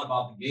whole lot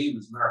about the game.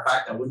 As a matter of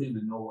fact, I wouldn't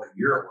even know what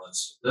year it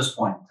was at this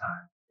point in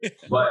time.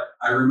 But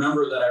I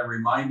remember that I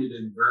reminded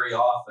him very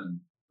often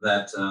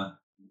that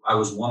I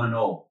was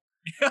 1-0.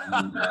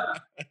 And,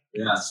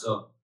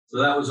 so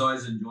that was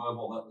always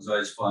enjoyable. That was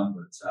always fun.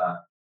 But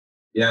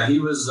he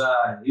was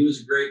a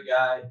great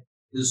guy.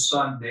 His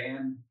son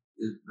Dan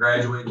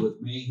graduated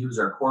with me. He was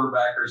our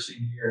quarterback our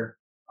senior year.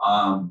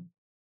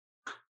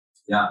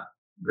 Yeah,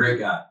 great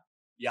guy.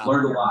 Yeah,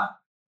 learned a lot.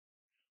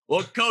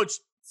 Well, Coach,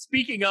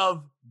 speaking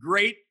of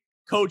great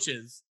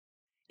coaches,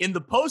 in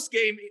the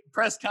post-game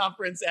press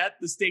conference at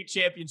the state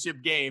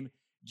championship game,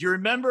 do you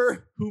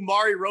remember who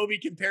Maury Roby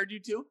compared you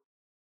to?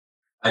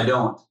 I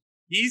don't.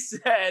 He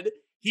said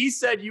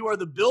you are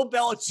the Bill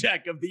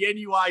Belichick of the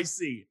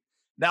NUIC.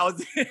 Now,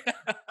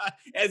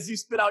 as you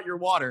spit out your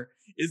water,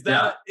 is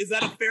that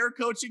a fair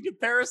coaching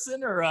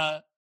comparison,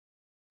 or?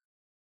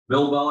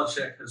 Bill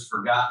Belichick has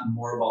forgotten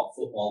more about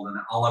football than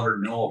I'll ever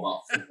know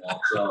about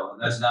football, so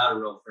that's not a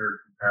real fair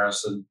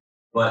comparison.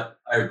 But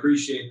I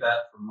appreciate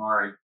that from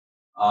Maury.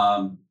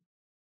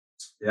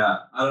 Yeah,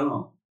 I don't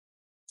know.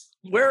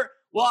 Well,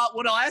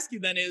 what I'll ask you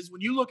then is,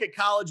 when you look at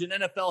college and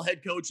NFL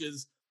head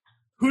coaches,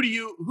 who do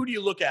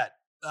you look at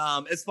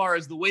as far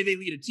as the way they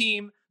lead a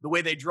team, the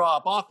way they draw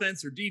up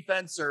offense or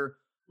defense, or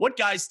what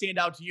guys stand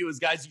out to you as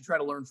guys you try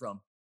to learn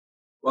from?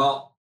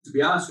 Well, to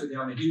be honest with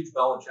you, I'm a huge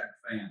Belichick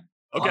fan.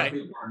 Okay. A lot of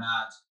people are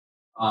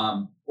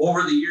not.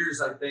 Over the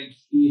years, I think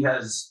he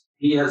has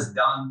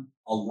done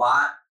a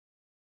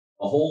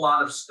whole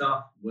lot of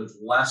stuff with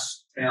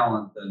less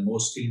talent than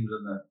most teams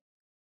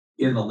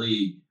in the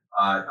league.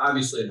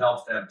 Obviously, it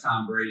helps to have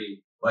Tom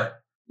Brady,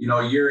 but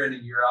year in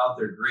and year out,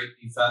 they're great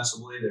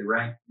defensively. They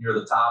rank near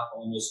the top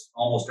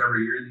almost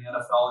every year in the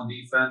NFL in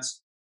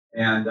defense,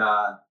 and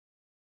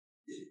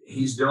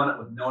he's doing it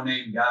with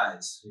no-name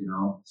guys.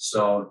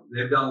 So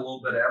they've done a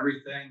little bit of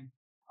everything.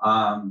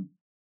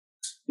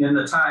 In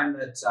the time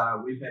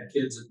that we've had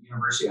kids at the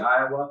University of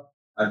Iowa,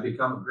 I've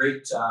become a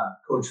great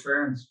Coach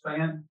Ferentz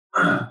fan.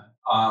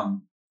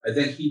 I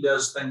think he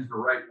does things the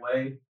right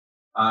way.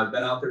 I've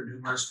been out there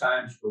numerous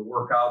times for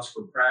workouts,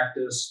 for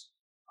practice.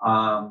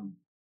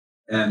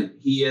 And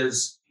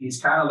he's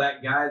kind of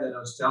that guy that I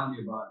was telling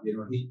you about.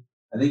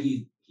 I think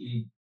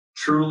he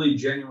truly,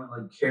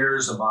 genuinely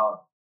cares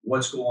about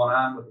what's going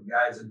on with the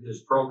guys in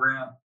his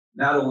program,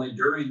 not only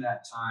during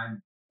that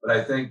time, but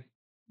I think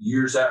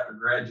years after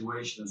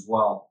graduation as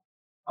well.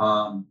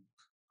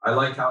 I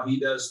like how he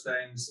does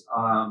things.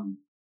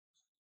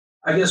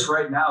 I guess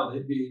right now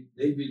they'd be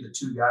the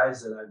two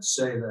guys that I'd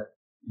say that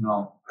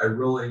I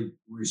really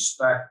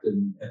respect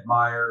and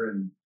admire,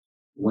 and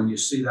when you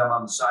see them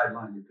on the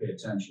sideline, you pay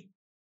attention.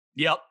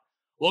 Yep.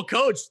 Well,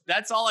 Coach,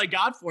 that's all I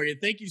got for you.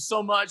 Thank you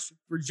so much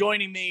for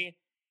joining me.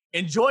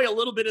 Enjoy a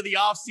little bit of the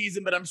off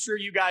season, but I'm sure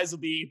you guys will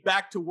be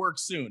back to work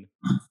soon.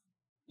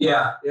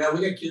 Yeah, we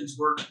got kids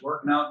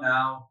working out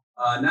now.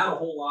 Not a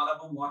whole lot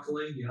of them,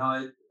 luckily.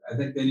 I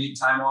think they need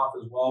time off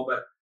as well,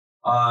 but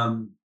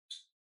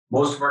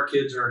most of our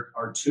kids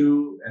are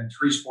 2 and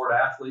 3 sport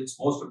athletes.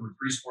 Most of them are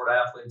 3 sport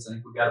athletes. I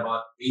think we've got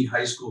about 8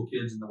 high school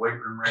kids in the weight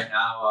room right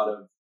now out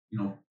of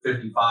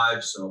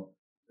 55, so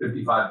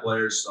 55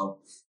 players. So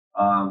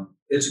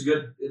it's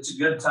a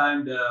good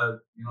time to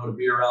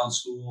be around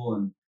school,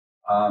 and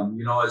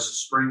as the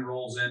spring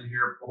rolls in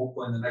here,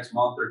 hopefully in the next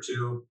month or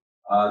two,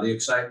 the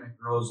excitement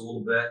grows a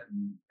little bit,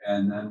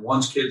 and then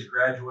once kids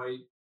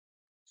graduate,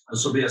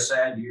 this will be a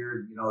sad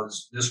year.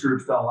 This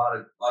group's done a lot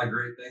of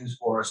great things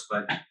for us,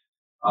 but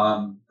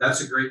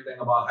that's a great thing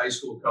about high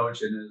school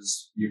coaching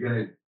is you're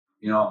gonna,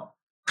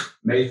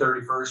 May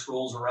 31st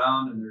rolls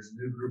around and there's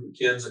a new group of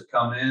kids that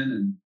come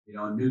in,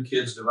 and new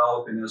kids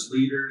developing as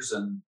leaders,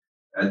 and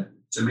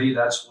to me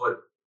that's what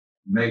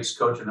makes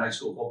coaching high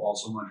school football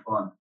so much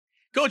fun.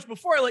 Coach,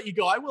 before I let you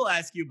go, I will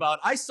ask you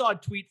I saw a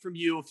tweet from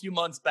you a few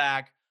months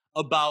back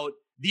about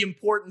the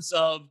importance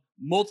of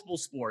multiple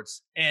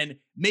sports and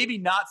maybe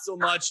not so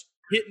much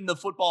hitting the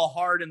football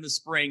hard in the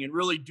spring and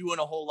really doing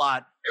a whole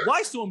lot.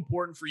 Why so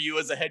important for you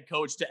as a head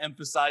coach to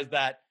emphasize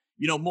that,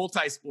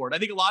 multi-sport? I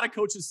think a lot of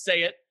coaches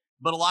say it,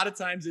 but a lot of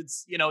times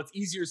it's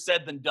easier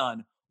said than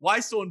done.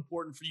 Why so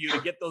important for you to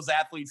get those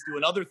athletes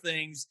doing other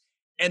things?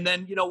 And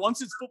then,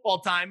 once it's football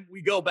time,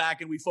 we go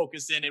back and we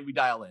focus in and we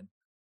dial in.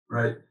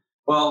 Right.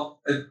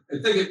 Well, I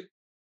think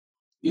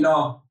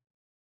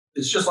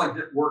it's just like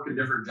working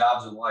different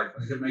jobs in life. I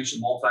think it makes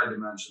you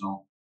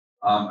multidimensional.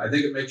 I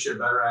think it makes you a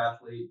better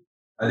athlete.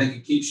 I think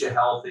it keeps you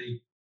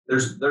healthy.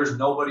 There's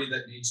nobody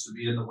that needs to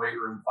be in the weight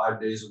room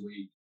 5 days a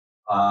week,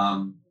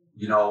 and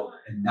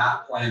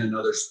not playing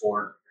another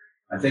sport.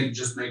 I think it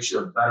just makes you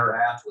a better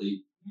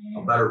athlete,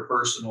 a better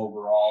person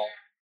overall.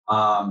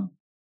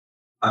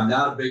 I'm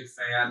not a big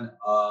fan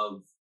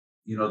of,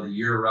 the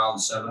year-round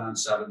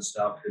 7-on-7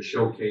 stuff, the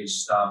showcase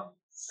stuff.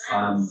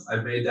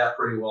 I've made that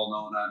pretty well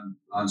known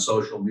on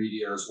social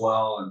media as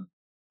well, and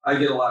I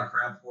get a lot of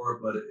crap for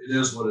it, but it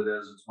is what it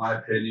is. It's my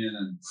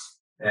opinion,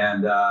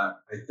 and I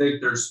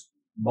think there's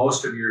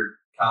most of your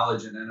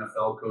college and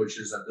NFL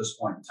coaches at this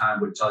point in time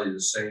would tell you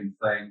the same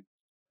thing.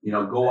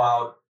 Go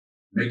out,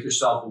 make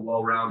yourself a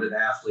well-rounded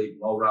athlete,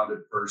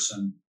 well-rounded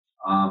person,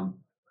 and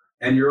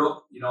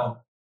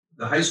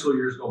the high school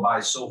years go by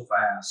so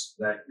fast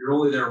that you're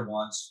only there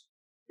once.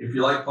 If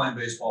you like playing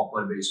baseball,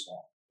 play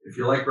baseball. If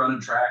you like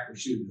running track or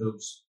shooting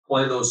hoops,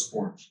 play those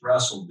sports,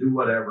 wrestle, do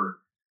whatever.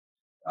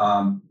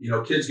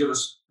 Kids give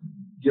us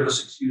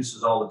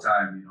excuses all the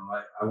time.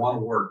 I want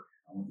to work.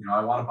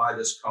 I want to buy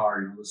this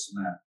car, this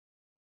and that.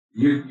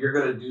 You're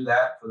going to do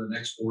that for the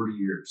next 40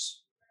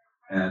 years.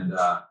 And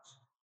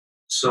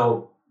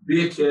so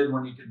be a kid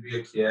when you can be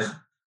a kid.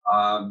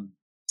 I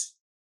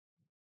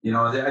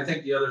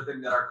think the other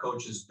thing that our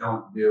coaches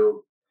don't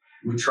do,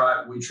 we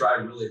try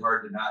really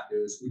hard to not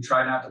do, is we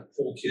try not to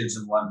pull kids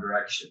in one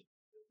direction.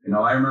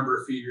 I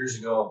remember a few years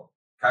ago,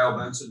 Kyle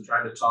Benson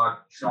tried to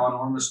talk Sean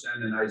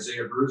Ormiston and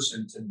Isaiah Bruce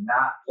into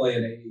not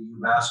playing AAU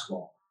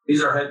basketball.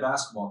 He's our head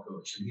basketball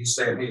coach, and he's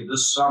saying, hey,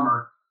 this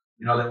summer,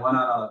 they went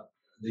on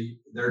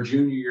their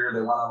junior year, they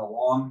went on a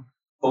long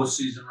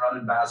postseason run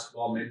in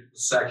basketball, made it to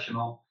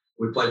sectional.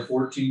 We played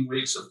 14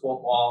 weeks of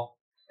football,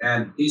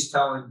 and he's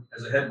telling,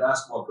 as a head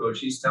basketball coach,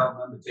 he's telling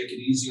them to take it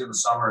easy in the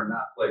summer and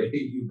not play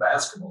AAU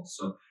basketball.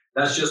 So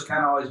that's just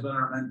kind of always been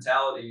our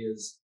mentality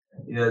is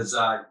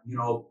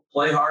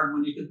play hard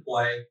when you can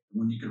play,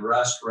 when you can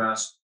rest.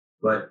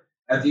 But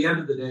at the end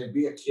of the day,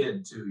 be a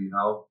kid too,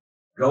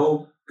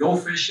 go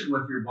fishing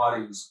with your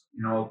buddies,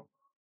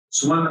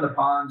 swim in the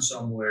pond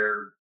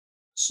somewhere,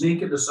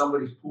 sneak into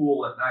somebody's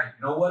pool at night,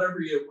 whatever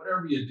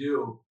you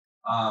do,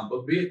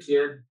 but be a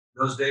kid.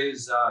 Those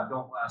days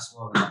don't last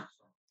long enough.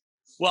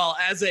 Well,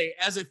 as a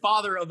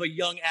father of a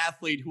young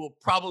athlete who will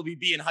probably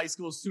be in high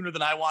school sooner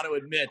than I want to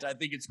admit, I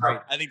think it's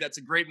great. I think that's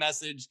a great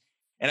message.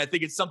 And I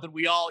think it's something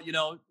we all,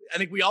 I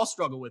think we all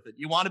struggle with it.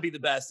 You want to be the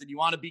best and you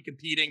want to be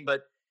competing,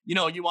 but you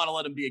want to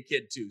let them be a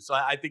kid too. So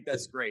I think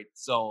that's great.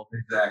 So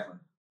exactly.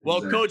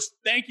 Well, Coach,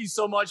 thank you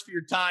so much for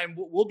your time.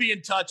 We'll be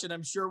in touch, and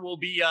I'm sure we'll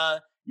be,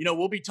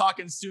 we'll be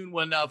talking soon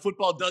when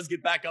football does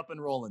get back up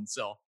and rolling.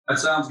 So that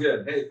sounds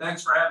good. Hey,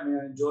 thanks for having me.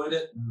 I enjoyed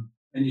it,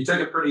 and you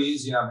took it pretty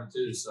easy on me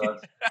too. So that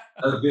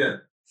was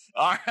good.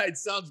 All right,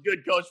 sounds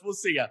good, Coach. We'll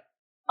see you.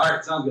 All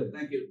right, sounds good.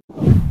 Thank you.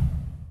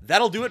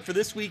 That'll do it for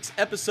this week's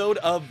episode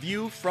of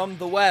View from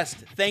the West.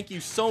 Thank you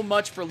so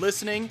much for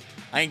listening.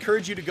 I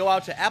encourage you to go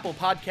out to Apple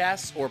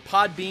Podcasts or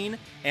Podbean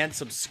and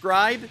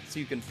subscribe so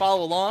you can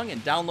follow along,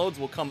 and downloads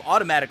will come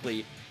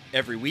automatically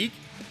every week.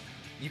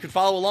 You can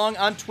follow along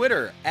on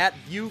Twitter at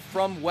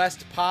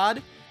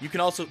ViewFromWestPod. You can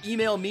also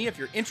email me if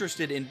you're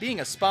interested in being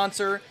a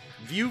sponsor,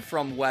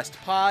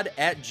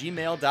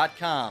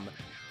 viewfromwestpod@gmail.com.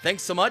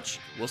 Thanks so much.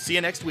 We'll see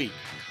you next week.